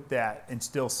easily put that and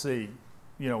still see.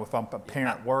 You know, if I'm a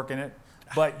parent working it.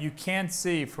 But you can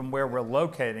see from where we're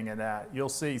locating it at, you'll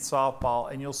see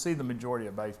softball and you'll see the majority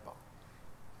of baseball.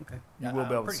 Okay. You will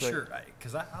be able to see. I'm pretty sure,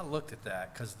 because I looked at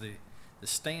that, because the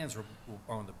stands were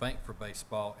on the bank for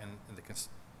baseball, and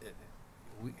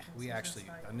we actually,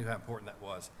 I knew how important that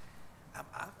was.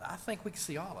 I think we can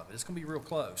see all of it. It's going to be real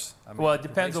close. I mean, Well, it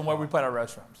depends on where we baseball. put our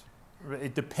restrooms.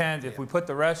 It depends. If we put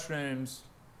the restrooms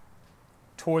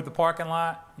toward the parking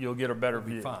lot, you'll get a better It'll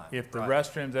be view. fine, If the right.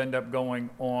 restrooms end up going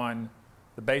on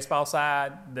the baseball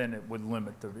side, then it would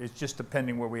limit it's just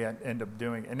depending where we end up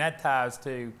doing. And that ties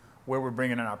to where we're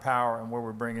bringing in our power and where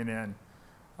we're bringing in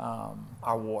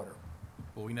our water.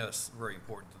 Well, we know it's very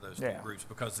important to those two Yeah. groups,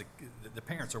 because the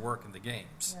parents are working the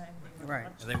games. Right.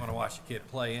 And they want to watch the kid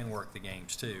play and work the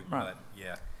games too. Right. But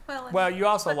yeah, Well, you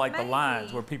also but like the lines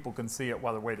maybe- where people can see it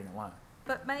while they're waiting in line.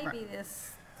 But maybe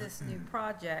this new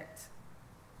project,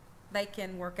 they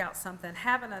can work out something,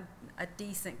 having a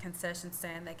decent concession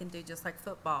stand, they can do just like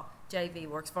football. JV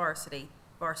works varsity,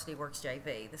 varsity works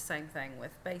JV. The same thing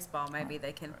with baseball. Maybe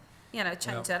they can, you know,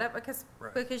 change that up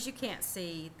because you can't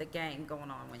see the game going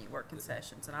on when you work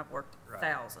concessions. And I've worked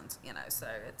thousands, you know, so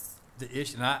it's. the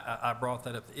issue, and I brought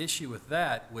that up, the issue with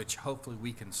that, which hopefully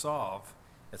we can solve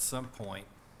at some point,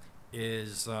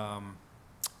 is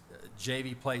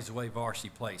JV plays away, varsity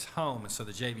plays home, and so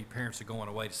the JV parents are going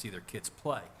away to see their kids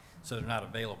play, so they're not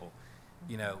available.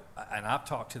 You know, and I've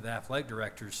talked to the athletic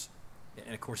directors,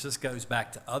 and of course this goes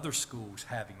back to other schools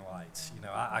having lights. You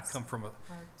know, I come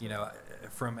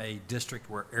from a district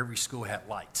where every school had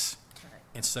lights.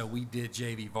 And so we did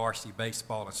JV varsity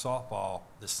baseball and softball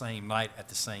the same night at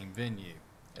the same venue,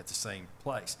 at the same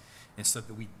place. And so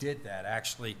that we did that.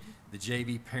 Actually, the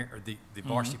JV parent, or the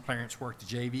varsity parents worked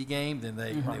the JV game, then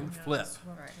they would flip,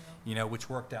 you know, which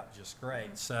worked out just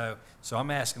great. So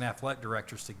I'm asking athletic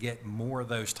directors to get more of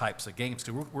those types of games,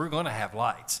 because we're going to have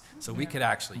lights, so we could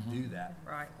actually do that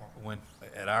when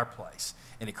at our place,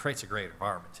 and it creates a great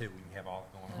environment too. We can have all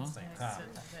going on at the same time,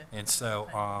 and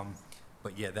so.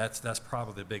 But yeah, that's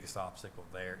probably the biggest obstacle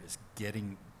there, is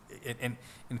getting, and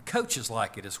coaches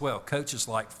like it as well. Coaches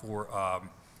like for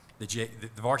the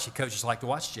varsity coaches like to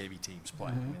watch JV teams play.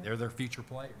 I mean, they're their future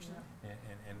players,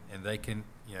 and they can,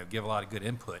 you know, give a lot of good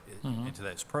input into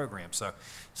those programs.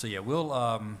 So yeah, we'll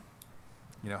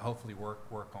you know, hopefully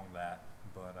work on that.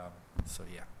 But so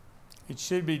yeah, It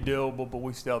should be doable, but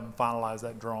we still haven't finalized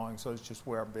that drawing, so it's just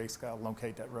where I basically gotta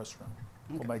locate that restroom.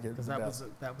 We'll make it Because the that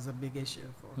best. was a big issue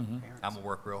for parents. I'm gonna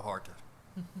work real hard to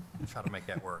try to make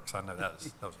that work. So I know that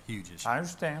was a huge issue. I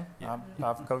understand. Yeah.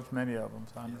 I've coached many of them,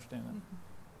 so I understand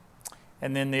that.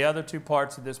 And then the other two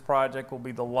parts of this project will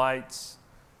be the lights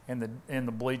and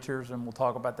the bleachers, and we'll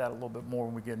talk about that a little bit more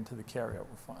when we get into the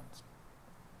carryover funds.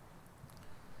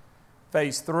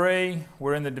 Phase 3,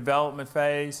 we're in the development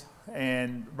phase,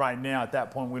 and right now at that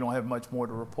point we don't have much more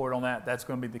to report on that. That's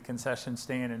going to be the concession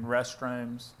stand and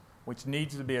restrooms, which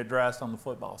needs to be addressed on the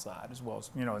football side as well, as,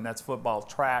 you know, and that's football,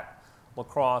 track,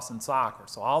 lacrosse, and soccer.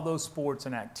 So all those sports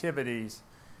and activities,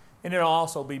 and it'll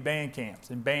also be band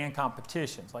camps and band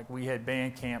competitions. Like we had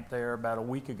band camp there about a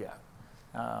week ago,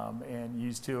 and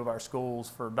used 2 of our schools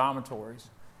for dormitories.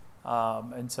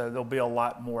 And so there'll be a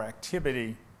lot more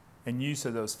activity and use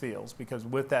of those fields, because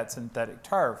with that synthetic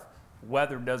turf,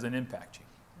 weather doesn't impact you.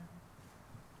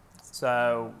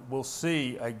 So we'll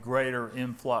see a greater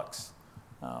influx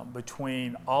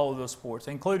between all of those sports,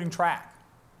 including track.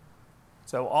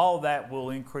 So all of that will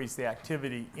increase the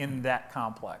activity in that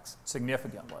complex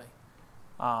significantly.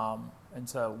 And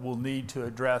so we'll need to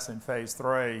address in phase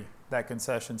 3 that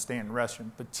concession stand and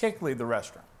restroom, particularly the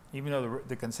restroom, even though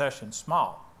the concession's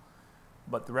small,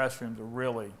 but the restrooms are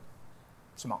really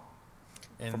small.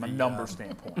 And From a the, number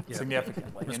standpoint, yeah.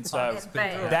 significantly. And so It's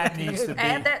bad. that needs to be.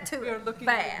 Add that to it,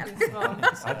 bad.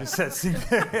 I just said, see,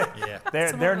 Yeah.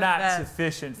 they're not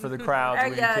sufficient for the crowds we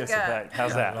There you go. anticipate.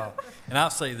 How's Not at that? all. And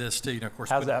I'll say this too, you know, of course,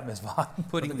 How's that, Ms. Vaughn?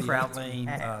 putting the lane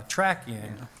track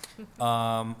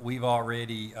in, we've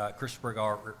already, Christiansburg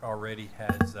already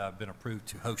has been approved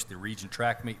to host the region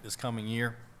track meet this coming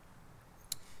year.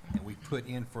 And we put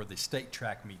in for the state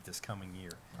track meet this coming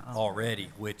year already,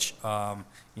 which,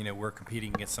 you know, we're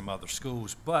competing against some other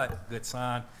schools, but good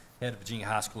sign, head of Virginia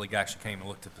High School League actually came and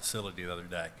looked at the facility the other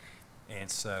day.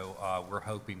 And so we're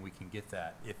hoping we can get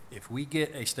that. If we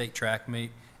get a state track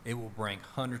meet, it will bring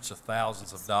hundreds of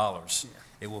thousands of dollars.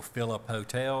 It will fill up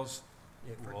hotels,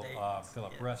 It For will days, fill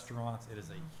up yes. restaurants. It is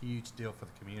a huge deal for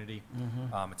the community.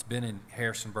 Mhm. It's been in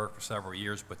Harrisonburg for several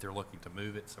years, but they're looking to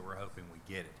move it, so we're hoping we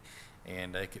get it.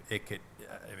 And it could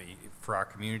I mean, for our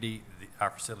community, our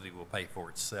facility will pay for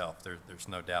itself. There's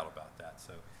no doubt about that.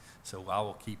 So I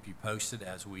will keep you posted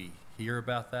as we hear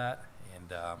about that.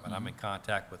 And I'm in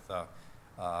contact with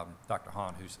Dr.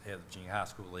 Hahn, who's head of the Virginia High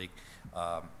School League,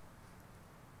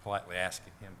 politely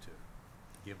asking him to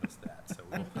give us that. So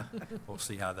we'll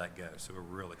see how that goes. So we're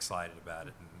real excited about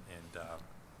it, and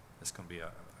it's going to be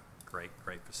a great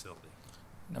facility.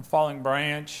 Now, Falling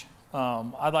Branch,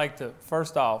 I'd like to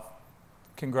first off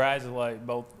congratulate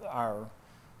both our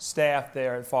staff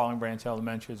there at Falling Branch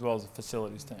Elementary as well as the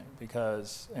facilities team,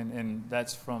 because and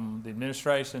that's from the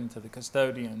administration to the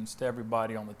custodians to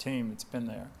everybody on the team that's been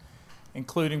there,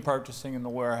 including purchasing in the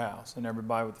warehouse and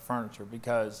everybody with the furniture,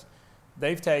 because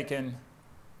they've taken,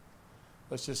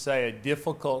 let's just say, a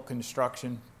difficult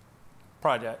construction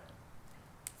project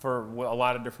for a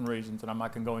lot of different reasons, and I'm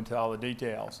not going to go into all the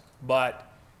details,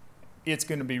 but it's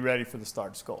going to be ready for the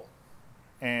start of school.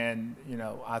 And, you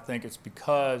know, I think it's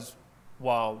because,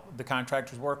 while the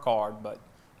contractors work hard, but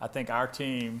I think our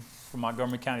team from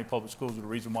Montgomery County Public Schools is the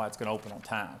reason why it's going to open on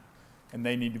time. And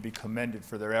they need to be commended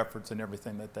for their efforts and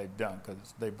everything that they've done,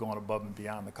 because they've gone above and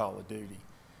beyond the call of duty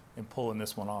in pulling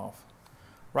this one off.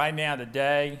 Right now,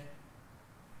 today,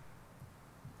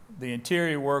 the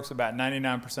interior work's about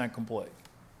 99% complete.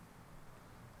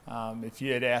 If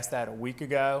you had asked that a week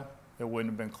ago, it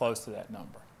wouldn't have been close to that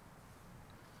number.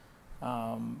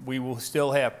 We will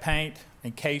still have paint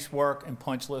and casework and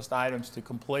punch list items to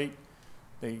complete.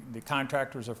 The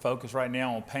contractors are focused right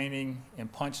now on painting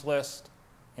and punch list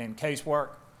and casework,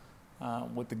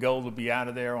 with the goal to be out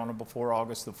of there on or before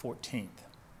August the 14th.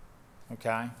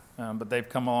 Okay? But they've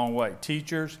come a long way.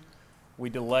 Teachers, we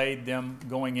delayed them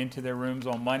going into their rooms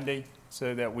on Monday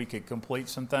so that we could complete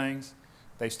some things.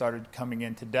 They started coming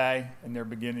in today, and they're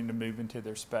beginning to move into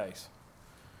their space.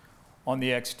 On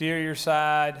the exterior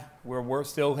side, we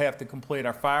still have to complete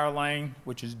our fire lane,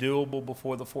 which is doable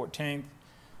before the 14th.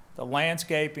 The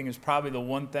landscaping is probably the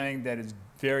one thing that is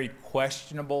very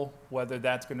questionable, whether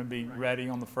that's going to be ready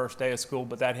on the first day of school,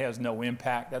 but that has no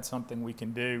impact. That's something we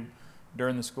can do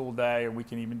during the school day, or we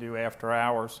can even do after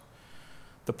hours.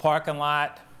 The parking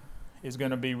lot is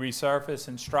going to be resurfaced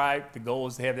and striped. The goal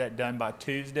is to have that done by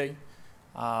Tuesday.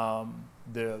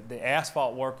 The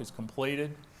asphalt work is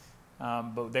completed.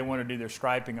 But they want to do their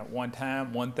striping at one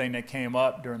time. One thing that came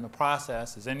up during the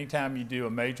process is anytime you do a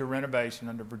major renovation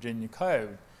under Virginia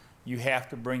code, you have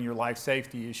to bring your life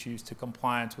safety issues to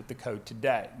compliance with the code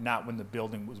today, not when the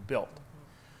building was built.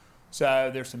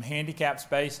 So there's some handicap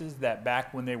spaces that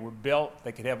back when they were built,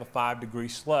 they could have a 5-degree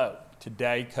slope.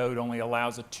 Today, code only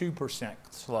allows a 2%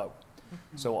 slope.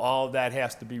 So all of that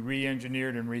has to be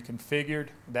re-engineered and reconfigured.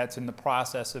 That's in the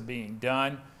process of being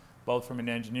done, both from an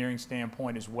engineering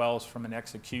standpoint as well as from an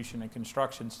execution and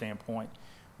construction standpoint.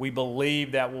 We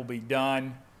believe that will be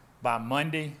done by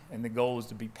Monday, and the goal is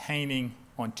to be painting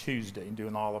on Tuesday and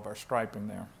doing all of our striping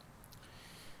there.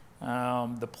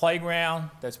 The playground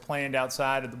that's planned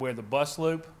outside of where the bus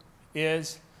loop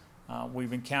is,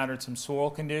 we've encountered some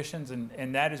soil conditions,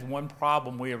 and that is one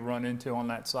problem we have run into on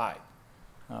that site,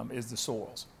 is the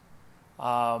soils.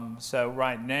 So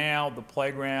right now, the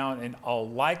playground, in all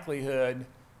likelihood,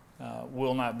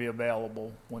 will not be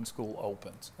available when school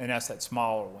opens. And that's that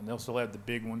smaller one. They'll still have the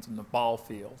big ones in the ball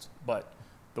fields, but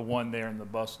the one there in the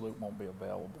bus loop won't be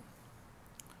available.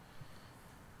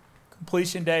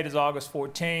 Completion date is August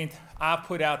 14th. I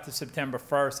put out to September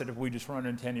 1st that if we just run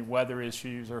into any weather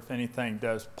issues or if anything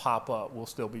does pop up, we'll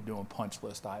still be doing punch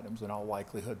list items in all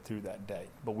likelihood through that date.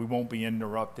 But we won't be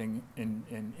interrupting and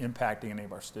impacting any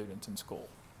of our students in school.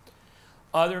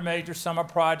 Other major summer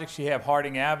projects, you have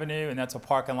Harding Avenue, and that's a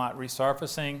parking lot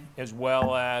resurfacing, as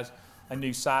well as a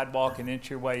new sidewalk and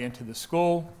entryway into the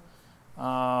school.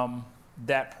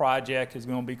 That project is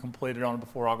going to be completed on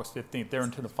before August 15th. They're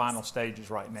into the final stages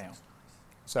right now.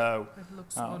 So It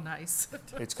looks so nice.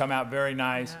 it's come out very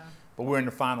nice, Yeah. but we're in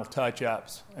the final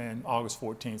touch-ups, and August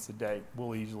 14th is the date.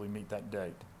 We'll easily meet that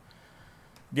date.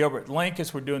 Gilbert Lincoln,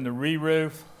 we're doing the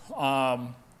re-roof.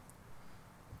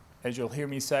 As you'll hear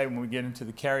me say when we get into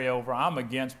the carryover, I'm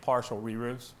against partial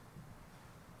re-roofs.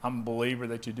 I'm a believer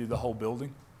that you do the whole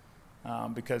building,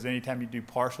 because anytime you do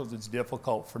partials, it's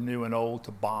difficult for new and old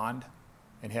to bond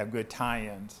and have good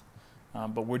tie-ins.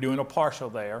 But we're doing a partial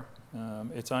there.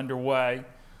 It's underway.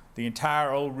 The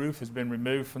entire old roof has been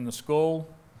removed from the school.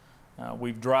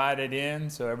 We've dried it in,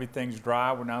 so everything's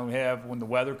dry. We now have, when the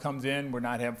weather comes in, we're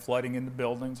not having flooding in the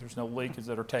buildings. There's no leakage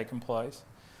that are taking place.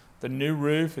 The new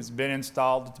roof has been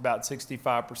installed. It's about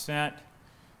 65%.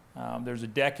 There's a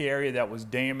deck area that was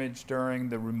damaged during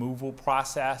the removal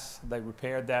process. They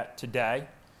repaired that today.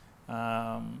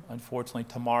 Unfortunately,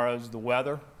 tomorrow's the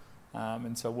weather,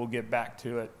 and so we'll get back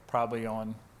to it probably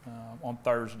on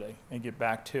Thursday and get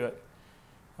back to it.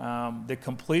 The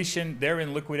completion, they're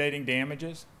in liquidating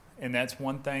damages, and that's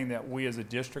one thing that we as a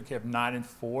district have not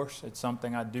enforced. It's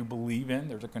something I do believe in.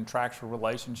 There's a contractual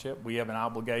relationship. We have an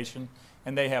obligation,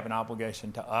 and they have an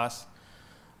obligation to us.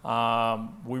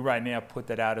 We right now put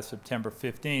that out as September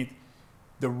 15th.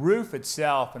 The roof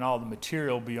itself and all the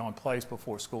material will be on place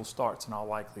before school starts in all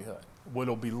likelihood.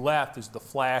 What'll be left is the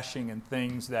flashing and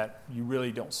things that you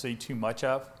really don't see too much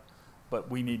of,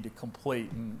 but we need to complete,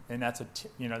 and that's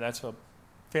that's a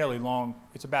fairly long,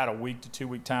 it's about a week to 2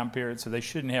 week time period, so they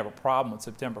shouldn't have a problem with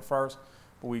September 1st,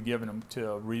 but we've given them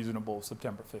to a reasonable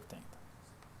September 15th.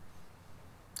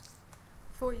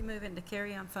 Before you move into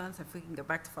carry-on funds, if we can go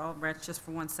back to Fall Branch just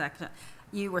for 1 second,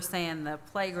 you were saying the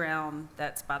playground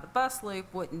that's by the bus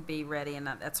loop wouldn't be ready, and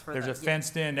that's for There's a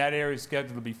fenced in, that area is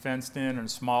scheduled to be fenced in and a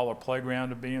smaller playground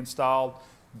to be installed.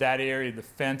 That area, the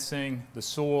fencing, the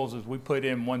soils, as we put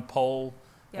in one pole,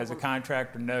 as a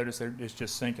contractor noticed, it's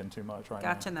just sinking too much right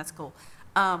now. Gotcha, and that's cool.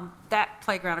 That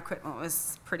playground equipment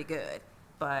was pretty good,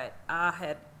 but I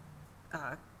had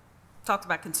talked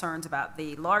about concerns about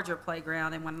the larger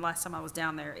playground, and when last time I was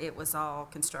down there, it was all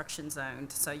construction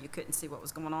zoned, so you couldn't see what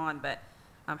was going on, but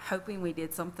I'm hoping we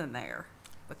did something there.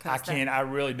 Because I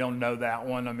really don't know that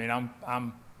one. I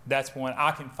mean, that's one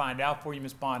I can find out for you,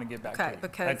 Ms. Bond, and get back to you. Okay,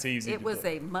 because that's easy it was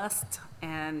a must,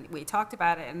 and we talked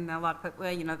about it, and a lot of people,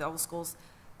 well, you know, the old schools,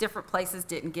 different places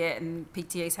didn't get, and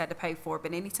PTAs had to pay for it,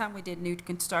 but anytime we did new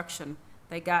construction,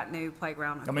 they got new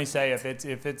playground. Let me say, if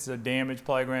it's a damaged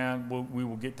playground, we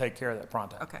will take care of that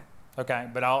pronto. Okay. Okay,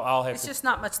 but I'll have it's just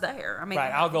not much there. I mean,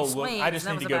 right, I'll go look. Swings, I just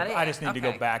need to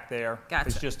go back there. Gotcha.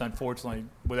 It's just unfortunately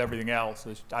with everything else,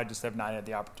 I just have not had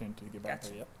the opportunity to get back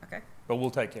there yet. Okay. But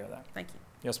we'll take care of that. Thank you.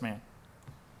 Yes, ma'am.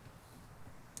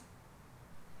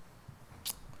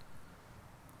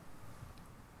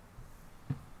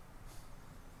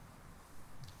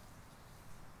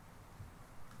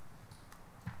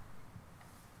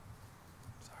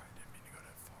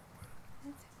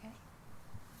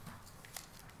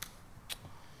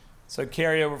 So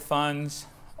carryover funds,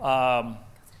 I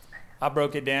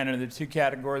broke it down into the two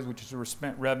categories, which is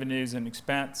spent revenues and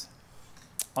expense.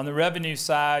 On the revenue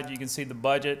side, you can see the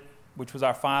budget, which was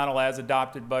our final as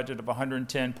adopted budget of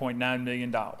 $110.9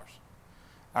 million.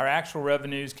 Our actual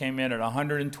revenues came in at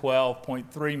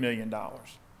 $112.3 million,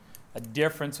 a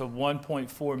difference of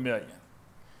 $1.4 million.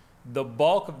 The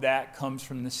bulk of that comes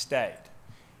from the state.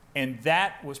 And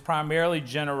that was primarily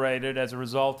generated as a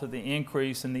result of the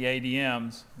increase in the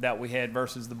ADMs that we had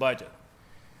versus the budget.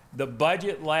 The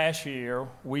budget last year,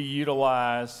 we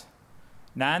utilized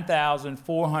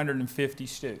 9,450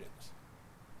 students.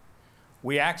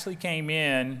 We actually came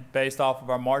in based off of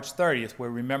our March 30th, where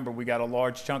remember we got a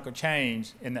large chunk of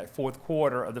change in that fourth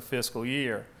quarter of the fiscal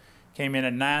year, came in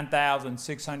at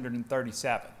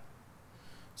 9,637.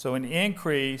 So an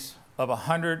increase of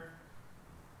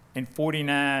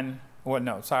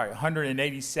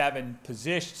 187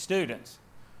 students,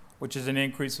 which is an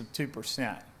increase of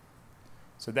 2%.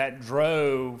 So that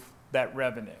drove that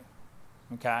revenue,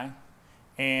 okay?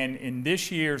 And in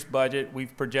this year's budget,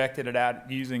 we've projected it out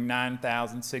using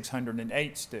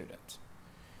 9,608 students.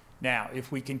 Now, if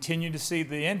we continue to see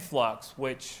the influx,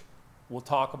 which we'll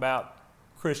talk about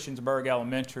Christiansburg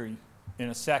Elementary in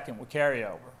a second with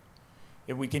carryover,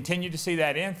 if we continue to see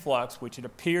that influx, which it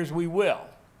appears we will,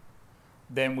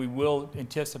 then we will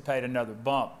anticipate another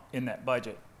bump in that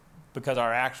budget because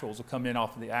our actuals will come in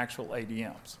off of the actual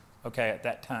ADMs, okay, at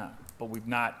that time. But we've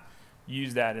not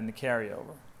used that in the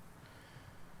carryover.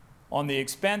 On the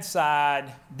expense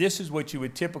side, this is what you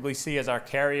would typically see as our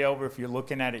carryover if you're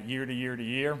looking at it year to year to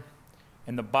year.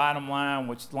 And the bottom line,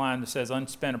 which line that says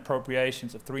unspent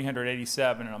appropriations of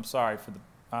 387, and I'm sorry for the,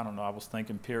 I don't know, I was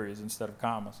thinking periods instead of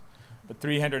commas, but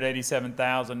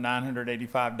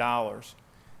 $387,985.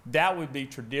 That would be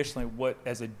traditionally what,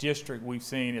 as a district, we've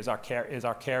seen as our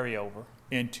carryover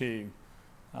into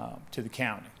to the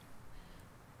county.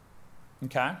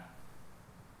 Okay.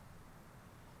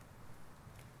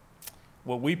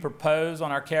 What we propose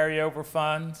on our carryover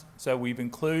funds, so we've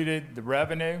included the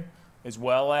revenue as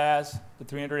well as the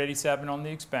 387 on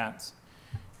the expense,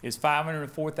 is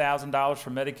 $504,000 for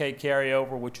Medicaid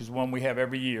carryover, which is one we have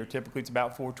every year. Typically, it's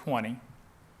about $420.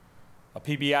 A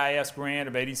PBIS grant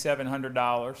of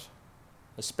 $8,700,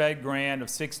 a SPED grant of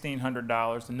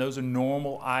 $1,600, and those are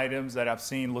normal items that I've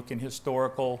seen looking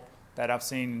historical, that I've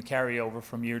seen carryover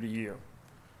from year to year.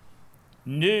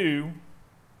 New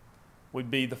would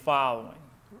be the following.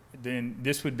 then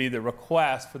this would be the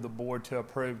request for the board to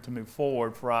approve to move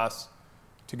forward for us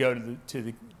to go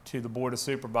to the Board of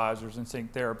Supervisors and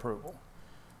seek their approval.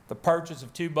 The purchase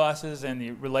of 2 buses and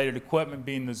the related equipment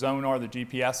being the Zonar, the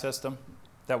GPS system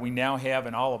that we now have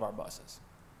in all of our buses.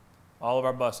 All of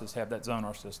our buses have that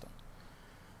Zonar system.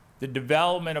 The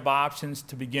development of options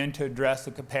to begin to address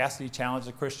the capacity challenge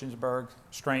that Christiansburg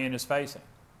strain is facing.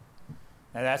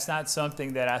 Now, that's not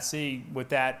something that I see with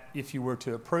that, if you were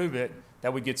to approve it,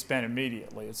 that would get spent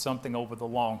immediately. It's something over the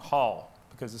long haul,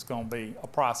 because it's going to be a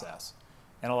process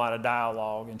and a lot of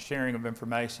dialogue and sharing of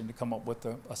information to come up with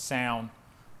a sound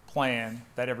plan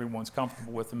that everyone's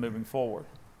comfortable with and moving forward.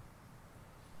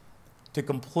 To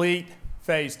complete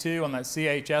phase 2 on that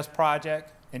CHS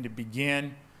project and to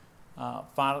begin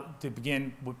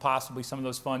with possibly some of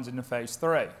those funds into phase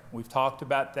 3. We've talked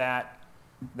about that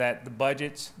the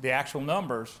budgets, the actual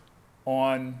numbers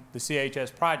on the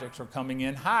CHS projects are coming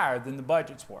in higher than the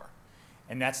budgets were.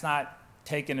 And that's not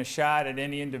taking a shot at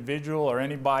any individual or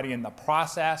anybody in the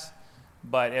process,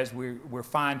 but as we're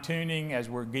fine-tuning, as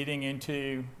we're getting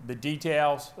into the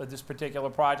details of this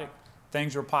particular project,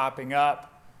 things are popping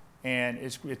up, and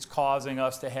it's causing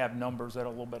us to have numbers that are a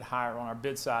little bit higher on our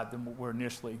bid side than what were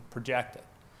initially projected.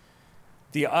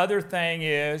 The other thing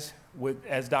is,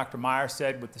 as Dr. Meyer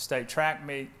said, with the state track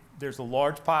meet, there's a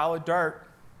large pile of dirt,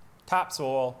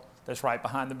 topsoil, that's right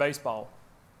behind the baseball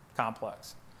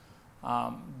complex.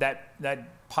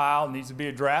 That pile needs to be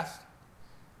addressed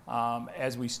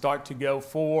as we start to go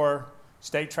for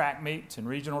state track meets and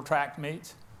regional track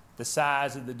meets. The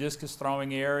size of the discus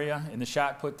throwing area and the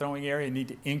shot put throwing area need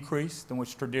to increase than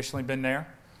what's traditionally been there.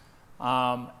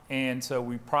 And so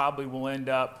we probably will end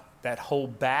up that whole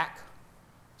back.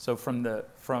 So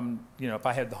if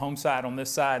I had the home side on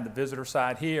this side and the visitor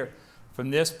side here,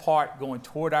 from this part going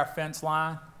toward our fence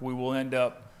line, we will end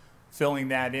up filling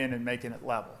that in and making it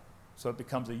level. So it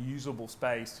becomes a usable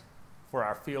space for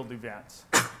our field events.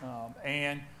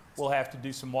 And we'll have to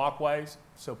do some walkways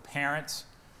so parents,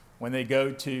 when they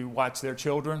go to watch their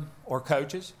children or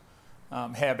coaches,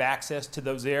 have access to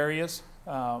those areas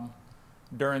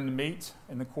during the meets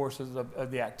in the courses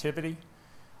of the activity.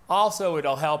 Also,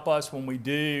 it'll help us when we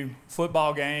do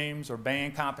football games or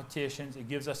band competitions. It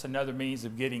gives us another means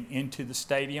of getting into the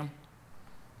stadium,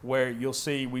 where you'll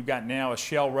see we've got now a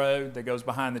shell road that goes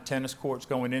behind the tennis courts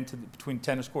going into between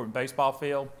tennis court and baseball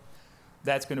field.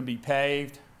 That's going to be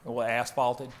paved or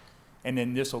asphalted, and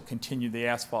then this will continue the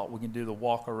asphalt. We can do the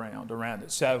walk around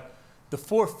it. So the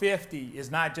 450 is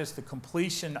not just the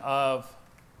completion of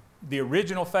the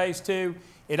original phase 2.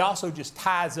 It also just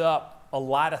ties up a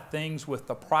lot of things with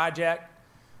the project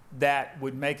that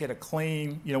would make it a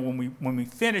clean, when we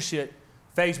finish it,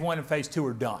 phase 1 and phase 2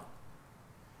 are done.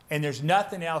 And there's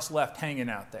nothing else left hanging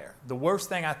out there. The worst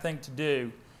thing I think to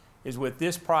do is with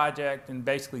this project and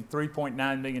basically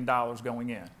 $3.9 million going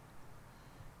in,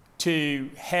 to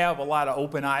have a lot of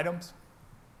open items,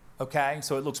 okay?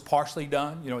 So it looks partially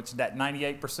done. It's that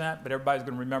 98%, but everybody's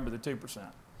going to remember the 2%.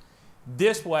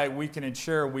 This way, we can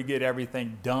ensure we get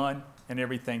everything done and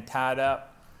everything tied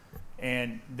up,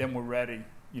 and then we're ready,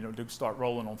 to start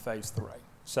rolling on phase 3.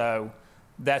 So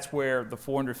that's where the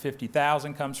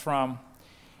 $450,000 comes from.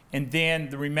 And then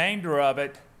the remainder of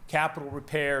it, capital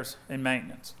repairs and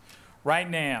maintenance. Right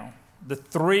now,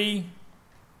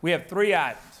 we have 3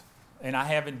 items, and I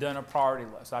haven't done a priority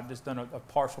list. I've just done a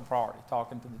partial priority,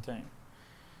 talking to the team.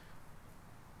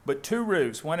 But 2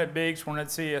 roofs, one at Biggs, one at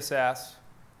CSS,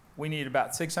 we need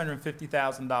about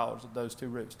 $650,000 of those 2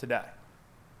 roofs today.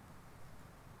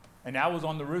 And that was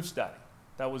on the roof study.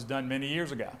 That was done many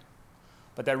years ago.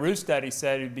 But that roof study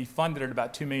said it would be funded at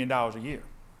about $2 million a year.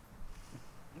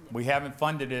 We haven't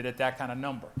funded it at that kind of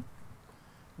number.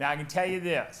 Now, I can tell you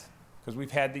this, because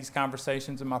we've had these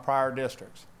conversations in my prior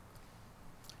districts.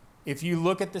 If you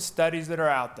look at the studies that are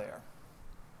out there,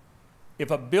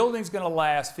 if a building's going to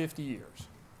last 50 years,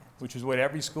 which is what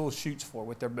every school shoots for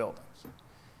with their buildings,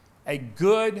 a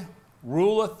good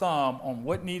rule of thumb on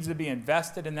what needs to be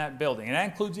invested in that building, and that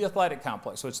includes the athletic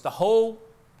complex, so it's the whole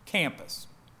campus,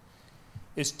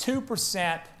 is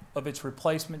 2% of its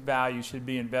replacement value should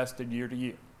be invested year to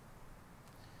year.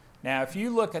 Now, if you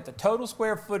look at the total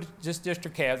square footage this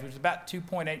district has, which is about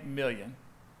 2.8 million,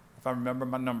 if I remember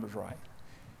my numbers right,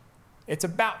 it's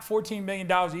about $14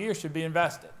 million a year should be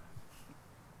invested.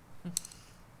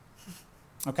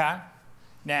 Okay?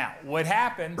 Now, what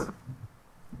happens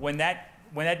when that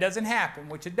doesn't happen,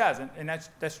 which it doesn't, and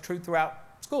that's true throughout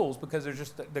schools, because there's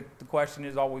just the question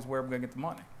is always where we're going to get the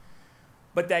money.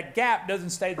 But that gap doesn't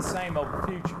stay the same over the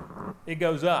future. It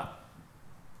goes up.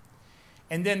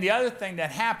 And then the other thing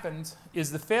that happens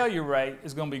is the failure rate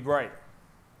is going to be greater.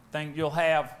 you'll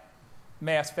have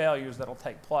mass failures that'll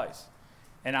take place.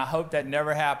 And I hope that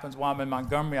never happens while I'm in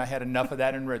Montgomery. I had enough of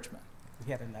that in Richmond.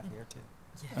 We had enough here too.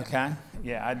 Okay?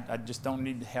 Yeah, I just don't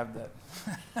need to have that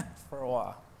for a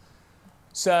while.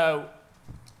 So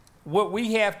what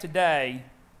we have today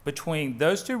between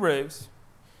those two roofs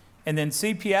and then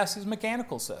CPS's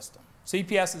mechanical system.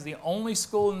 CPS is the only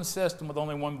school in the system with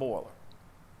only one boiler.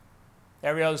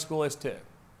 Every other school has two.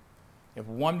 If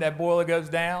that boiler goes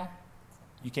down,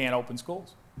 you can't open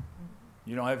schools.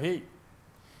 You don't have heat.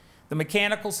 The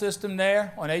mechanical system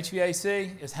there on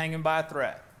HVAC is hanging by a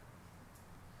thread.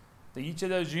 Each of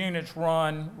those units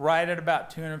run right at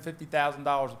about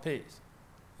 $250,000 a piece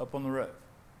up on the roof.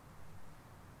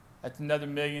 That's another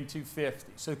 $1,250,000.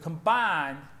 So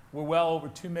combined, we're well over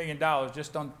 $2 million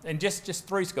just on just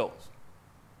 3 schools.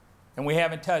 And we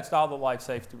haven't touched all the life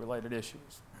safety related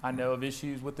issues. I know of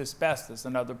issues with asbestos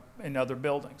in other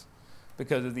buildings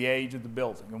because of the age of the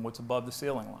building and what's above the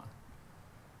ceiling line.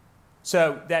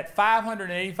 So that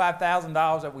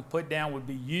 $585,000 that we put down would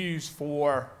be used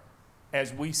for,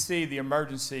 as we see the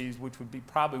emergencies, which would be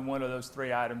probably one of those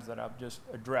 3 items that I've just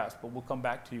addressed, but we'll come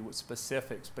back to you with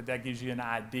specifics, but that gives you an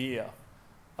idea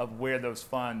of where those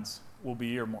funds will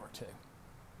be earmarked to.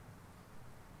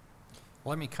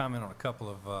 Let me comment on a couple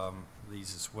of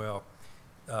these as well.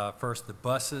 First, the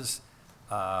buses.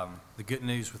 The good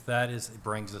news with that is it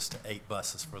brings us to 8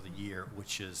 buses for the year,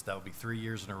 that will be 3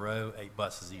 years in a row, 8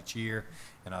 buses each year.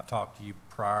 And I've talked to you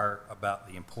prior about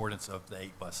the importance of the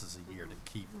 8 buses a year to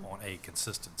keep on a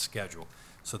consistent schedule.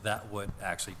 So that would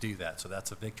actually do that. So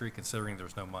that's a victory considering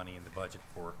there's no money in the budget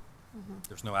for,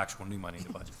 there's no actual new money in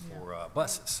the budget for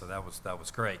buses. So that was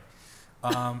great.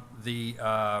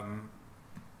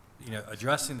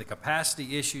 Addressing the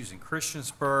capacity issues in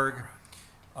Christiansburg.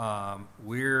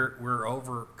 We're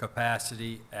over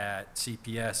capacity at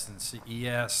CPS and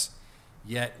CES,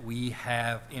 yet we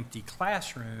have empty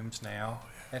classrooms now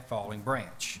at Falling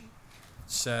Branch.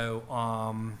 So,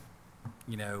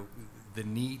 the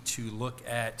need to look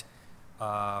at,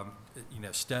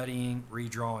 studying,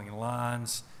 redrawing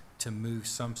lines to move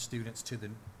some students to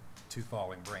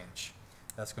Falling Branch.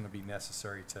 That's going to be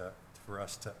necessary for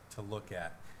us to look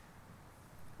at.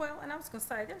 Well, and I was going to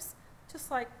say, there's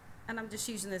just like, and I'm just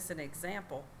using this as an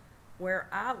example, where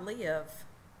I live,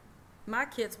 my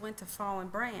kids went to Fallen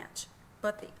Branch,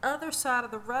 but the other side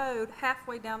of the road,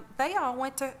 halfway down, they all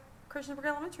went to Christiansburg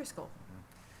Elementary School.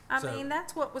 I mean,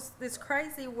 that's what was this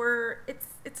crazy, where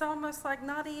it's almost like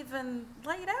not even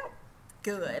laid out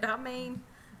good. I mean,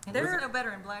 and there's no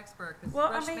better in Blacksburg because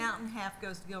Rush Mountain half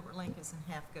goes to Gilbert Lincoln and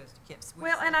half goes to Kips.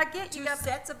 Well, and I get you got 2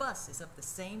 sets of buses up the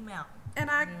same mountain. And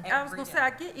I was going to say,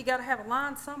 I get you got to have a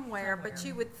line somewhere, but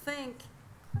you would think,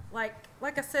 like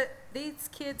I said, these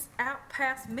kids out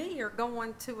past me are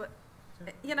going to,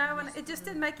 and it just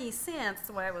didn't make any sense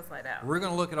the way it was laid out. We're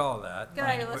going to look at all of that.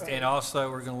 Okay, and also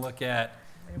we're going to look at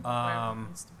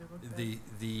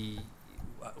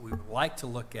we would like to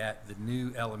look at the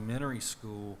new elementary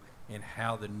school and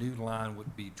how the new line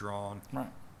would be drawn. Right.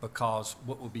 Because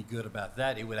what would be good about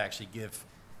that, it would actually give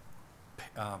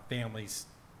families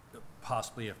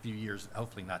possibly a few years,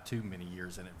 hopefully not too many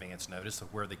years in advance notice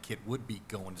of where the kid would be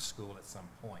going to school at some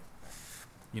point.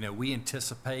 We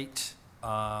anticipate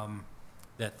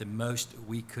that the most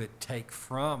we could take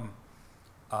from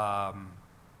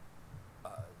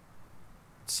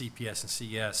CPS and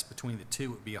CS between the two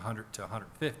would be 100 to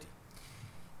 150.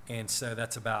 And so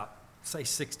that's about, say,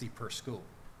 60 per school,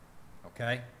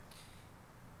 okay,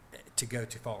 to go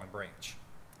to Falling Branch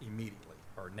immediately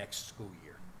or next school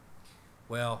year.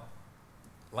 Well,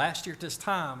 last year at this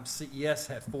time, CES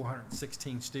had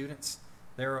 416 students.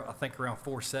 They're, I think, around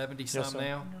 470 some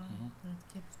now.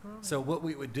 So what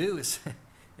we would do is,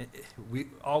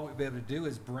 all we'd be able to do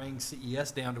is bring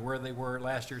CES down to where they were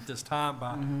last year at this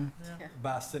time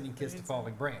by sending kids to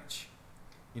Falling Branch.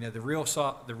 The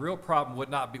real problem would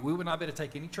not be, we would not be able to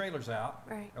take any trailers out.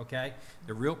 Right. Okay.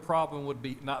 The real problem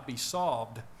would not be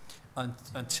solved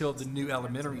until the new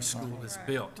elementary school is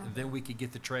built, and then we could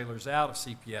get the trailers out of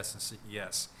CPS and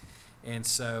CES. And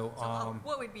so,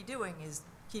 what we'd be doing is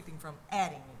keeping from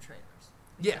adding new trailers.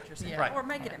 Right. Or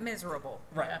making it miserable.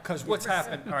 Right, because what's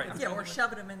happened, all right. Yeah, or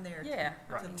shoving them in there. Yeah.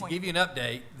 Right. To give you an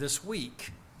update, this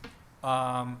week,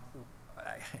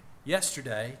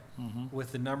 yesterday,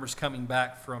 with the numbers coming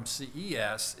back from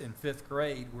CES in 5th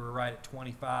grade, we're right at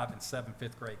 25 and 7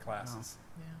 5th grade classes.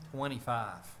 Yeah.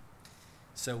 25.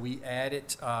 So we added,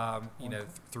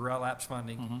 through our LAPS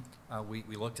funding,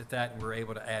 we looked at that and we were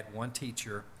able to add 1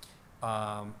 teacher.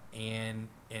 And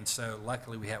so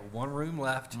luckily we had 1 room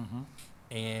left,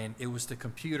 and it was the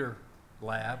computer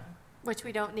lab Which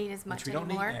we don't need as much which we don't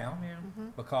need anymore. now Yeah.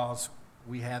 because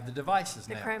we have the devices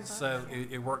The now. Chromebooks. So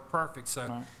it worked perfect.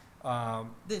 So,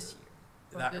 This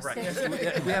year. that, this right,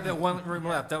 year. we have that one room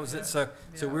left. That was it. So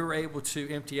Yeah. we were able to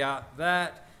empty out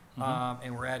that,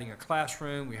 and we're adding a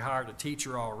classroom. We hired a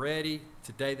teacher already.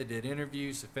 Today they did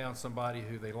interviews. They found somebody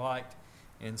who they liked,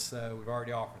 and so we've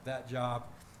already offered that job.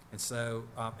 And so,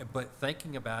 but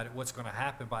thinking about it, what's going to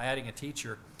happen by adding a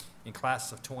teacher in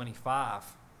classes of 25,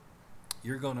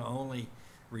 you're going to only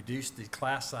reduce the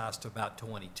class size to about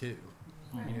 22, you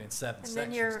know, in 7 And sections.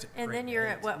 then you're, to and grade then you're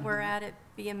 8. at what we're at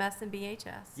BMS and BHS.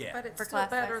 Yeah. But it's For still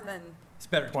class better sizes. than, It's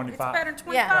better. it's 25. better than Yeah.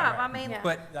 25. Right. I mean, Yeah.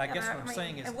 But I You guess know, what I I'm mean,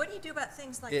 saying is, And what do you do about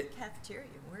things like It- the cafeteria?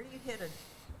 Where do you hit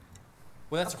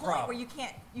well, that's a point where problem. you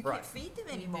can't Right. feed them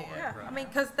anymore? yeah, Right. I mean,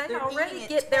 because they They're already eating at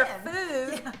get their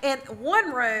 10. food in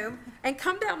one room and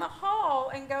come down the hall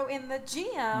and go in the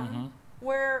gym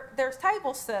where there's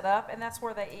tables set up and that's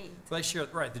where they eat. They share,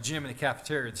 right, the gym and the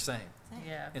cafeteria are the same.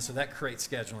 Yeah. And so that creates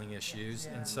scheduling issues.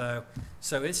 Yeah. And so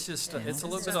it's just, it's a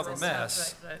little bit of a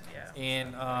mess. Right, yeah.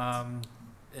 And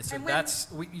so And when- that's,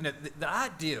 you know, the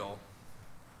ideal,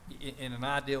 in an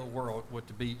ideal world would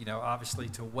to be, you know, obviously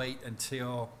to wait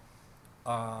until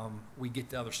we get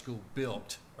the other school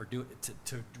built or do it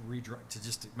to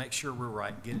just to make sure we're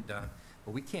right and get it done.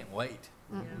 But we can't wait.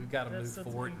 We've got to move That's the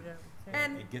forward thing, yeah, we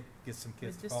can't. and get some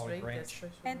kids to With follow the this rate branch.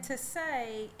 especially. And to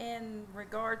say in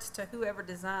regards to whoever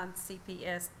designed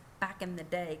CPS back in the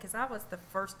day, because I was the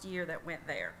first year that went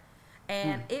there,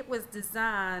 and it was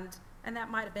designed, and that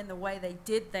might have been the way they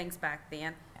did things back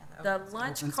then. The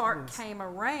lunch Open cart schools. came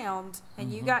around,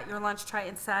 and you got your lunch tray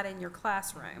and sat in your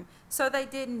classroom. So they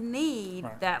didn't need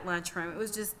Right. that lunchroom. It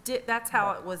was just, that's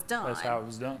how it was done. That's how it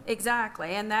was done.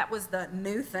 Exactly, and that was the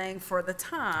new thing for the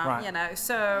time, Right. you know,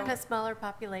 so. And a smaller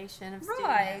population of students.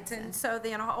 Right, and so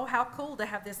then, oh, how cool to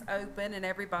have this open and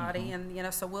everybody, and, you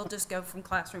know, so we'll just go from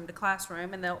classroom to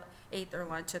classroom, and they'll eat their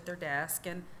lunch at their desk,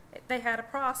 and they had a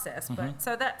process, but,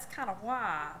 so that's kind of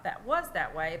why that was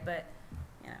that way, but,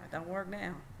 you know, it don't work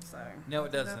now, so. No,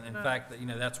 it doesn't. In fact, you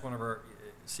know, that's one of our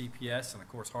CPS and of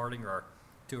course Harding are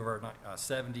two of our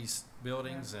 70s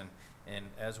buildings. And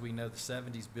as we know, the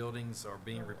 70s buildings are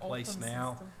being replaced Open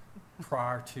now system.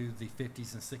 prior to the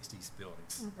 50s and 60s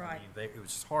buildings. I Right. mean, it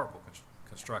was just horrible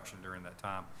construction during that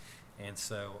time. And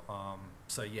so,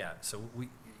 so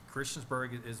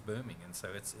Christiansburg is booming. And so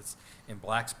it's and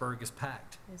Blacksburg is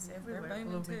packed. It's They're everywhere.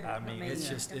 booming blooming. too. I mean, it's yeah.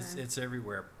 just, it's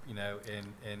everywhere, you know,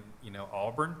 and, you know,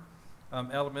 Auburn,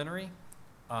 Elementary,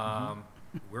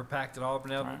 we're packed at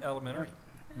Auburn Right. Elementary.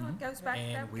 You know, it goes back to that,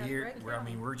 And we got we're, great I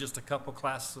county. mean, we're just a couple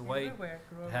classes away, Everywhere,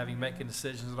 growing, having, yeah. making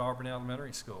decisions at Auburn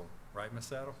Elementary School, right, Miss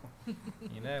Saddle?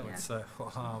 You know, and so,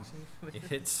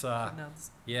 it's,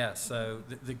 yeah, so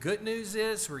the good news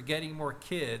is we're getting more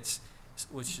kids,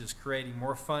 which is creating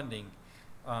more funding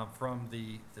from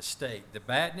the state. The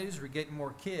bad news, we're getting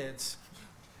more kids,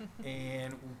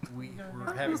 and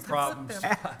we're having problems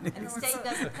And the state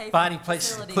doesn't pay for finding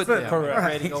places to facilities. put them, Correct.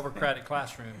 creating overcrowded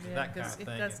classrooms and Yeah, that kind because of it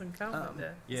thing. doesn't come with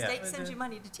that. Yeah. State sends you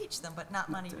money to teach them, but not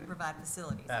money to provide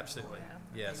facilities. Absolutely,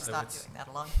 yeah, They so stopped it's, doing that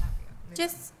a long time ago.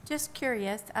 Just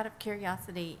curious, out of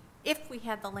curiosity, if we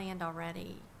had the land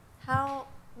already,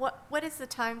 what is the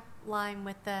timeline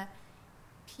with the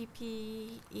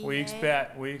PPEA? We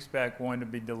expect one to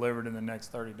be delivered in the next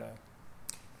 30 days.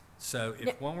 so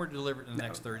if one were delivered in the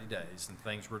next 30 days and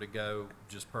things were to go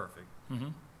just perfect,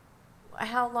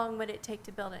 How long would it take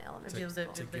to build an elementary Build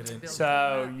it, school? build it, build it.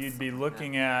 So you'd be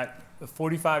looking at a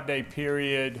 45-day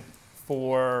period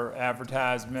for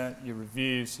advertisement, your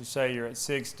reviews. So say you're at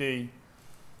 60,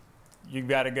 you've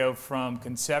got to go from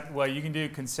you can do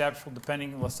conceptual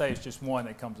depending, let's say it's just one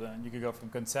that comes in. You could go from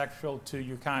conceptual to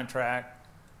your contract.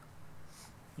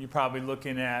 You're probably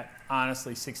looking at,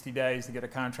 honestly, 60 days to get a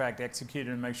contract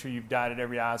executed and make sure you've dotted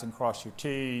every I's and crossed your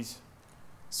T's.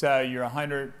 So you're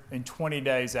 120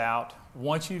 days out.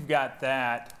 Once you've got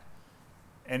that,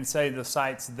 and say the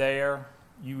site's there,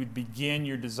 you would begin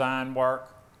your design work.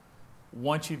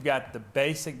 Once you've got the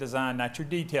basic design, not your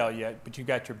detail yet, but you've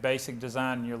got your basic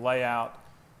design and your layout,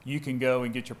 you can go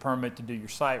and get your permit to do your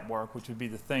site work, which would be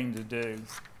the thing to do.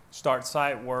 Start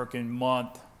site work in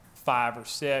month 5 or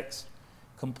 6,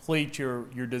 complete your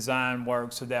design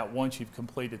work so that once you've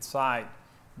completed site,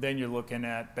 then you're looking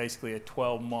at basically a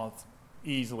 12-month,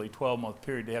 easily 12-month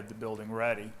period to have the building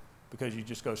ready, because you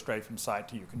just go straight from site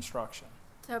to your construction.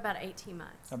 So about 18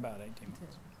 months. About 18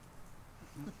 months.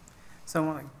 So I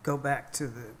want to go back to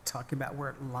the talking about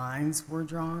where lines were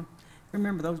drawn.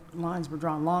 Remember, those lines were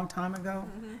drawn a long time ago,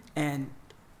 and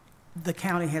the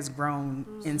county has grown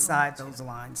inside those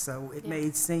lines. So it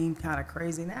may seem kind of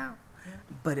crazy now,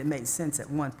 but it made sense at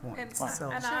one point. And- So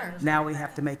and I- now we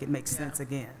have to make it make sense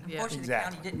again. Yeah. Unfortunately, the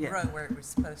Exactly. county didn't Yeah. grow where it was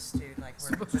supposed to, like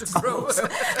where it was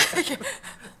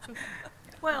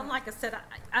Well, like I said,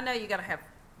 I know you gotta have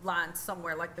lines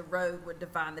somewhere, like the road would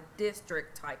define the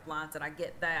district type lines, and I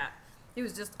get that. It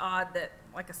was just odd that,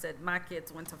 like I said, my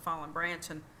kids went to Fallen Branch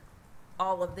and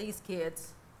all of these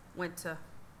kids went to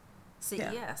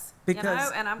CES. You know,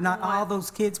 Because and I'm not all going,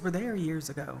 those kids were there years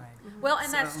ago. well,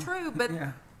 and that's So, true, but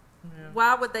Yeah.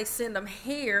 why would they send them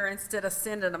here instead of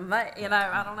sending them there? You know,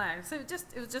 I don't know. So it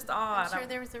was just odd. I'm sure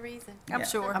there was a reason. I'm Yeah.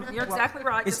 sure. I'm- You're well, exactly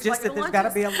right. It's just like that the there's gotta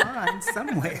lunches. be a line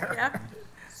somewhere. Yeah.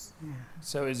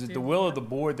 So is it the will of the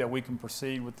board that we can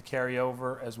proceed with the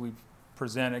carryover as we've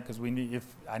presented? Because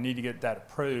I need to get that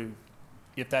approved,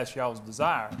 if that's y'all's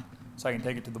desire, so I can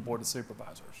take it to the Board of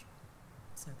Supervisors.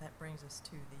 So that brings us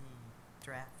to the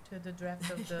draft. To the draft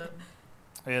of the,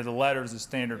 Yeah, the letter is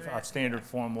our Draft, standard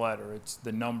form letter. It's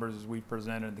the numbers as we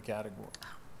presented in the category.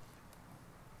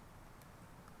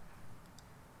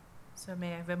 so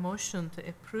may I have a motion to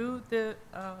approve the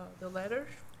letter,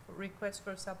 request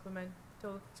for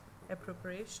supplemental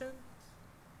appropriation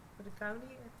for the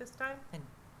county at this time?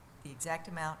 The exact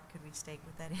amount, could we state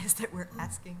what that is that we're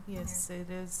asking? Yes, it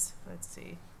is, let's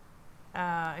see,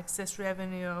 excess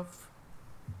revenue of,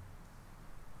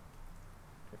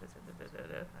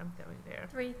 I'm coming there.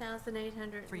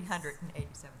 3,800.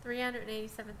 387.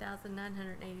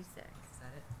 387,986. Is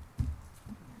that it?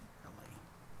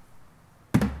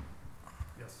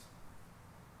 Yes.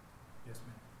 Yes,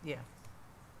 ma'am. Yeah,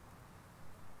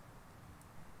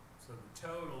 So the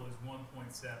total is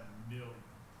 1.7 million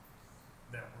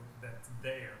that's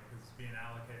there, because it's being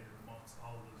allocated amongst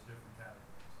all of those different categories.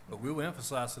 But we will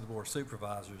emphasize to the Board of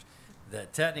Supervisors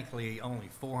that technically only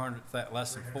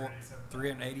less than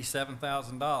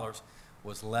 $387,000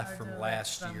 was left from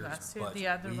last year's budget. The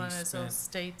other We one is all spent-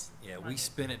 state. Yeah, we money.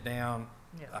 spent it down,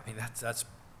 Yeah. I mean, that's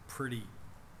pretty,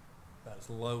 about as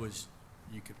low as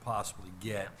you could possibly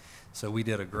get. So we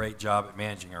did a great job at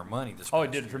managing our money this Oh, past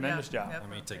it did a year. tremendous job. I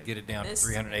mean, to get it down to This-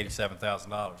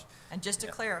 $387,000. And just to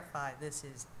Yeah. clarify, this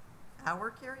is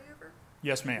our carryover?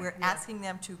 Yes, ma'am. We're asking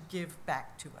them to give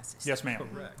back to us. is Yes, that ma'am.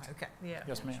 Correct. Okay. Yeah.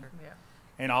 Yes, ma'am. Yeah.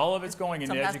 And all of it's going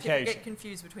into Sometimes people education. get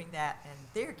confused between that and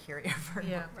their carryover.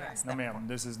 Yeah. Yes, No, that ma'am, part.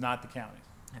 this is not the county.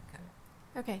 Okay.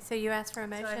 Okay, so you asked for a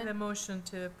So I have a motion? motion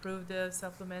to approve the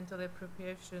supplemental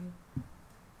appropriation.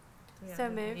 So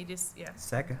moved. Yeah.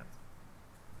 Second.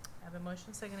 I have a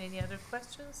motion, second. Any other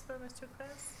questions for Mr.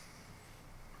 Krantz?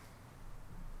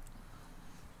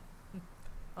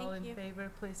 All Thank in you.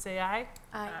 favor, please say aye.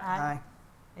 Aye.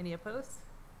 Any opposed?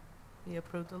 We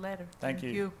approve the letter. Thank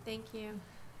you. Thank you.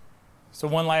 So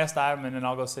one last item, and then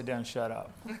I'll go sit down and shut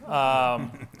up.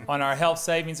 On our health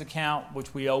savings account,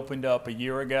 which we opened up a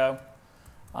year ago,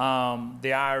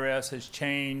 the IRS has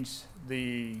changed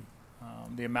the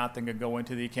amount that can go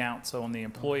into the account. So on the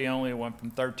employee only, it went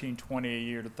from $1,320 a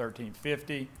year to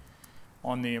 $1,350.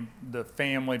 On the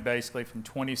family, basically from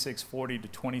 $2,640 to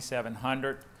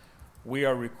 $2,700. We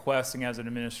are requesting as an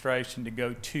administration to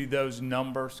go to those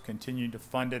numbers, continue to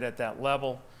fund it at that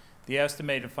level. The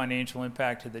estimated financial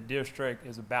impact to the district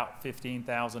is about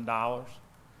 $15,000,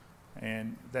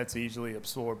 and that's easily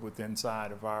absorbed within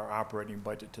inside of our operating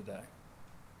budget today.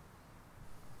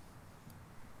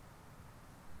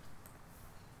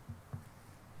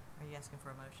 Are you asking for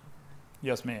a motion?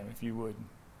 Yes, ma'am, if you would.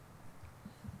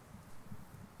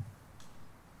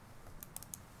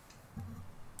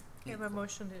 We have a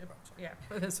motion to, yeah,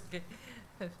 that's okay.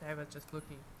 I was just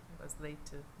looking, I was late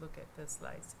to look at the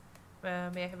slides.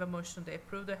 May I have a motion to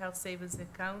approve the health savings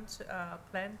account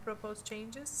plan proposed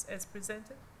changes as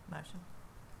presented? Motion.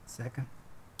 Second.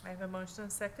 I have a motion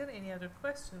and second. Any other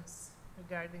questions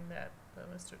regarding that,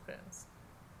 Mr. Krantz?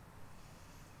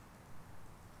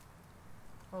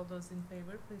 All those in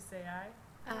favor, please say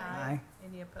aye. Aye.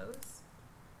 Any opposed?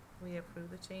 We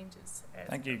approve the changes as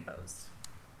Thank you. proposed.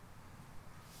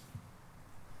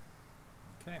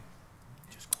 Okay.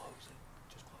 Just close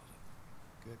it. Just close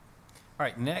it. Good. All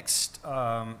right, next,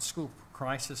 school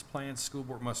crisis plans. School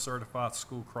board must certify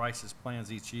school crisis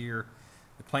plans each year.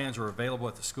 The plans are available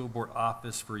at the school board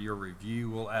office for your review.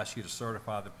 We'll ask you to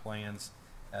certify the plans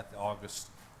at the August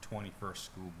 21st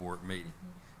school board meeting.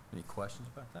 Any questions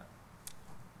about that?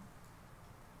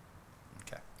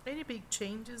 Okay. Any big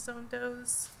changes on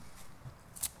those?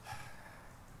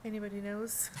 Anybody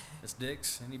knows? Ms.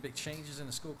 Dix, any big changes in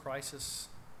the school crisis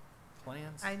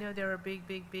plans? I know there are big,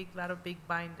 lot of big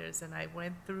binders, and I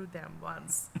went through them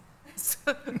once. So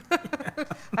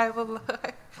I will,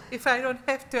 if I don't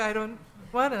have to, I don't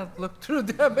want to look through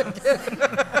them again.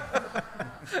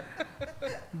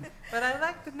 But I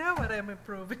like to know what I'm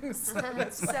improving, so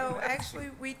that's why. So actually,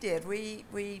 we did.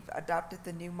 We adopted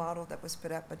the new model that was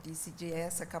put up by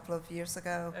DCGS a couple of years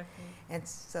ago. Okay. And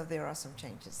so there are some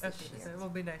changes this Okay, year. so it will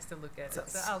be nice to look at So, it.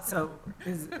 So I'll come so over.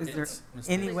 is there It's-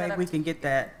 any way we can get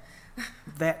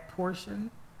that portion?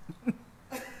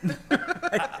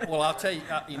 Well, I'll tell you,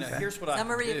 here's what I can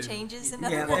do. Summary of changes and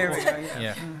Yeah, other there we go, yeah.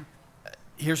 Yeah.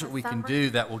 Here's what we can do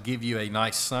that will give you a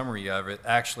nice summary of it.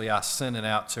 Actually, I sent it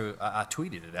out I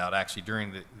tweeted it out actually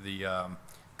during the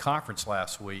conference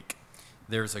last week.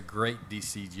 There's a great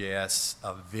DCGS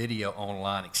video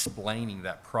online explaining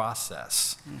that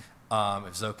process. If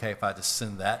it's okay if I just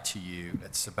send that to you,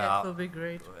 it's That will about be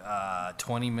great.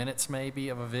 20 minutes maybe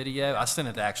of a video. I sent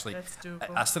it actually, That's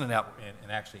doable. I sent it out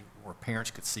and actually where parents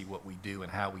could see what we do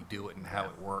and how we do it and how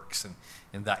it works and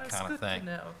that That's kind of good thing. to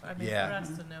know. I mean, Yeah. for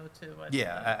us to know too. what-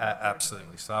 Yeah, what we're absolutely.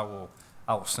 doing. So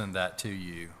I will send that to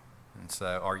you, and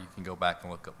so, or you can go back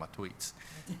and look up my tweets,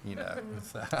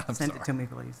 So, I'm Send it sorry. to me,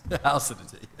 please. I'll send it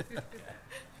to you.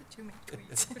 too many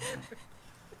tweets.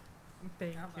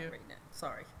 Thank I'm not you. reading it,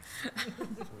 sorry.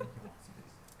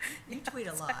 You tweet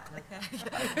a lot,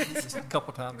 okay? Just a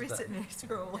couple times You're a day. sitting there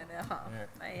scrolling.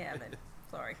 I haven't,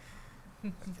 sorry.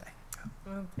 Okay.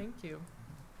 Well, thank you.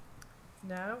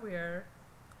 Now we are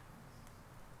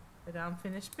at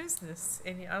unfinished business.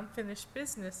 Any unfinished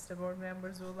business the board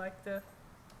members would like to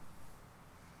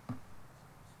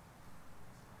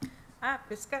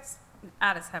discuss?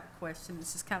 I just have a question.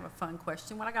 This is kind of a fun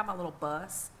question. When I got my little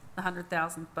bus, the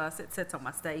 100,000th bus, it sits on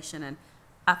my station, and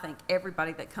I think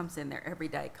everybody that comes in there every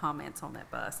day comments on that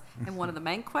bus. And one of the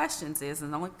main questions is,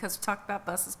 and only because we talked about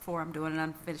buses before, I'm doing an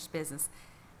unfinished business.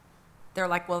 They're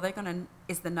like, well,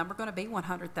 is the number going to be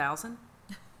 100,000?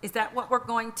 Is that what we're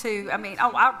going to, I mean, I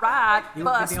ride You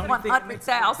would be bus the only thing that makes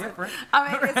it 100,000. different.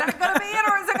 I mean, is that going to be it,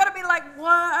 or is it going to be like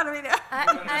what? I mean, I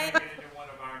one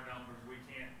of our numbers, we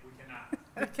cannot.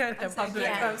 We can't have saying, hundred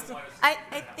yeah. thousand. I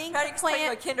think Try to the explain to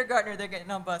plan, a kindergartner they're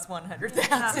getting on bus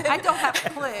 100,000. I don't have a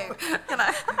clue. Can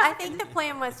I? I think the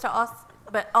plan was to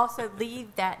also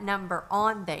leave that number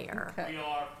on there. Okay. We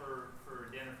are for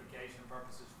identification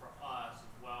purposes for us as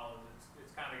well, as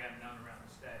it's kind of got known around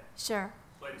the state. Sure.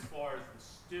 But as far as the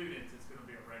students, it's gonna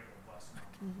be a regular bus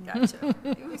number. Gotcha.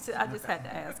 I just had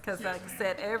to ask, because like I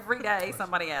said, every day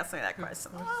somebody asks me that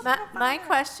question. My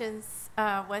questions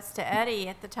was to Eddie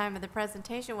at the time of the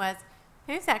presentation was,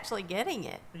 who's actually getting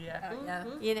it? Yeah. Yeah.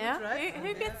 You know, That's right.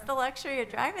 who gets the luxury of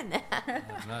driving that? I'm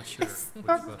not sure. which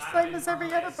Not bus. Same as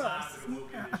every other bus.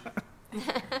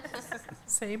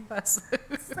 Same bus.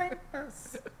 Same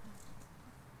bus.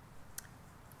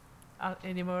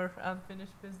 Any more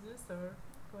unfinished business or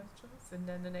questions? And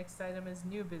then the next item is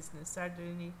new business. Are there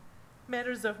any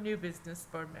matters of new business,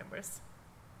 board members,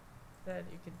 that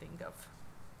you can think of?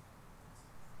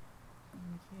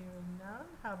 Hearing none,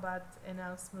 how about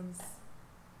announcements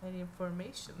and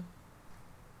information?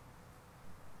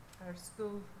 Our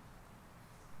school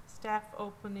staff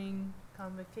opening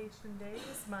convocation day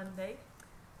is Monday.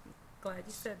 Glad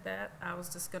you said that. I was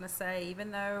just gonna say,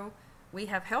 even though we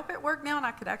have help at work now and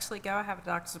I could actually go, I have a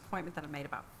doctor's appointment that I made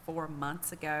about 4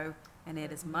 months ago, and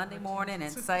it is Monday morning in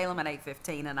Salem at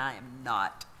 8:15, and I am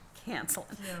not canceling.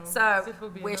 No, So, it will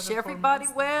be wish another 4 everybody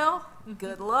months. well,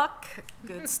 good luck,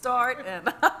 good start, and,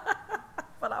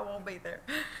 but I won't be there.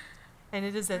 And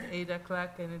it is at 8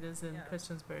 o'clock, and it is in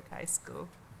Christiansburg High School.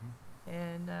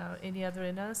 And any other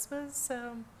announcements?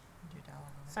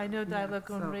 I know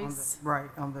dialogue on So race. Right,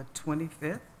 on the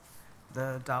 25th,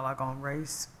 the dialogue on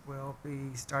race will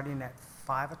be starting at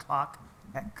 5 o'clock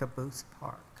at Caboose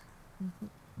Park. I'd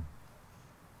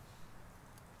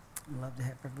love to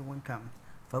have everyone come.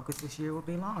 Focus this year will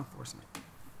be law enforcement,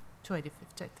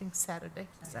 25th, I think, Saturday.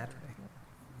 Saturday.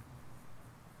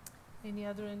 Any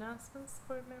other announcements,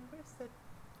 board members, that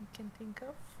you can think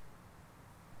of?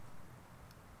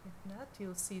 If not,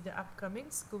 you'll see the upcoming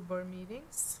school board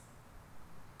meetings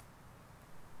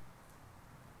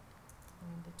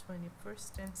on the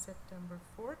 21st and September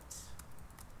 4th.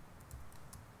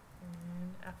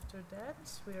 And after that,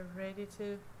 we are ready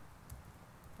to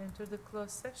enter the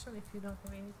closed session if you don't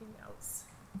have anything else.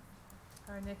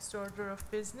 Our next order of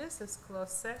business is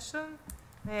closed session.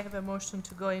 May I have a motion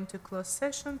to go into closed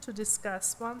session to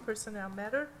discuss one personnel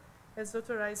matter as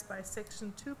authorized by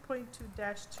section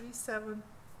 2.2-3711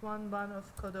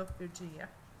 of Code of Virginia.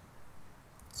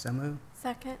 So move.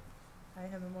 Second? I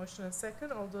have a motion and a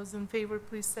second. All those in favor,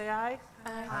 please say aye.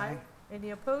 Aye. Any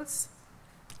opposed?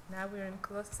 Now we're in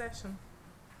closed session.